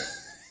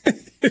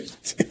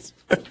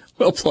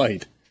 Well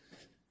played.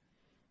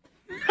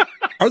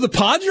 Are the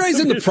Padres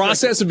in the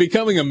process of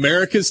becoming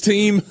America's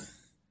team?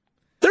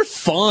 They're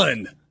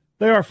fun.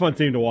 They are a fun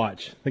team to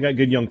watch. They got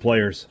good young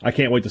players. I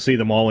can't wait to see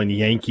them all in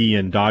Yankee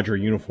and Dodger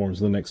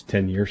uniforms in the next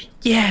 10 years.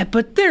 Yeah,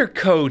 but their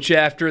coach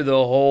after the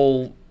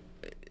whole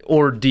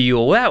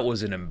ordeal, that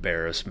was an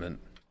embarrassment.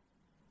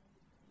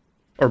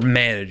 Or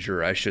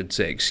manager, I should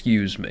say,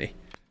 excuse me.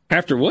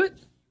 After what?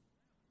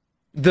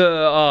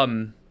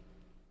 The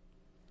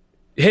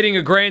hitting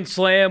a grand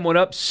slam, went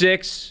up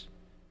 6,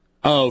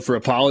 Oh, for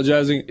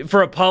apologizing?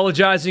 For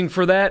apologizing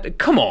for that?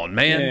 Come on,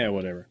 man. Yeah,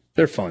 whatever.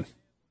 They're fun.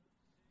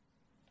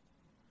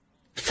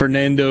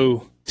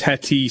 Fernando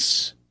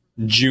Tatis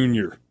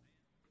Jr.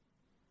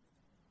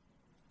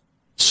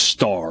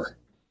 Star.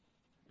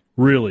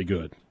 Really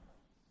good.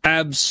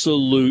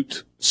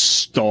 Absolute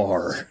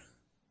star.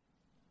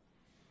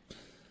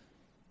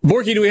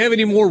 Borky, do we have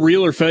any more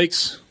real or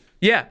fakes?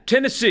 Yeah,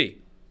 Tennessee.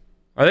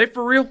 Are they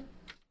for real?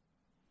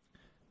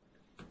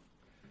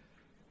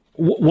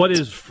 What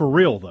is for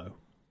real, though?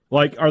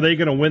 Like, are they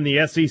going to win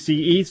the SEC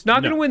East?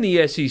 Not going to win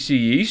the SEC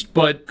East,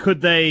 but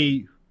could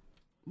they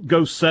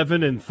go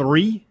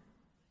 7-3?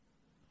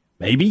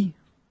 Maybe.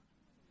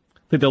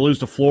 Think they'll lose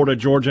to Florida,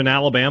 Georgia, and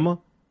Alabama?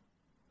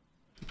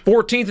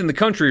 14th in the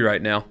country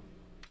right now.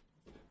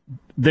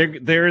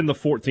 They're in the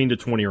 14 to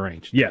 20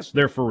 range. Yes,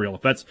 they're for real.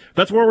 If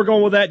that's where we're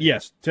going with that,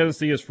 yes,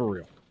 Tennessee is for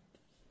real.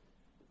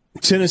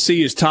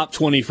 Tennessee is top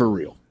 20 for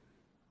real.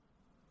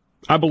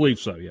 I believe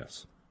so,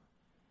 yes.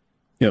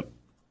 Yep.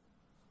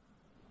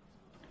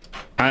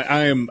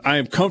 I am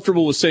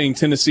comfortable with saying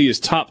Tennessee is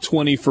top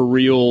 20 for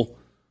real.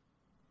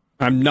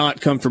 I'm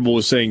not comfortable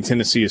with saying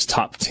Tennessee is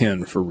top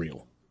 10 for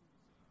real.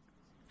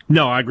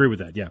 No, I agree with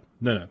that. Yeah.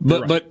 No.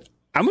 But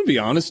I'm going to be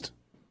honest.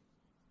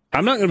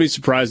 I'm not going to be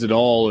surprised at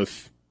all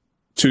if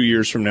 2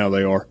 years from now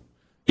they are.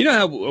 You know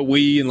how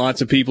we and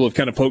lots of people have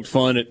kind of poked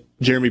fun at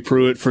Jeremy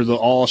Pruitt for the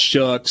all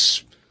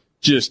shucks,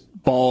 just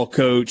ball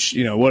coach,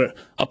 you know, what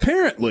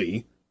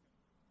apparently,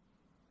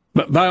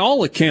 but by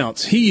all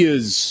accounts, he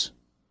is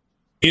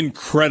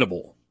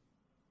incredible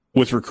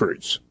with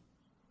recruits.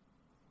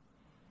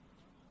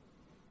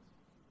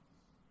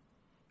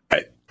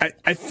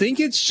 I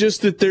think it's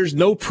just that there's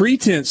no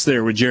pretense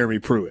there with Jeremy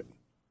Pruitt.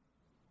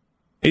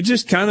 It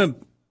just kind of,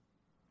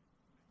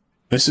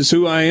 this is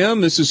who I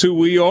am, this is who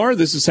we are,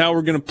 this is how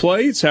we're going to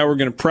play, it's how we're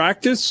going to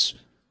practice.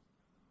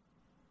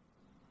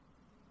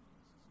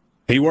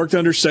 He worked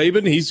under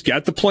Saban. He's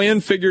got the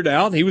plan figured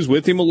out. He was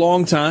with him a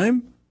long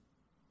time.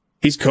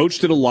 He's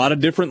coached at a lot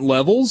of different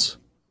levels.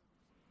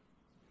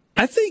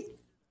 I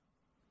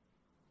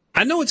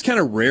know it's kind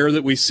of rare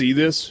that we see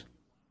this,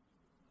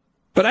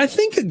 but I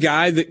think a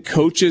guy that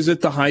coaches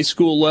at the high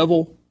school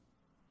level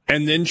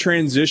and then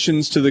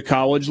transitions to the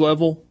college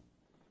level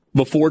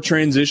before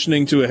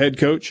transitioning to a head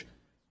coach,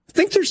 I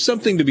think there's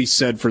something to be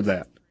said for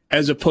that,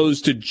 as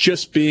opposed to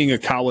just being a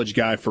college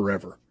guy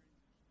forever.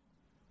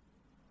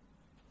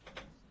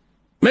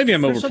 Maybe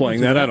I'm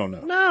overplaying that. I don't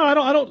know. No,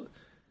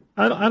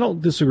 I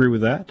don't disagree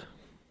with that.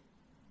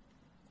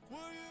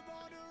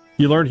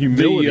 You learn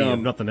humility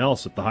and nothing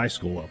else at the high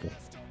school level.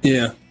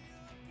 Yeah.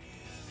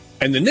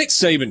 And the Nick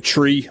Saban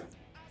tree.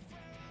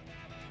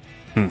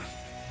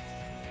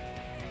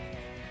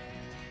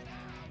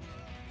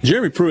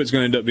 Jeremy Pruitt's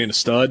going to end up being a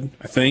stud,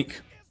 I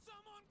think.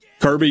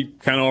 Kirby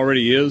kind of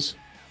already is.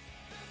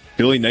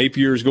 Billy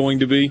Napier is going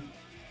to be.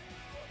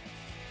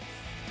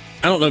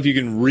 I don't know if you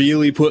can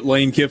really put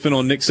Lane Kiffin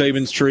on Nick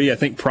Saban's tree. I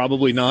think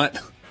probably not.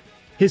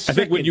 I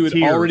think what you had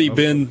already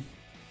been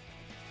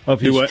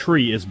of his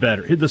tree is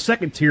better. The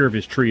second tier of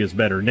his tree is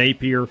better.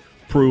 Napier,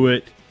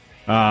 Pruitt,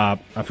 I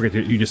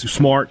forget who just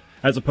Smart,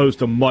 as opposed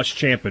to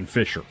Muschamp and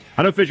Fisher.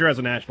 I know Fisher has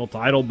a national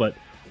title, but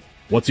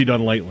what's he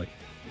done lately?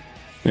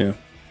 Yeah.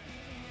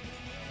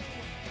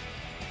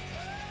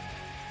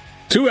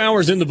 2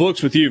 hours in the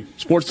books with you.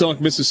 Sports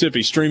Talk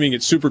Mississippi, streaming at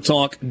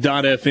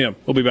supertalk.fm.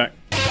 We'll be back.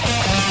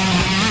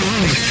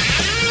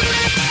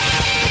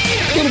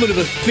 A little bit of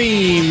a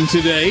theme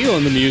today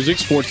on the music.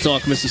 Sports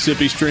Talk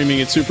Mississippi,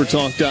 streaming at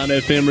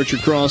supertalk.fm.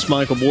 Richard Cross,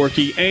 Michael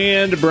Borky,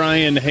 and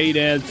Brian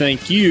Haydad,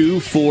 thank you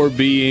for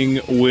being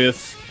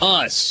with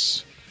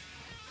us.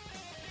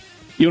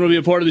 You want to be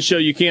a part of the show,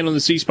 you can on the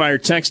C Spire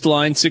text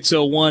line,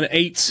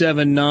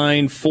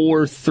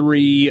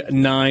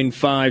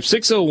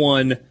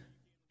 601-879-4395.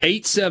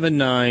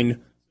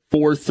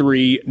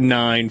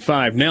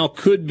 601-879-4395. Now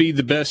could be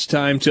the best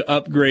time to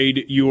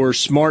upgrade your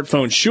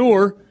smartphone.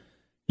 Sure,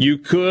 you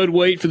could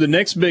wait for the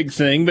next big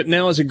thing, but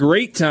now is a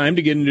great time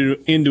to get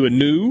into a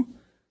new,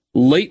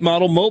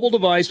 late-model mobile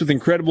device with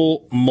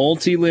incredible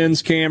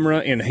multi-lens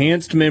camera,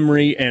 enhanced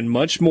memory, and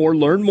much more.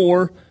 Learn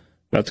more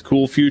about the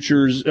cool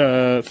features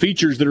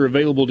that are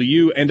available to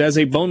you. And as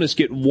a bonus,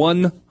 get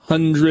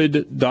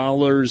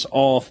 $100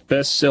 off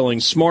best-selling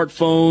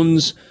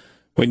smartphones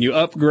when you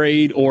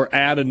upgrade or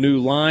add a new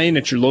line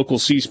at your local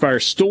C Spire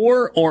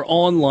store or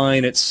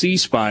online at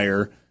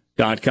cspire.com.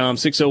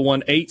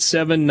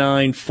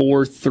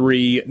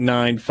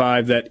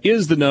 601-879-4395. That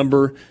is the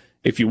number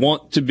if you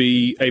want to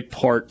be a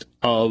part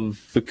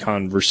of the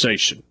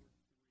conversation.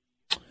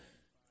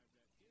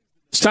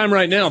 It's time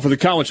right now for the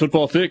College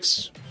Football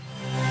Fix.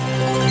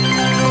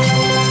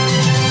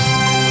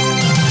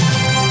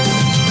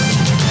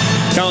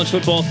 College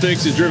Football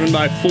Fix is driven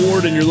by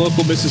Ford and your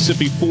local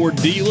Mississippi Ford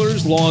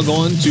dealers. Log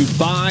on to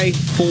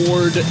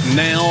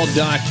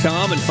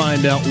buyfordnow.com and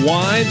find out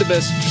why the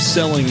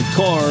best-selling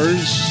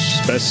cars,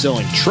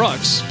 best-selling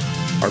trucks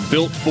are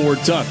built Ford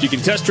tough. You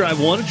can test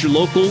drive one at your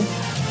local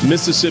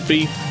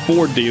Mississippi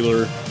Ford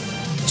dealer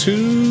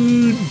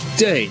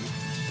today.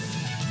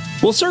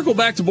 We'll circle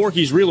back to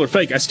Borky's real or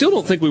fake. I still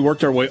don't think we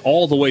worked our way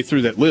all the way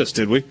through that list,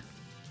 did we?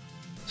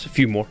 It's a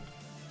few more.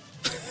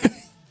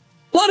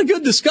 A lot of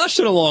good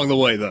discussion along the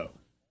way, though.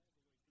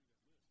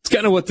 It's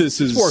kind of what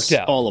this is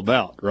all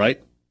about, right?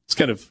 It's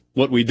kind of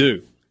what we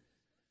do.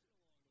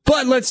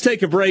 But let's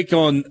take a break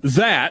on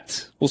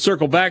that. We'll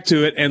circle back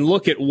to it and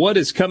look at what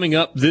is coming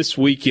up this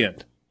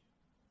weekend,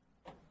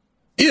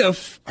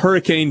 if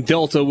Hurricane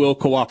Delta will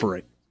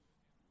cooperate.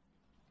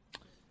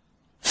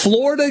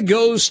 Florida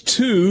goes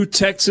to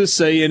Texas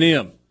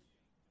A&M.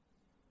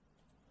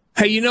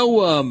 Hey, you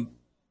know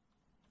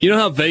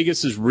how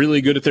Vegas is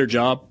really good at their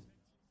job?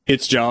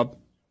 Its job.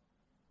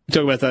 We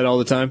talk about that all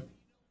the time.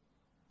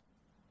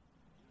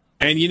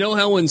 And you know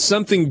how when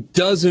something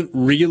doesn't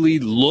really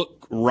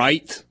look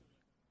right,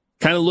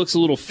 kind of looks a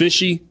little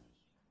fishy,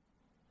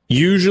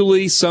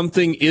 usually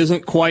something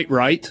isn't quite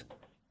right?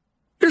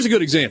 Here's a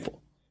good example.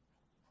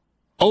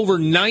 Over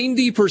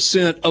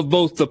 90% of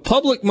both the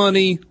public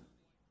money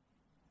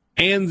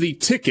and the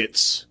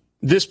tickets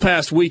this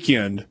past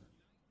weekend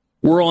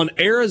were on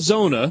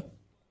Arizona,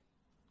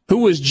 who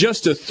was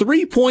just a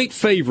 3-point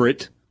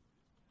favorite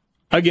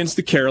against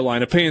the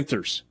Carolina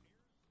Panthers.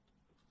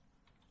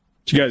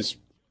 Did you guys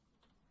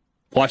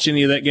watch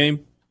any of that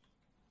game?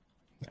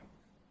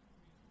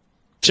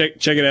 Check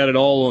it out at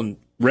all on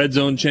Red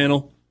Zone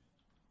channel.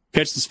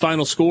 Catch this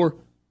final score.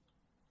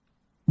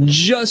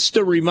 Just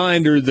a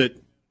reminder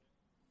that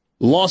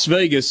Las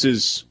Vegas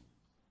is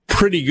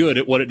pretty good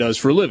at what it does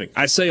for a living.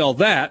 I say all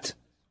that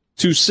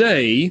to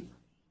say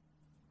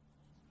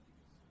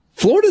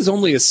Florida's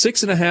only a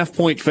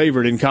 6.5-point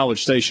favorite in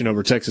College Station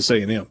over Texas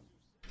A&M.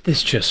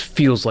 This just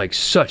feels like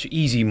such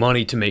easy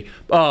money to me.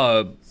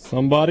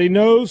 Somebody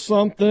knows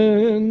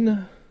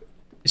something.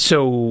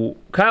 So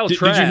Kyle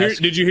Trask.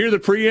 Did you hear the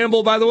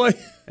preamble, by the way?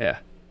 Yeah.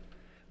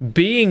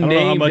 Being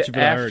named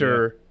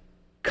after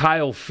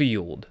Kyle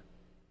Field,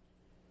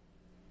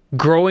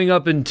 growing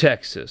up in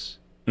Texas,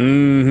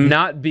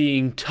 not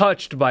being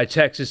touched by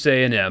Texas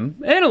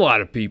A&M, and a lot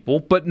of people,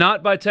 but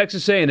not by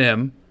Texas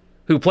A&M,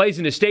 who plays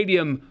in a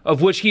stadium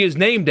of which he is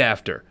named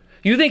after.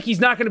 You think he's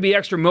not going to be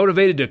extra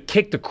motivated to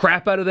kick the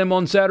crap out of them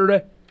on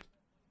Saturday?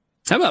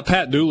 How about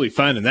Pat Dooley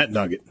finding that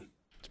nugget?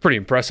 It's pretty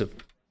impressive.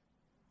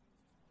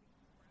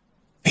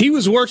 He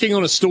was working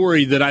on a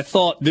story that I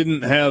thought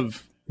didn't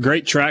have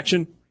great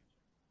traction.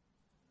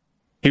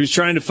 He was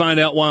trying to find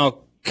out why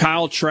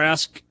Kyle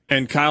Trask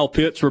and Kyle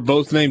Pitts were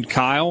both named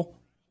Kyle.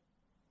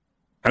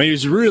 I mean, he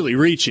was really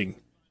reaching.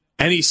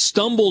 And he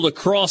stumbled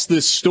across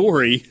this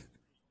story,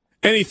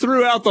 and he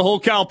threw out the whole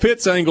Kyle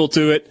Pitts angle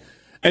to it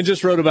and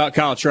just wrote about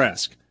Kyle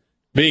Trask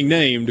being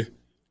named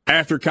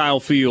after Kyle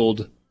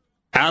Field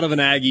out of an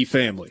Aggie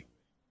family.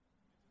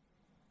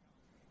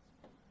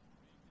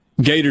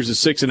 Gators a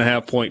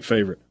 6.5-point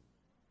favorite.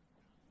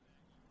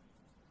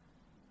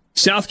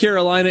 South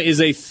Carolina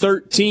is a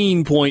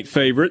 13-point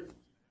favorite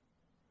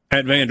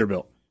at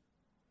Vanderbilt.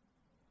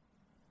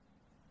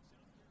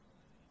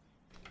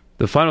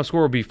 The final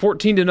score will be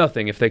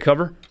 14-0 if they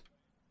cover.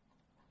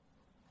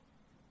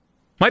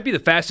 Might be the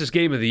fastest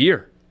game of the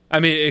year. I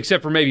mean,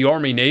 except for maybe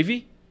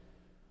Army-Navy.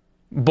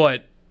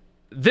 But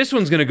this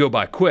one's going to go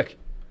by quick.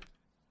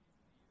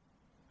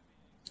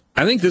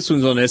 I think this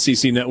one's on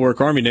SEC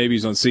Network.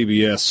 Army-Navy's on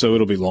CBS, so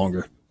it'll be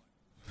longer.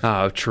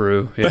 Oh,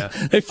 true. Yeah.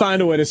 They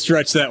find a way to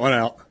stretch that one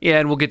out. Yeah,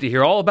 and we'll get to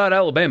hear all about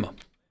Alabama.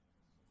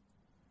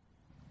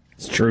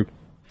 It's true.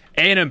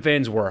 A&M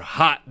fans were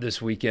hot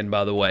this weekend,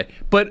 by the way.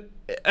 But,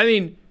 I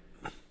mean,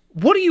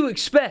 what do you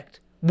expect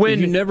when... Have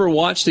you never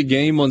watched a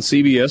game on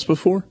CBS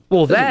before?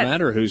 Well, it doesn't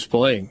matter who's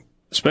playing,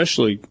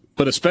 especially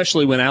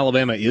when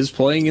Alabama is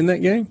playing in that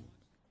game.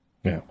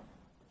 Yeah.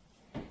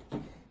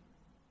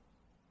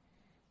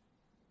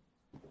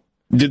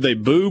 Did they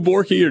boo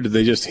Borky or did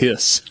they just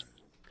hiss?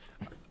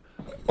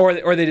 Or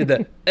they did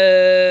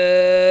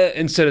the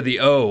instead of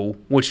the O,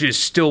 which is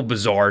still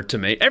bizarre to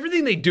me.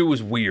 Everything they do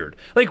is weird.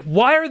 Like,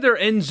 why are their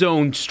end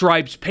zone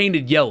stripes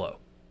painted yellow?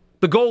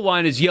 The goal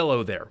line is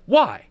yellow there.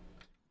 Why?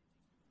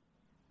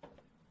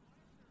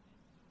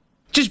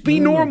 Just be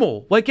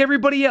normal, like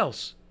everybody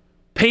else.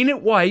 Paint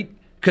it white,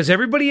 because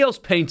everybody else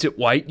paints it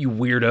white, you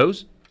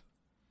weirdos.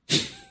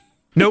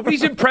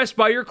 Nobody's impressed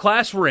by your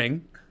class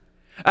ring.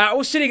 I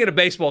was sitting at a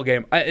baseball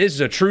game. This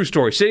is a true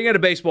story. Sitting at a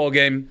baseball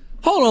game.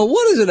 Hold on,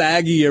 what has an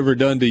Aggie ever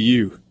done to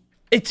you?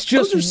 It's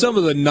just... Those are some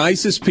of the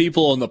nicest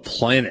people on the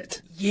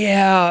planet.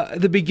 Yeah, at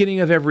the beginning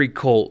of every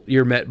cult,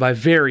 you're met by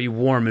very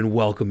warm and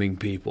welcoming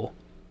people.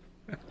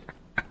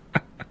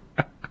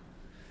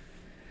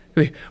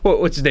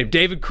 What's his name?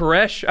 David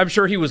Koresh? I'm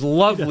sure he was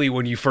lovely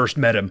when you first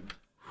met him.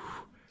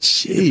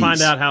 Jeez. To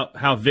find out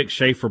how Vic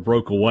Schaefer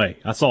broke away.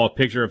 I saw a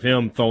picture of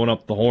him throwing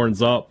up the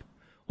horns up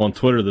on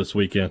Twitter this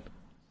weekend.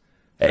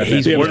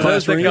 He's one of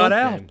those that got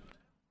out.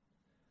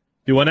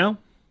 Do what now?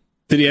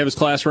 Did he have his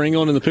class ring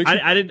on in the picture?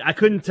 I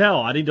couldn't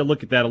tell. I need to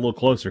look at that a little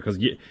closer because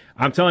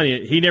I'm telling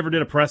you, he never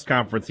did a press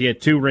conference. He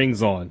had two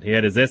rings on. He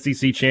had his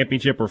SEC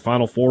championship or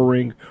Final Four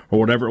ring or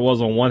whatever it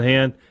was on one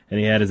hand, and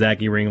he had his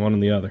Aggie ring on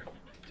the other.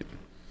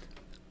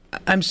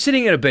 I'm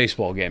sitting at a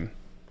baseball game,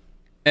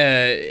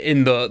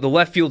 in the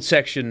left field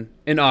section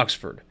in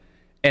Oxford,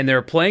 and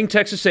they're playing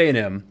Texas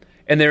A&M,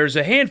 and there's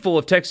a handful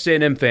of Texas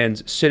A&M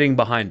fans sitting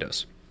behind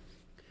us.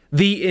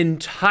 The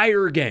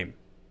entire game,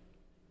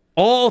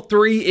 all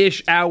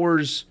 3-ish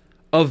hours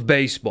of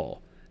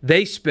baseball,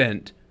 they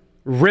spent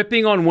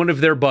ripping on one of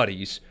their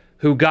buddies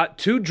who got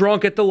too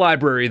drunk at the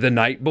library the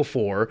night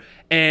before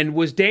and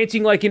was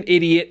dancing like an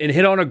idiot and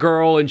hit on a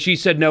girl and she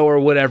said no or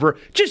whatever.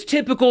 Just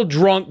typical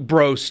drunk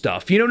bro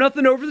stuff.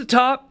 Nothing over the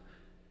top.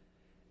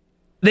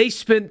 They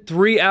spent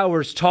 3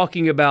 hours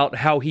talking about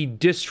how he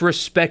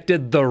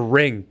disrespected the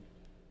ring.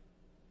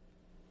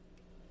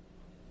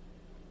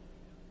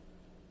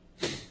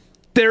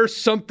 There's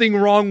something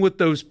wrong with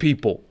those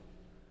people.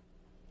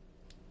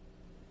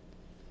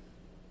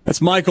 That's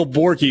Michael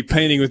Borky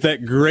painting with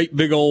that great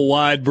big old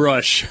wide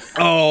brush.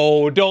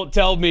 Oh, don't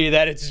tell me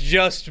that it's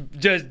just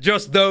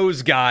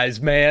those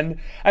guys, man.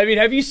 I mean,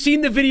 have you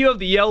seen the video of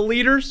the Yell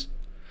leaders?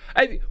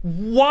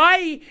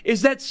 Why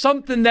is that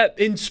something that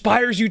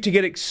inspires you to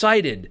get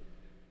excited?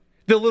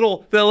 The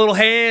little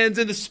hands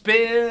and the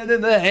spin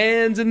and the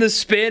hands and the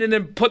spin and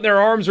then putting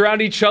their arms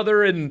around each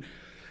other and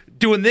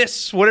doing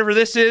this, whatever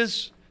this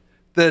is,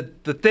 the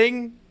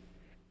thing.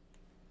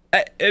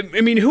 I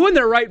mean, who in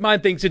their right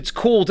mind thinks it's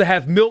cool to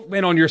have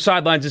milkmen on your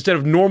sidelines instead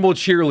of normal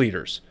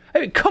cheerleaders? I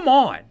mean, come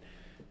on.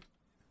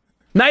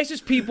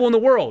 Nicest people in the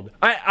world.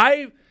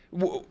 I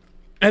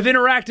have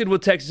interacted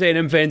with Texas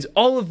A&M fans.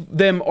 All of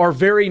them are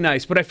very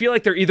nice, but I feel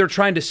like they're either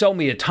trying to sell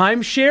me a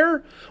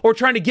timeshare or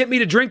trying to get me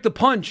to drink the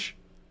punch.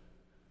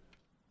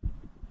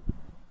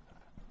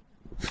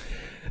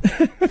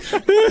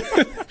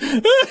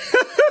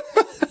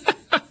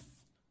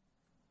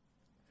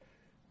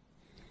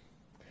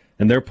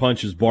 And their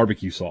punch is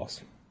barbecue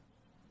sauce.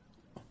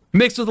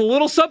 Mixed with a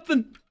little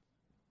something.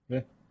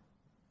 Yeah.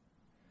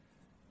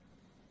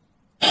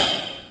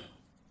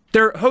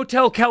 They're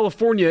Hotel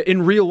California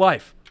in real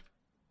life.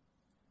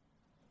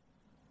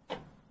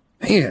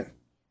 Man.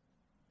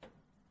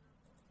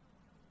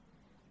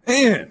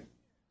 Hey,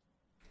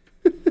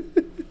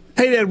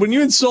 Dad, when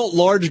you insult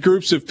large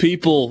groups of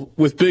people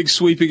with big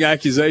sweeping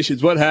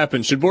accusations, what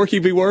happens? Should Borky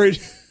be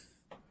worried?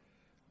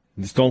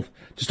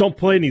 Just don't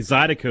play any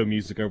Zydeco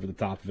music over the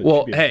top of it.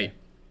 Well, hey,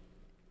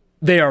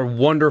 they are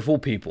wonderful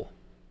people.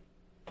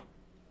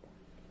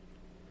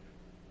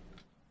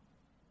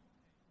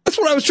 That's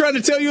what I was trying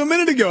to tell you a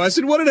minute ago. I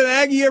said, what did an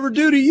Aggie ever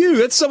do to you?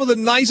 That's some of the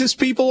nicest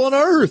people on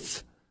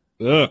earth.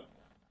 Ugh.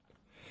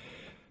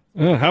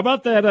 How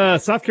about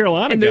that South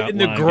Carolina guy? In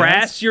the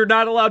grass guys? You're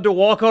not allowed to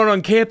walk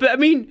on campus? I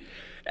mean,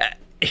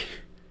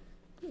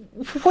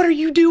 what are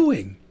you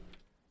doing?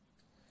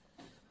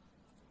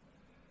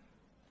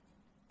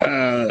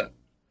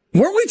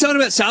 Weren't we talking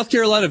about South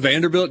Carolina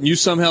Vanderbilt and you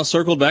somehow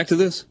circled back to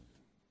this?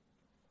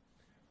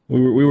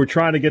 We were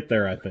trying to get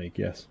there, I think,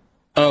 yes.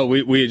 Oh,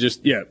 we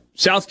just, yeah.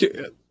 South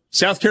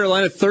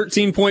Carolina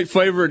 13-point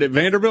favorite at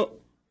Vanderbilt?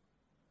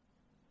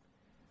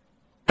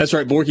 That's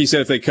right. Borky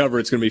said if they cover,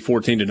 it's going to be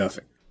 14-0.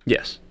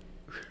 Yes.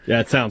 Yeah,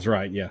 it sounds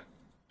right, yeah.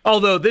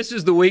 Although this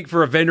is the week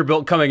for a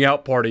Vanderbilt coming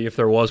out party if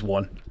there was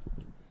one.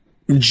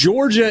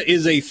 Georgia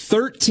is a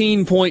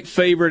 13-point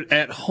favorite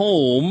at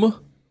home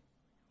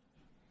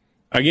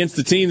against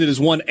the team that has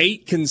won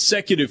 8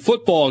 consecutive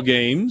football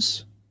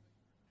games,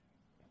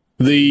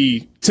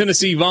 the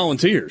Tennessee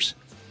Volunteers.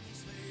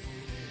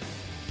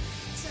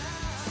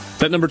 Is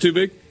that number too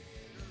big?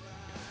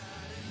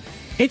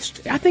 I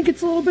think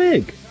it's a little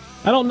big.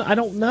 I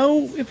don't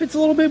know if it's a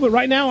little big, but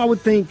right now I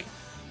would think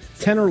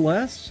 10 or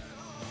less.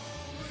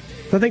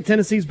 I think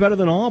Tennessee's better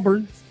than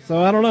Auburn,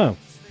 so I don't know.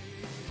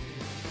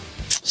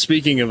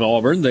 Speaking of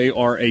Auburn, they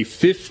are a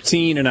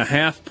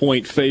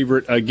 15.5-point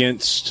favorite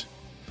against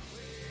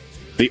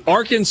the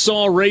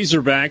Arkansas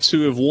Razorbacks,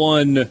 who have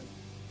won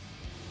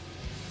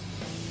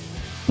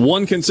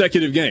one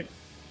consecutive game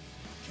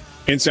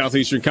in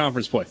Southeastern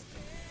Conference play.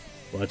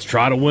 Let's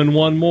try to win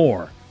one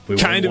more. If we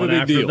kind of a big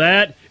after deal.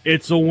 That,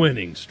 it's a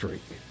winning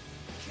streak.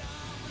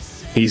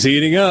 He's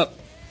heating up.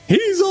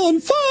 He's on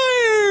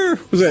fire.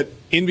 Was that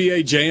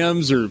NBA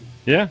Jams or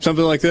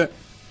something like that?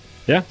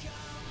 Yeah.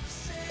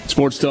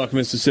 Sports Talk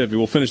Mississippi.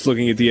 We'll finish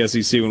looking at the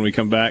SEC when we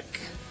come back.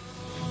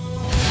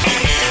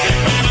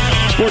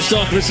 Sports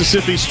Talk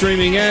Mississippi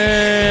streaming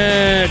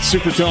at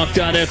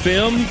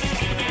supertalk.fm.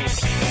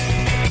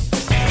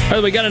 By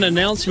the way, we got an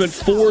announcement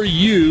for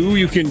you.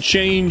 You can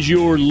change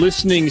your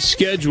listening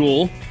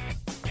schedule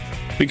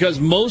because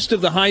most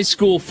of the high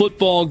school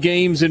football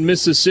games in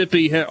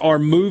Mississippi are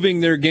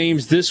moving their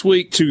games this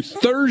week to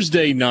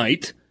Thursday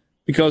night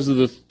because of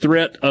the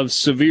threat of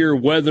severe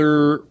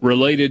weather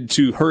related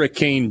to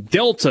Hurricane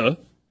Delta.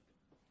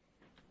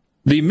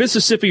 The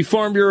Mississippi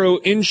Farm Bureau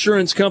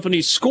Insurance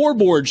Company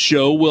Scoreboard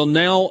Show will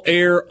now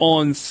air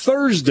on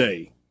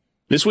Thursday,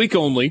 this week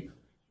only,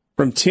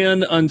 from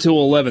 10 until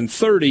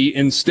 11:30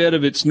 instead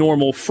of its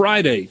normal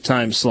Friday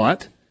time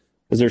slot.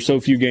 As there's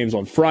so few games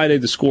on Friday,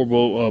 the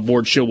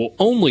Scoreboard Show will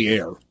only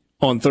air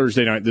on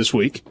Thursday night this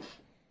week.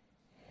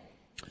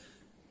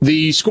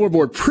 The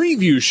Scoreboard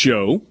Preview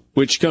Show,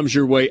 which comes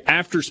your way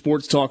after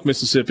Sports Talk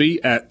Mississippi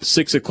at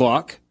 6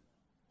 o'clock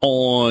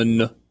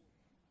on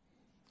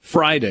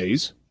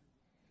Fridays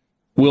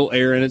will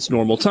air in its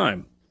normal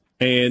time.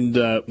 And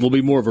will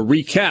be more of a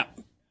recap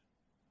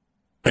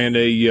and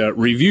a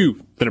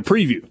review than a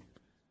preview.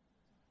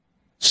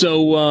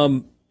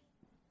 So,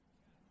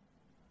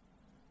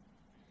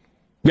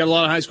 got a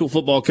lot of high school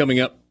football coming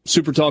up.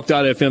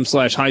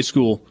 Supertalk.fm/high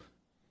school.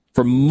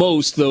 For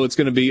most, though, it's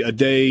going to be a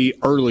day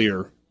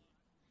earlier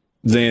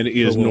than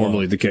is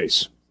normally the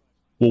case.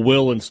 Will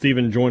Will and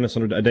Steven join us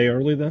a day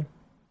early then?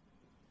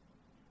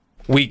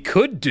 We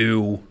could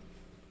do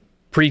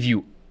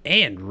preview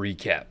and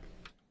recap.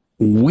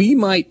 We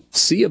might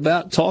see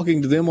about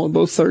talking to them on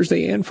both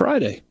Thursday and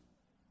Friday.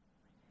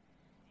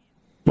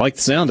 Like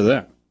the sound of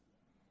that.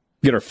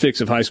 Get our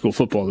fix of high school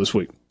football this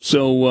week.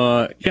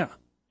 So, yeah.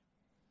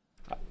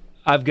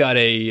 I've got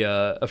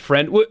a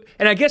friend,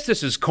 and I guess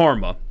this is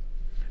karma,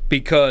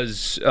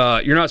 because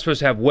you're not supposed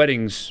to have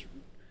weddings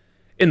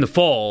in the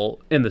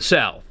fall in the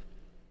South.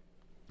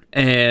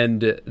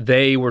 And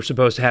they were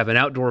supposed to have an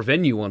outdoor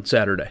venue on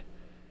Saturday.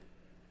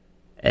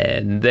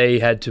 And they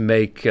had to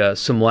make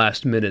some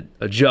last-minute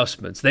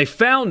adjustments. They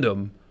found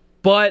them,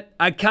 but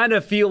I kind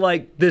of feel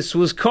like this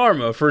was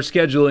karma for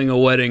scheduling a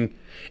wedding.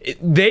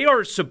 They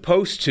are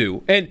supposed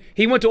to, and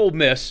he went to Ole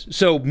Miss,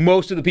 so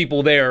most of the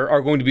people there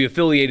are going to be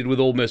affiliated with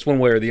Ole Miss one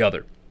way or the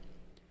other.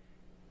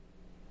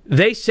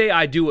 They say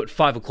I do at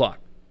 5 o'clock.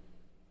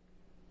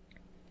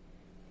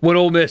 When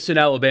Ole Miss in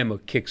Alabama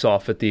kicks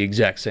off at the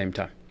exact same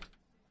time.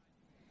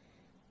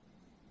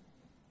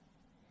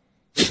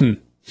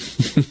 Gonna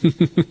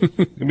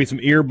be some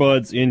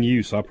earbuds in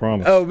use, I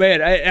promise. Oh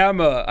man,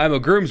 I'm a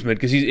groomsman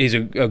because he's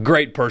a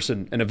great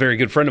person and a very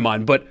good friend of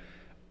mine. But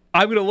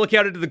I'm gonna look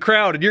out into the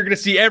crowd and you're gonna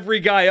see every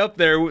guy up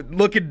there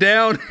looking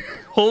down,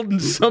 holding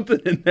something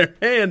in their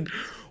hand,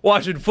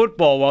 watching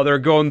football while they're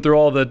going through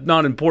all the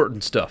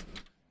non-important stuff.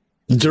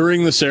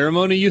 During the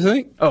ceremony, you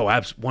think? Oh,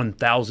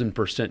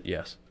 1,000%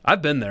 yes.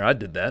 I've been there. I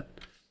did that.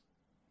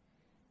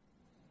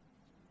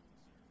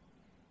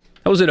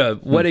 I was at a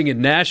wedding in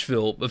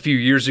Nashville a few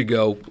years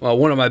ago.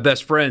 One of my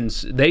best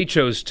friends, they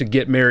chose to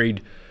get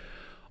married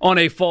on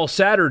a fall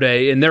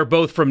Saturday, and they're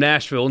both from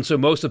Nashville, and so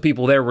most of the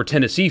people there were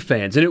Tennessee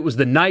fans. And it was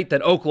the night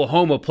that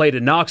Oklahoma played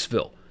in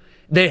Knoxville.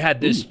 They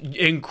had this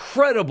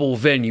incredible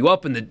venue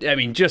up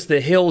in just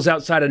the hills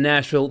outside of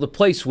Nashville. The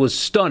place was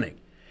stunning.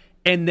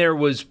 And there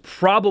was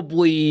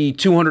probably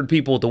 200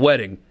 people at the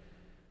wedding.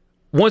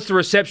 Once the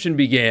reception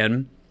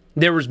began,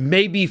 there was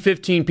maybe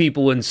 15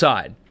 people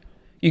inside.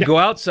 You go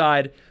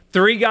outside,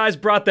 3 guys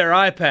brought their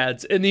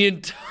iPads, and the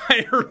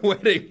entire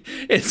wedding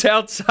is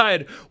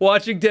outside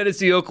watching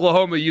Tennessee,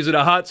 Oklahoma using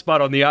a hotspot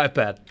on the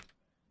iPad.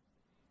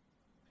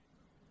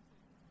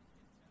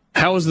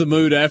 How was the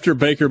mood after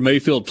Baker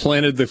Mayfield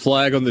planted the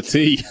flag on the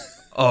tee?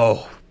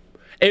 Oh,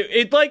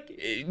 it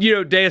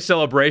day of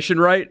celebration,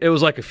 right? It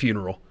was like a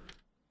funeral.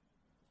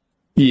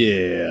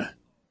 Yeah.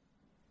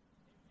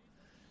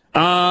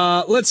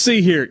 Let's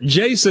see here.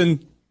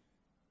 Jason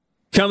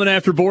coming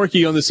after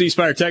Borky on the C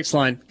Spire text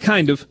line.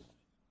 Kind of.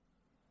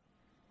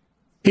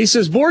 He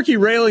says, Borky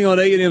railing on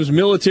A&M's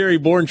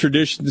military-born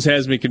traditions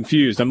has me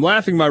confused. I'm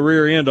laughing my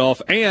rear end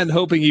off and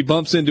hoping he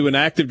bumps into an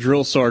active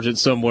drill sergeant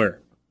somewhere.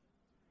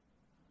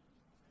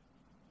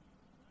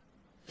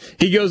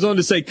 He goes on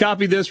to say,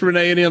 copy this from an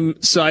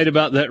A&M site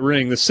about that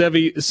ring.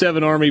 The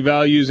 7 Army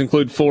values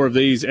include 4 of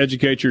these.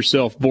 Educate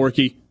yourself,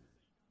 Borky.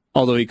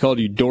 Although he called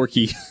you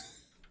dorky.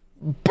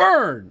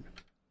 Burn!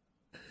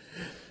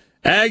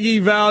 Aggie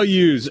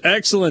values,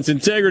 excellence,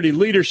 integrity,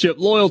 leadership,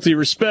 loyalty,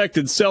 respect,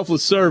 and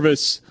selfless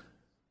service.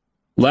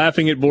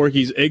 Laughing at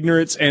Borky's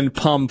ignorance and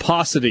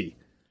pomposity.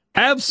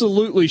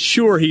 Absolutely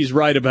sure he's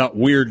right about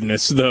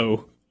weirdness,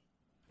 though.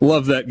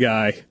 Love that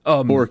guy,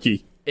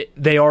 Borky.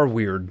 They are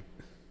weird.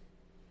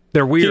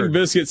 They're weird. King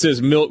Biscuit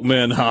says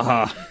milkmen,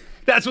 haha.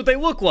 That's what they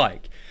look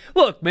like.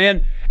 Look,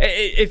 man,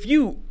 if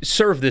you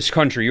serve this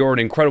country, you're an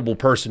incredible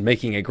person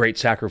making a great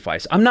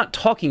sacrifice. I'm not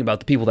talking about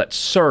the people that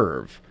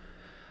serve.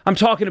 I'm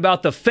talking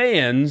about the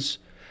fans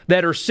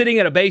that are sitting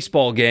at a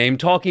baseball game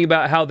talking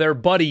about how their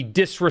buddy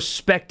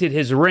disrespected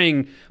his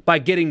ring by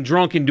getting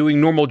drunk and doing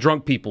normal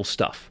drunk people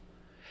stuff.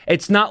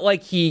 It's not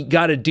like he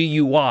got a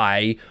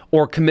DUI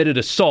or committed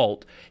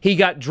assault. He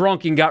got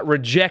drunk and got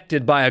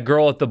rejected by a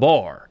girl at the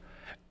bar.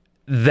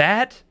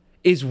 That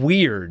is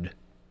weird.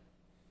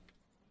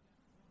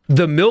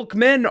 The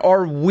milkmen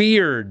are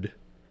weird.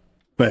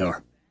 They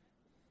are.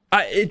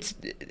 It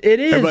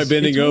is. Everybody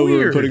bending over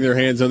weird. and putting their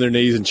hands on their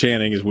knees and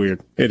chanting is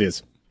weird. It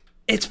is.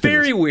 It's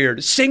very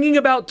weird. Singing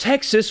about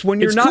Texas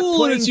when you're not cool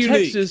playing and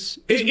Texas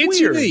is it's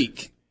weird.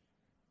 Unique.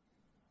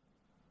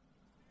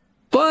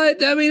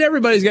 But,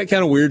 everybody's got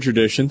kind of weird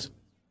traditions.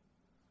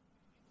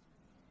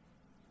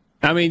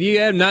 You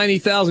have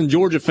 90,000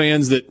 Georgia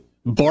fans that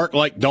bark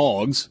like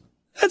dogs.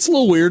 That's a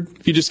little weird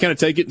if you just kind of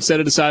take it and set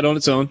it aside on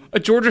its own. A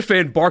Georgia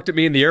fan barked at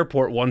me in the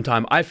airport one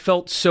time. I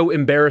felt so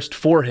embarrassed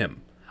for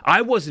him.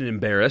 I wasn't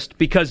embarrassed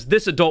because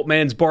this adult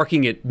man's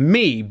barking at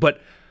me,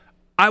 but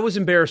I was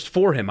embarrassed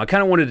for him. I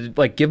kind of wanted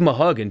to give him a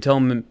hug and tell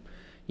him,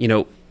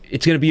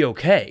 it's going to be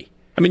okay.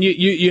 I mean,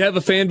 you have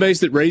a fan base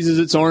that raises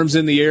its arms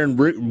in the air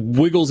and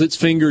wiggles its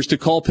fingers to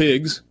call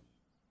pigs.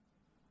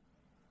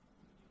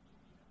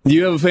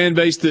 You have a fan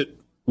base that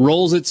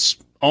rolls its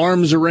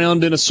arms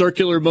around in a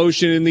circular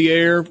motion in the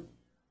air,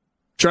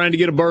 trying to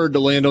get a bird to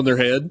land on their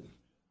head.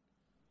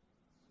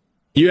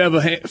 You have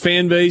a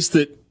fan base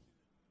that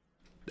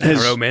has, I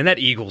don't know, man. That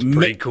Eagle's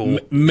pretty cool.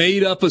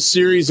 Made up a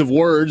series of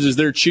words as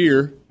their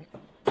cheer.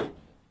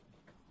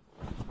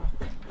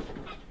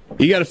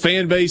 You got a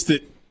fan base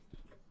that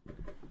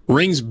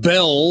rings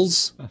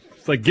bells.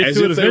 It's like get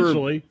to it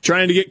eventually.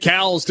 Trying to get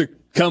cows to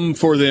come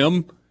for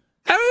them.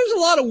 There's a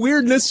lot of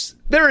weirdness.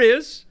 There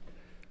is.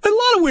 A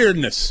lot of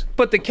weirdness.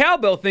 But the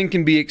cowbell thing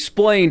can be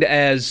explained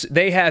as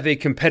they have a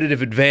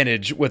competitive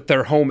advantage with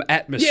their home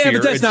atmosphere. Yeah,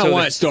 but that's not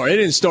why it started. It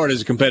didn't start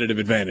as a competitive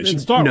advantage. It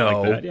didn't start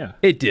like that, yeah.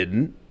 It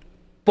didn't.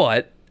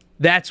 But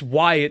that's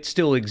why it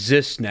still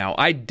exists now.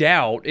 I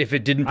doubt if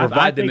it didn't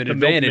provide them an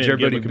advantage,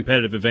 everybody would a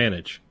competitive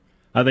advantage.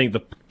 I think the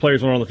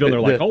players went on the field, they're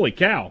like, holy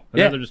cow.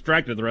 And then they're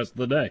distracted the rest of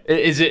the day.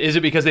 Is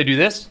it because they do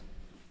this?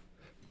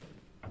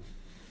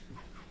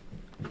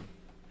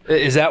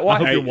 Is that why? I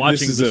hope you're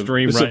watching the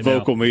stream right now. It's a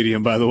vocal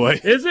medium, by the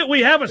way. Is it? We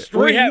have a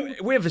stream.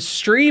 We have a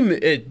stream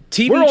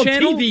TV We're on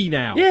channel. TV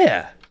now.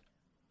 Yeah.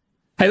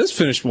 Hey, let's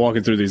finish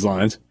walking through these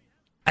lines.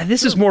 And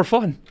this is more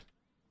fun.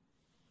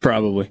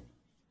 Probably.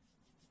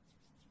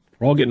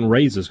 We're all getting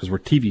raises because we're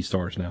TV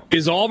stars now.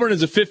 Is Auburn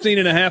as a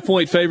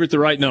 15.5-point favorite the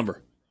right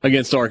number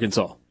against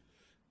Arkansas?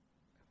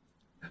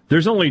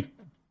 There's only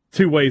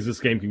two ways this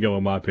game can go,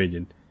 in my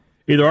opinion.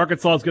 Either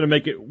Arkansas is going to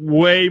make it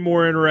way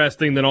more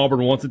interesting than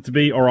Auburn wants it to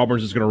be, or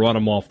Auburn's just going to run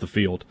them off the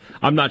field.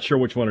 I'm not sure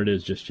which one it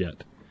is just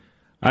yet.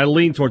 I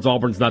lean towards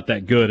Auburn's not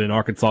that good, and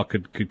Arkansas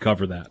could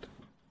cover that.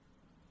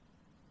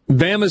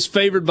 Bama's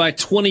favored by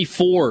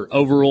 24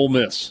 over Ole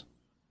Miss.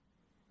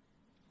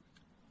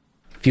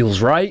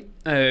 Feels right.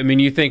 I mean,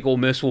 you think Ole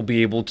Miss will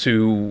be able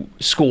to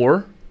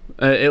score,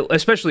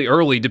 especially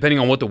early, depending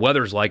on what the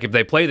weather's like. If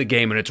they play the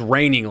game and it's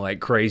raining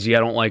like crazy, I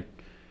don't like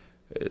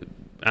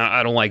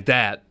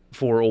that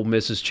for Ole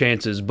Miss's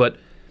chances. But,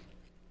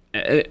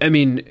 I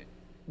mean,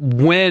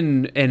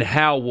 when and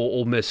how will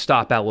Ole Miss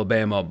stop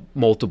Alabama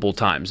multiple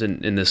times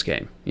in this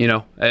game? You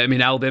know? I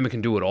mean, Alabama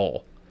can do it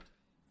all.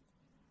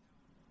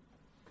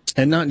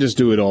 And not just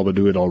do it all, but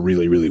do it all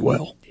really, really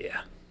well. Yeah.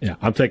 Yeah,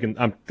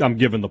 I'm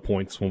giving the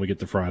points when we get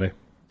to Friday.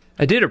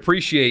 I did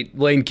appreciate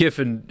Lane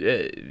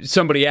Kiffin.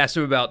 Somebody asked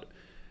him about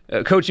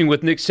coaching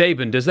with Nick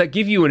Saban. Does that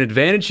give you an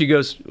advantage? He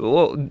goes,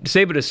 well,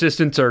 Saban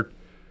assistants are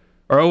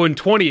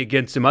 0-20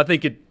 against him. I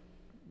think it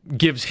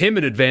gives him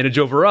an advantage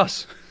over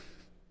us.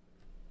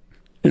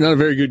 You're not a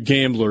very good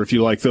gambler if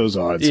you like those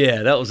odds.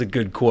 Yeah, that was a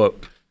good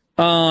quote.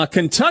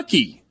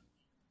 Kentucky,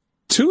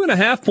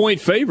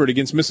 2.5-point favorite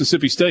against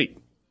Mississippi State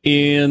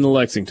in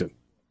Lexington.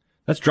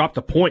 That's dropped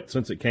a point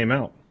since it came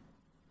out.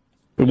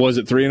 Was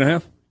it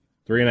 3.5?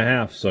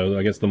 3.5, so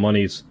I guess the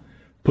money's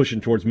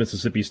pushing towards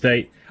Mississippi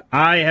State.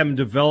 I haven't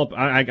developed,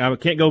 I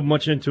can't go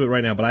much into it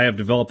right now, but I have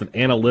developed an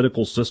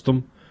analytical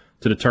system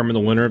to determine the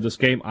winner of this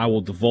game. I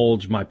will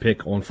divulge my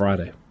pick on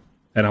Friday,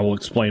 and I will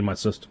explain my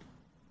system.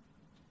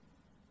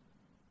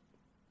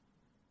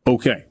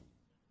 Okay.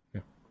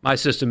 My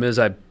system is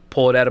I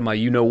pull it out of my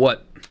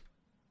you-know-what.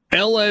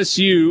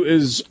 LSU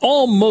is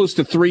almost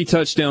a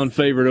 3-touchdown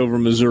favorite over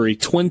Missouri,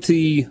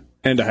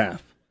 20.5.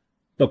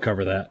 They'll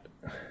cover that.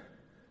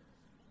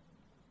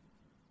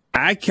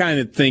 I kind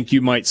of think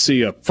you might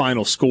see a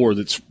final score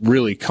that's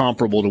really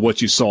comparable to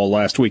what you saw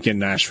last week in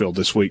Nashville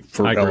this week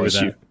for I agree LSU. with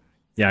that.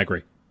 Yeah, I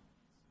agree.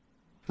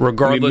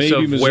 Regardless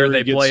of Missouri where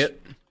they play it?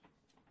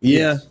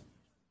 Yeah.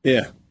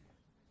 Yeah.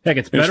 Heck,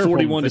 it's better for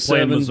them if they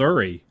play in 41-7.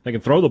 Missouri. They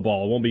can throw the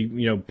ball. It won't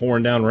be,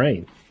 pouring down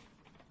rain.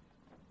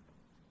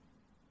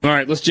 All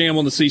right, let's jam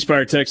on the C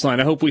Spire text line.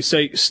 I hope we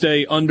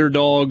stay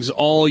underdogs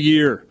all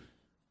year.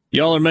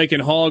 Y'all are making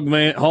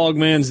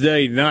Hogman's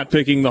Day, not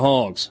picking the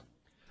Hogs.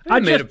 I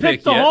just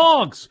picked the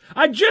Hogs.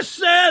 I just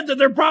said that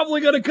they're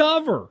probably going to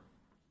cover.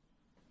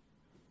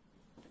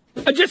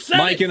 I just said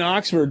Mike in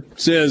Oxford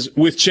says,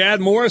 with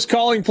Chad Morris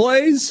calling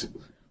plays,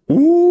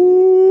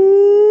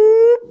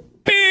 woo,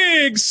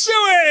 big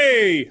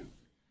suey.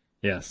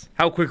 Yes.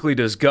 How quickly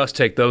does Gus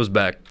take those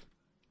back?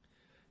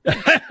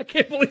 I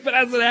can't believe it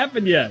hasn't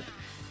happened yet.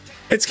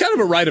 It's kind of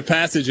a rite of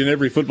passage in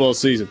every football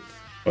season.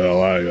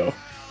 Well, I go.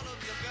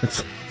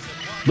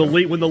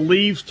 When the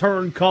leaves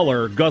turn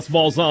color, Gus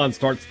Malzahn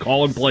starts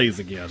calling plays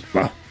again.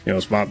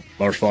 It's my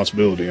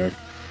responsibility. Get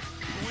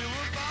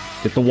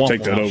the Waffle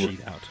Take that House over.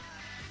 sheet out.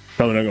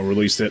 Probably not going to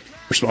release that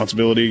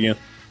responsibility again.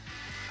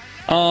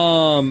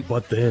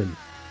 But then.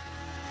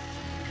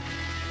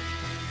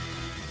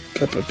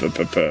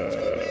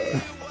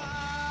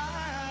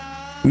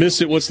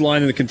 Missed it. What's the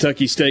line in the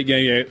Kentucky State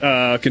game?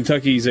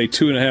 Kentucky's a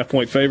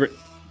 2.5-point favorite.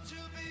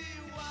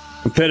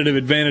 Competitive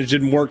advantage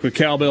didn't work with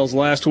Cowbells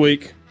last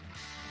week.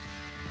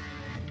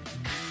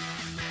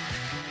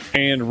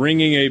 And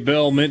ringing a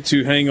bell meant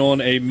to hang on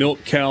a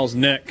milk cow's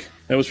neck.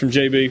 That was from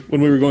JB when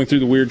we were going through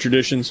the weird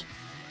traditions.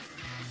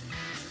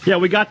 Yeah,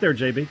 we got there,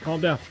 JB.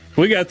 Calm down.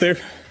 We got there.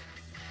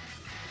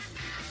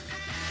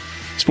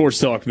 Sports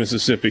Talk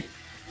Mississippi.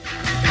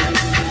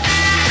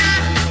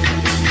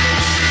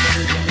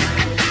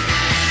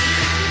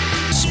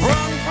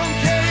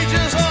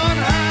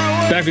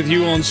 Back with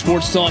you on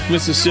Sports Talk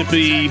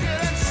Mississippi,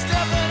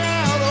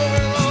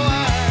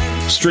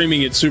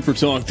 streaming at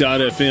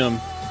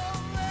supertalk.fm.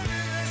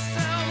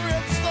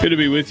 Good to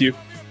be with you.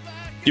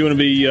 If you want to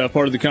be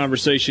part of the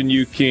conversation,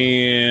 you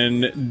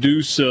can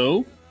do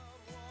so.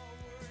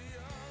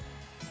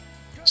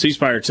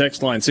 C-Spire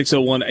text line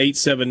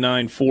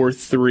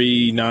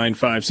 601-879-4395,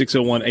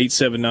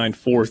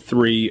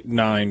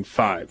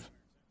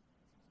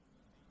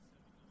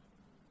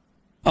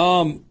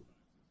 601-879-4395.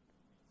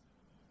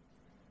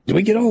 Did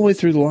we get all the way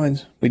through the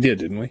lines? We did,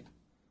 didn't we?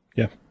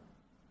 Yeah.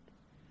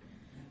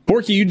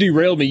 Borky, you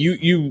derailed me.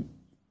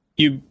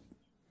 You.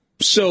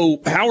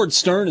 So Howard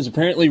Stern is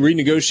apparently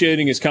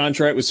renegotiating his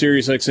contract with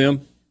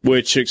SiriusXM,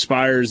 which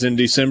expires in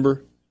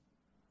December,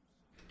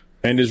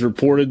 and is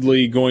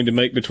reportedly going to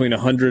make between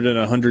 $100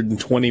 and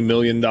 $120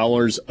 million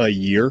a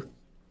year.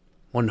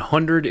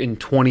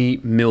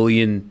 $120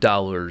 million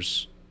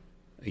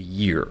a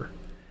year.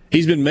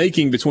 He's been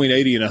making between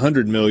 $80 and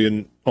 $100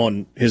 million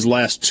on his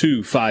last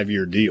 2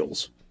 5-year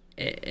deals.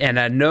 And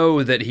I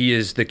know that he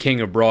is the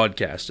king of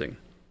broadcasting.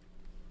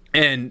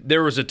 And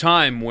there was a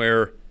time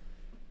where,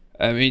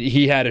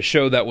 he had a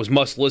show that was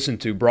must listen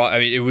to.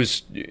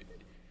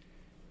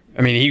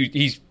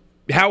 He's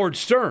Howard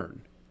Stern.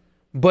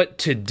 But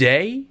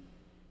today,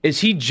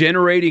 is he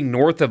generating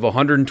north of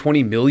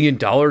 $120 million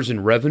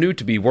in revenue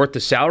to be worth the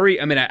salary?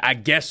 I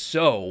guess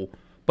so,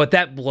 but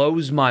that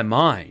blows my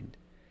mind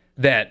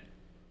that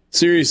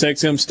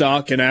SiriusXM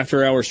stock and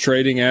after-hours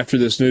trading after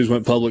this news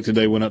went public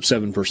today went up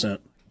 7%.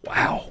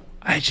 Wow.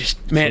 It's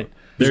down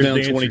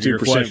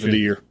 22% for the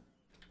year.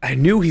 I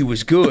knew he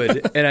was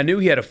good, and I knew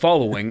he had a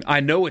following. I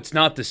know it's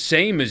not the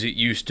same as it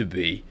used to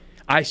be.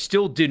 I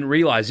still didn't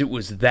realize it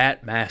was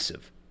that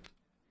massive.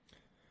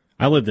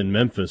 I lived in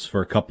Memphis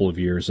for a couple of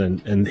years,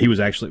 and he was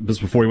actually,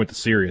 just before he went to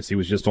Sirius, he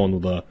was just on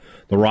the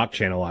rock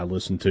channel I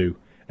listened to,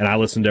 and I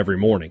listened every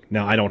morning.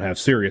 Now, I don't have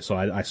Sirius, so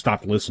I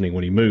stopped listening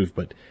when he moved,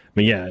 but,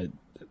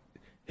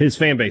 his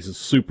fan base is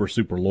super,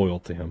 super loyal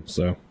to him.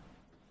 So,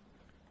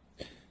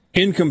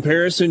 in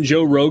comparison,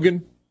 Joe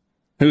Rogan,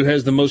 who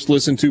has the most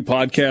listened to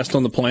podcast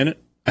on the planet,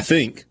 I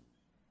think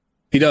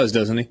he does,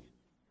 doesn't he?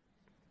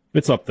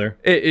 It's up there.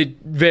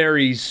 It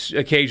varies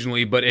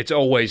occasionally, but it's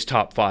always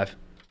top 5.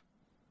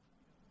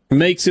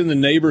 Makes in the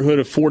neighborhood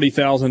of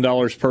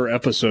 $40,000 per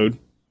episode,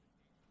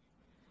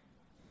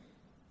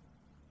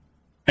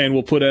 and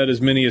will put out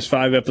as many as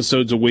 5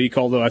 episodes a week.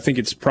 Although I think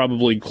it's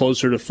probably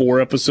closer to 4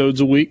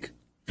 episodes a week.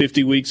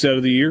 50 weeks out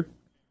of the year.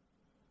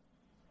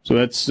 So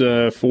that's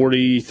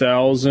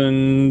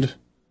 40,000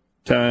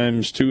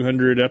 times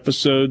 200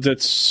 episodes.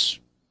 That's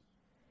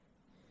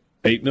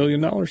 $8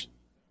 million.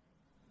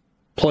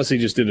 Plus he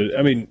just did it.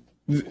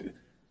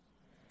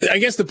 I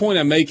guess the point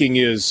I'm making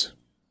is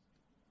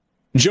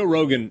Joe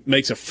Rogan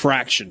makes a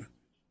fraction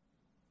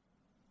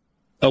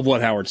of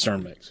what Howard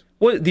Stern makes.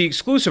 Well, the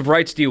exclusive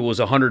rights deal was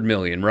 $100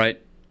 million,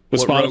 right?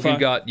 With what Spotify? Rogan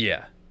got,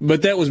 yeah.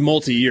 But that was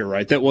multi-year,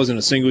 right? That wasn't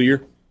a single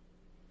year?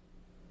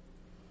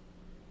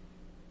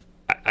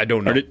 I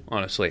don't know,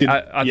 honestly.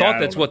 I thought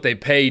that's what they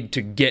paid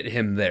to get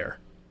him there.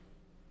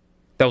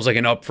 That was like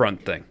an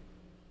upfront thing.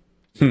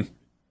 I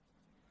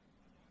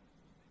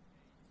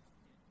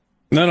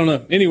don't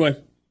know. Anyway.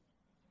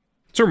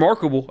 It's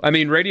remarkable.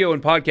 Radio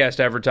and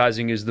podcast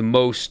advertising is the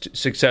most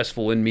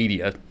successful in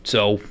media.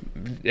 So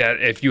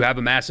if you have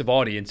a massive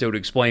audience, it would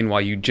explain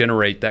why you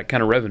generate that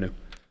kind of revenue.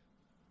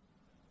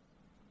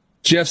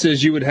 Jeff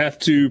says you would have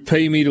to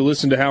pay me to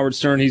listen to Howard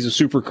Stern. He's a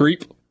super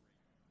creep.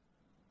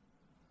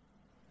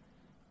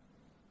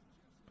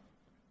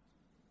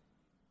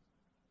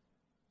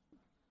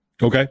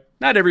 Okay.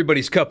 Not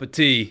everybody's cup of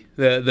tea.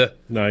 No,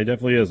 he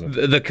definitely isn't.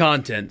 The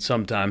content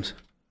sometimes.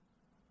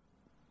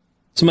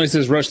 Somebody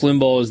says Rush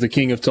Limbaugh is the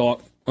king of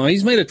talk.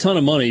 He's made a ton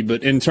of money,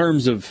 but in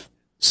terms of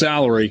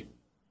salary,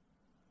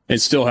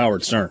 it's still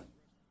Howard Stern.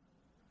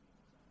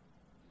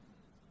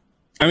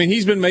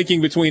 He's been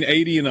making between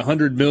 $80 and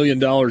 $100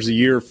 million a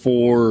year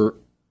for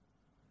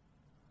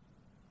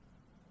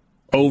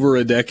over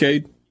a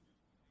decade.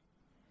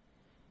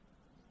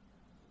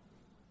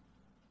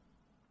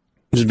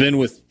 He's been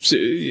with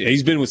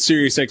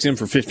SiriusXM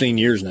for 15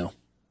 years now,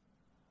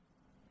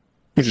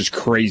 which is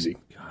crazy.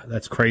 God,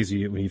 that's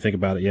crazy when you think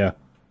about it, yeah.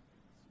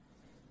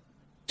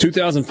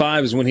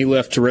 2005 is when he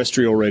left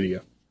terrestrial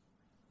radio.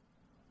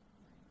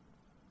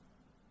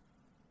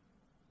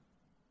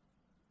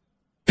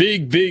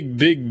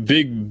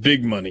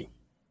 Big money.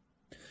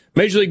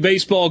 Major League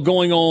Baseball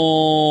going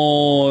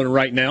on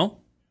right now.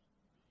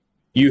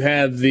 You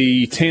have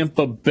the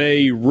Tampa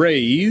Bay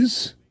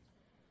Rays.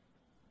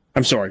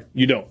 I'm sorry,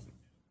 you don't.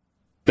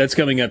 That's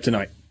coming up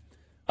tonight.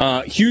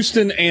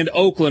 Houston and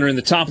Oakland are in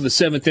the top of the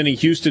 7th inning.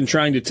 Houston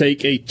trying to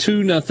take a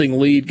 2-0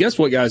 lead. Guess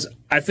what, guys?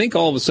 I think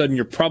all of a sudden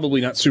you're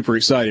probably not super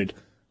excited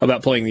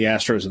about playing the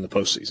Astros in the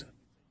postseason.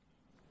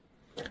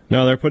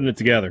 No, they're putting it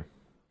together.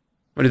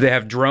 Or do they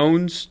have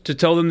drones to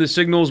tell them the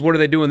signals? What are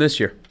they doing this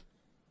year?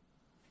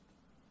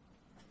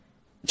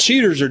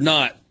 cheaters or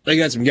not, they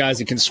got some guys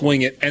that can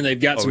swing it, and they've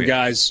got some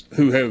guys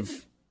who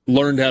have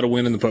learned how to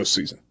win in the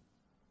postseason.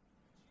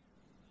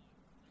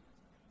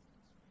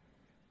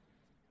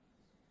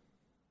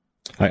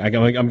 I'm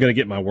going to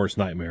get my worst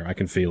nightmare. I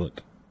can feel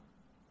it.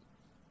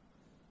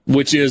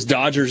 Which is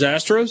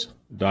Dodgers-Astros?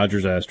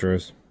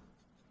 Dodgers-Astros.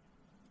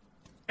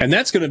 And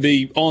that's going to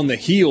be on the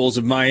heels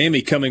of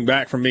Miami coming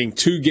back from being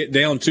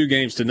down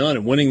 2-0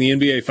 and winning the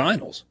NBA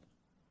Finals.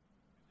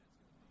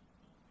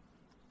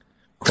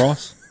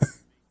 Cross?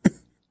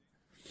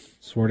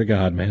 Swear to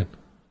God, man.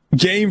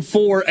 Game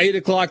 4, 8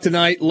 o'clock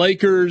tonight,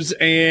 Lakers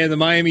and the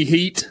Miami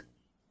Heat.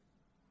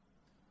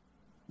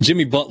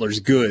 Jimmy Butler's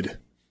good.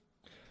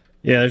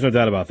 Yeah, there's no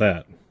doubt about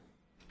that.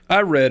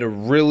 I read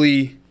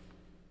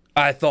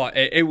I thought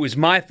it was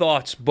my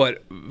thoughts,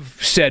 but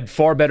said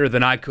far better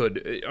than I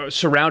could,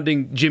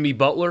 surrounding Jimmy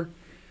Butler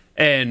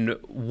and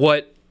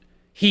what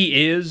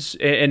he is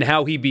and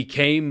how he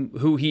became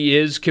who he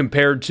is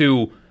compared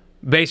to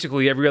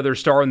basically every other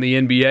star in the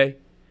NBA.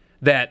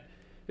 That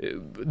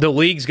the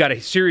league's got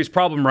a serious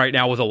problem right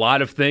now with a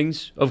lot of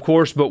things, of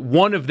course, but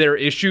one of their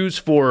issues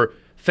for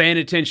fan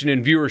attention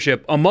and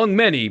viewership, among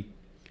many,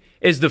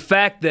 is the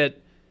fact that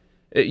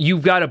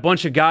you've got a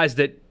bunch of guys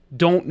that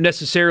don't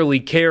necessarily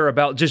care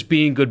about just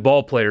being good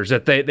ball players,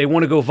 that they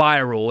want to go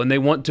viral and they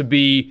want to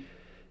be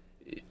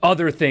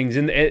other things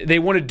and they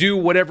want to do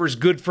whatever's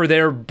good for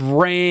their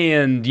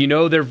brand. You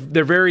know, they're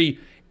very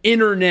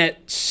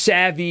internet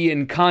savvy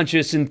and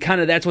conscious, and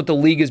kind of that's what the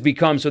league has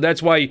become. So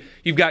that's why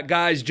you've got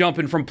guys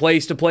jumping from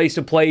place to place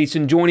to place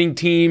and joining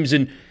teams,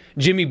 and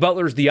Jimmy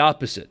Butler's the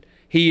opposite.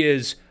 He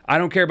is, I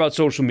don't care about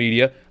social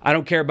media. I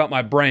don't care about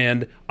my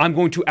brand. I'm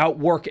going to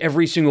outwork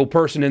every single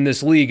person in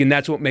this league, and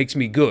that's what makes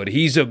me good.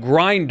 He's a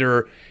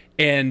grinder,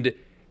 and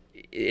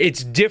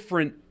it's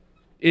different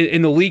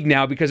in the league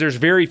now because there's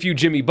very few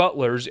Jimmy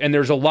Butlers, and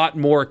there's a lot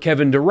more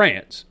Kevin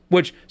Durant's,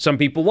 which some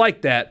people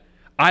like that.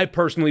 I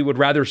personally would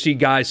rather see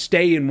guys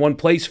stay in one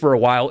place for a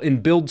while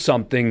and build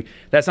something.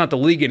 That's not the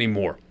league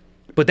anymore.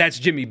 But that's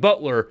Jimmy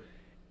Butler,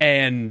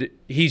 and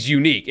he's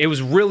unique. It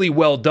was really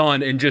well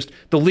done, and just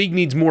the league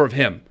needs more of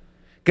him.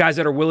 Guys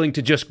that are willing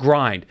to just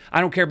grind.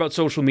 I don't care about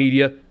social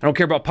media. I don't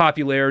care about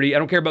popularity. I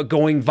don't care about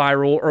going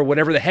viral or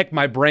whatever the heck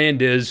my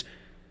brand is.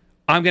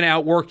 I'm going to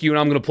outwork you, and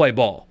I'm going to play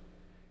ball.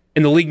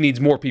 And the league needs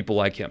more people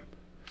like him.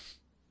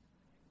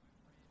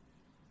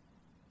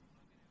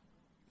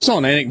 I saw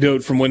an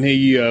anecdote from when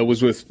he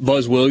was with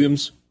Buzz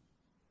Williams.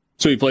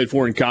 So he played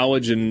for in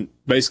college and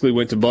basically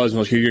went to Buzz and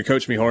was like, "You're going to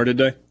coach me hard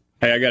today?"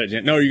 "Hey, I got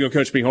it. No, are you going to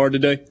coach me hard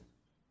today?"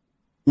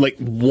 Like,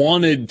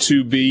 wanted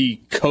to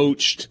be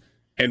coached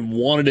and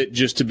wanted it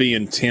just to be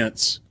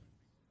intense.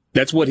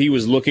 That's what he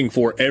was looking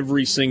for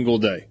every single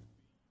day.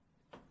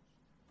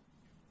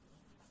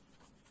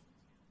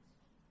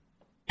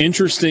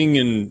 Interesting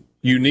and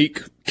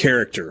unique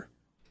character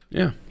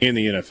in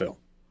the NFL.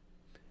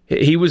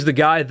 He was the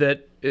guy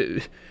that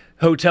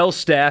hotel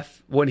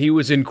staff, when he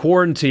was in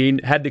quarantine,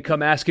 had to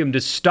come ask him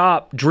to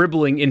stop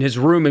dribbling in his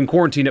room in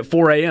quarantine at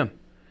 4 a.m.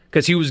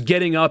 because he was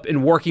getting up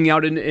and working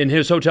out in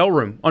his hotel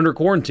room under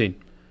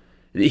quarantine.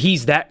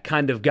 He's that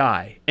kind of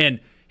guy, and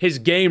his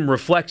game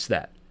reflects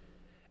that.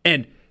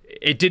 And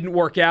it didn't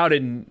work out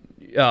in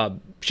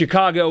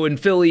Chicago and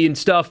Philly and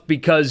stuff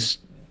because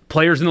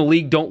players in the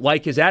league don't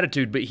like his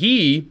attitude, but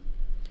he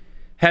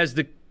has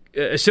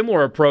a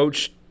similar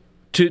approach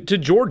to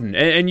Jordan.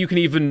 And you can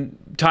even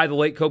tie the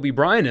late Kobe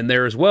Bryant in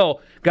there as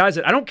well. Guys,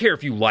 I don't care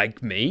if you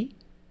like me,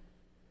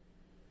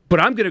 but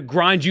I'm going to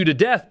grind you to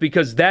death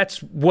because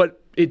that's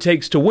what it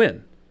takes to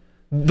win.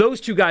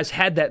 Those two guys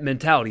had that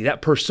mentality,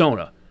 that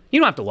persona. You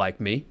don't have to like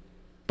me,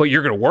 but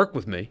you're going to work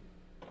with me.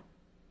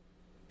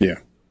 Yeah.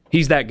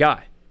 He's that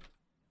guy.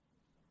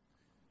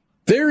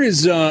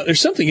 There's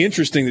something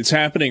interesting that's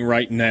happening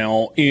right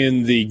now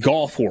in the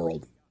golf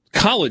world,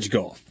 college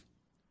golf.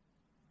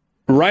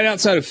 Right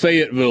outside of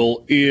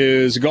Fayetteville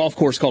is a golf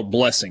course called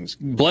Blessings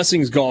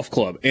Golf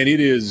Club, and it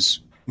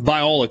is,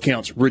 by all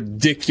accounts,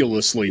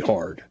 ridiculously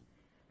hard.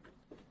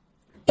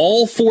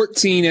 All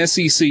 14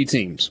 SEC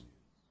teams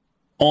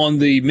on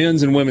the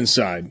men's and women's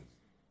side,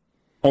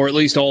 or at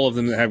least all of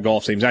them that have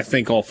golf teams, I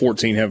think all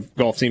 14 have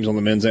golf teams on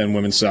the men's and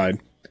women's side,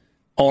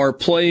 are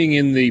playing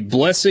in the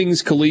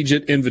Blessings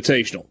Collegiate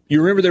Invitational. You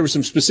remember there was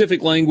some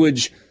specific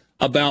language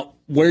about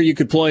where you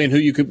could play and who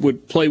you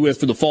would play with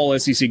for the fall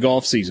SEC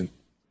golf season.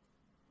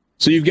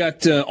 So you've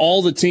got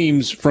all the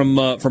teams from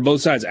both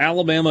sides.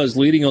 Alabama is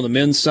leading on the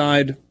men's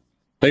side.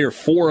 They are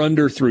 4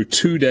 under through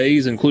 2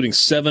 days, including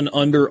 7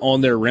 under on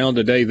their round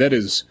today. That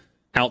is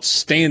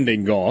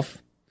outstanding golf.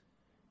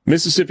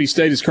 Mississippi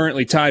State is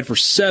currently tied for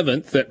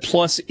 7th at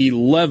plus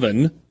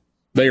 11.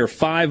 They are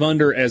 5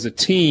 under as a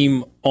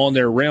team on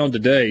their round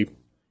today.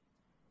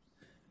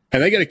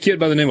 And they got a kid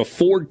by the name of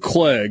Ford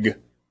Clegg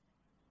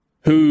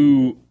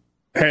who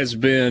has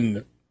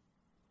been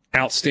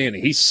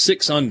outstanding. He's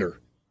 6 under.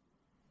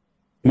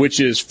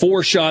 Which is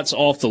 4 shots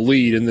off the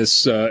lead in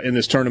this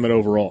tournament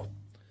overall.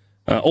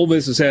 Ole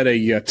Miss has had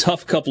a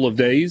tough couple of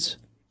days.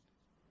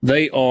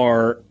 They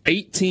are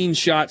 18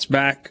 shots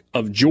back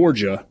of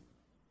Georgia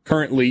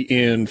currently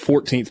in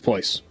 14th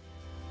place.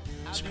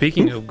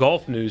 Speaking of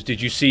golf news,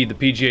 did you see the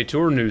PGA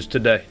Tour news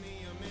today?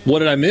 What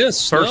did I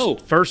miss?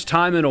 First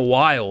time in a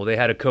while they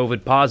had a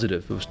COVID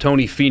positive. It was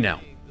Tony Finau.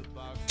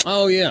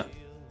 Oh, yeah.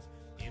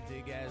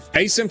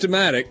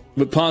 Asymptomatic,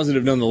 but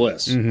positive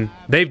nonetheless. Mm-hmm.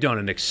 They've done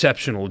an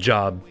exceptional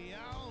job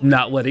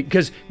not letting,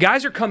 because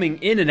guys are coming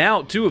in and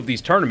out, too, of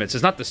these tournaments.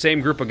 It's not the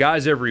same group of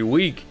guys every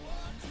week,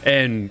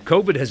 and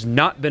COVID has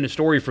not been a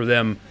story for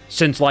them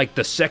since, like,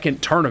 the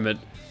second tournament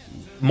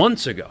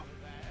months ago.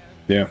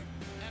 Yeah.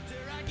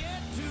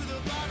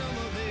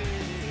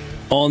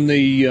 On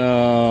the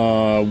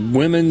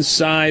women's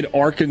side,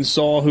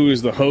 Arkansas, who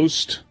is the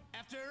host,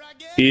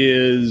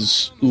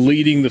 is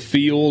leading the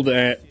field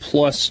at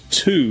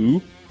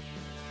 +2.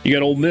 You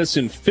got Ole Miss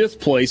in 5th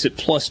place at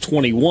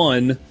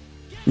 +21.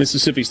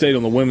 Mississippi State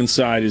on the women's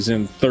side is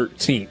in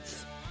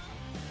 13th,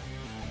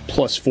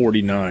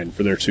 +49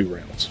 for their 2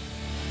 rounds.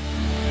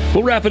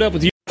 We'll wrap it up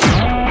with you.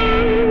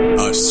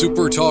 A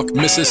SuperTalk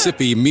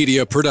Mississippi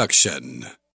media production.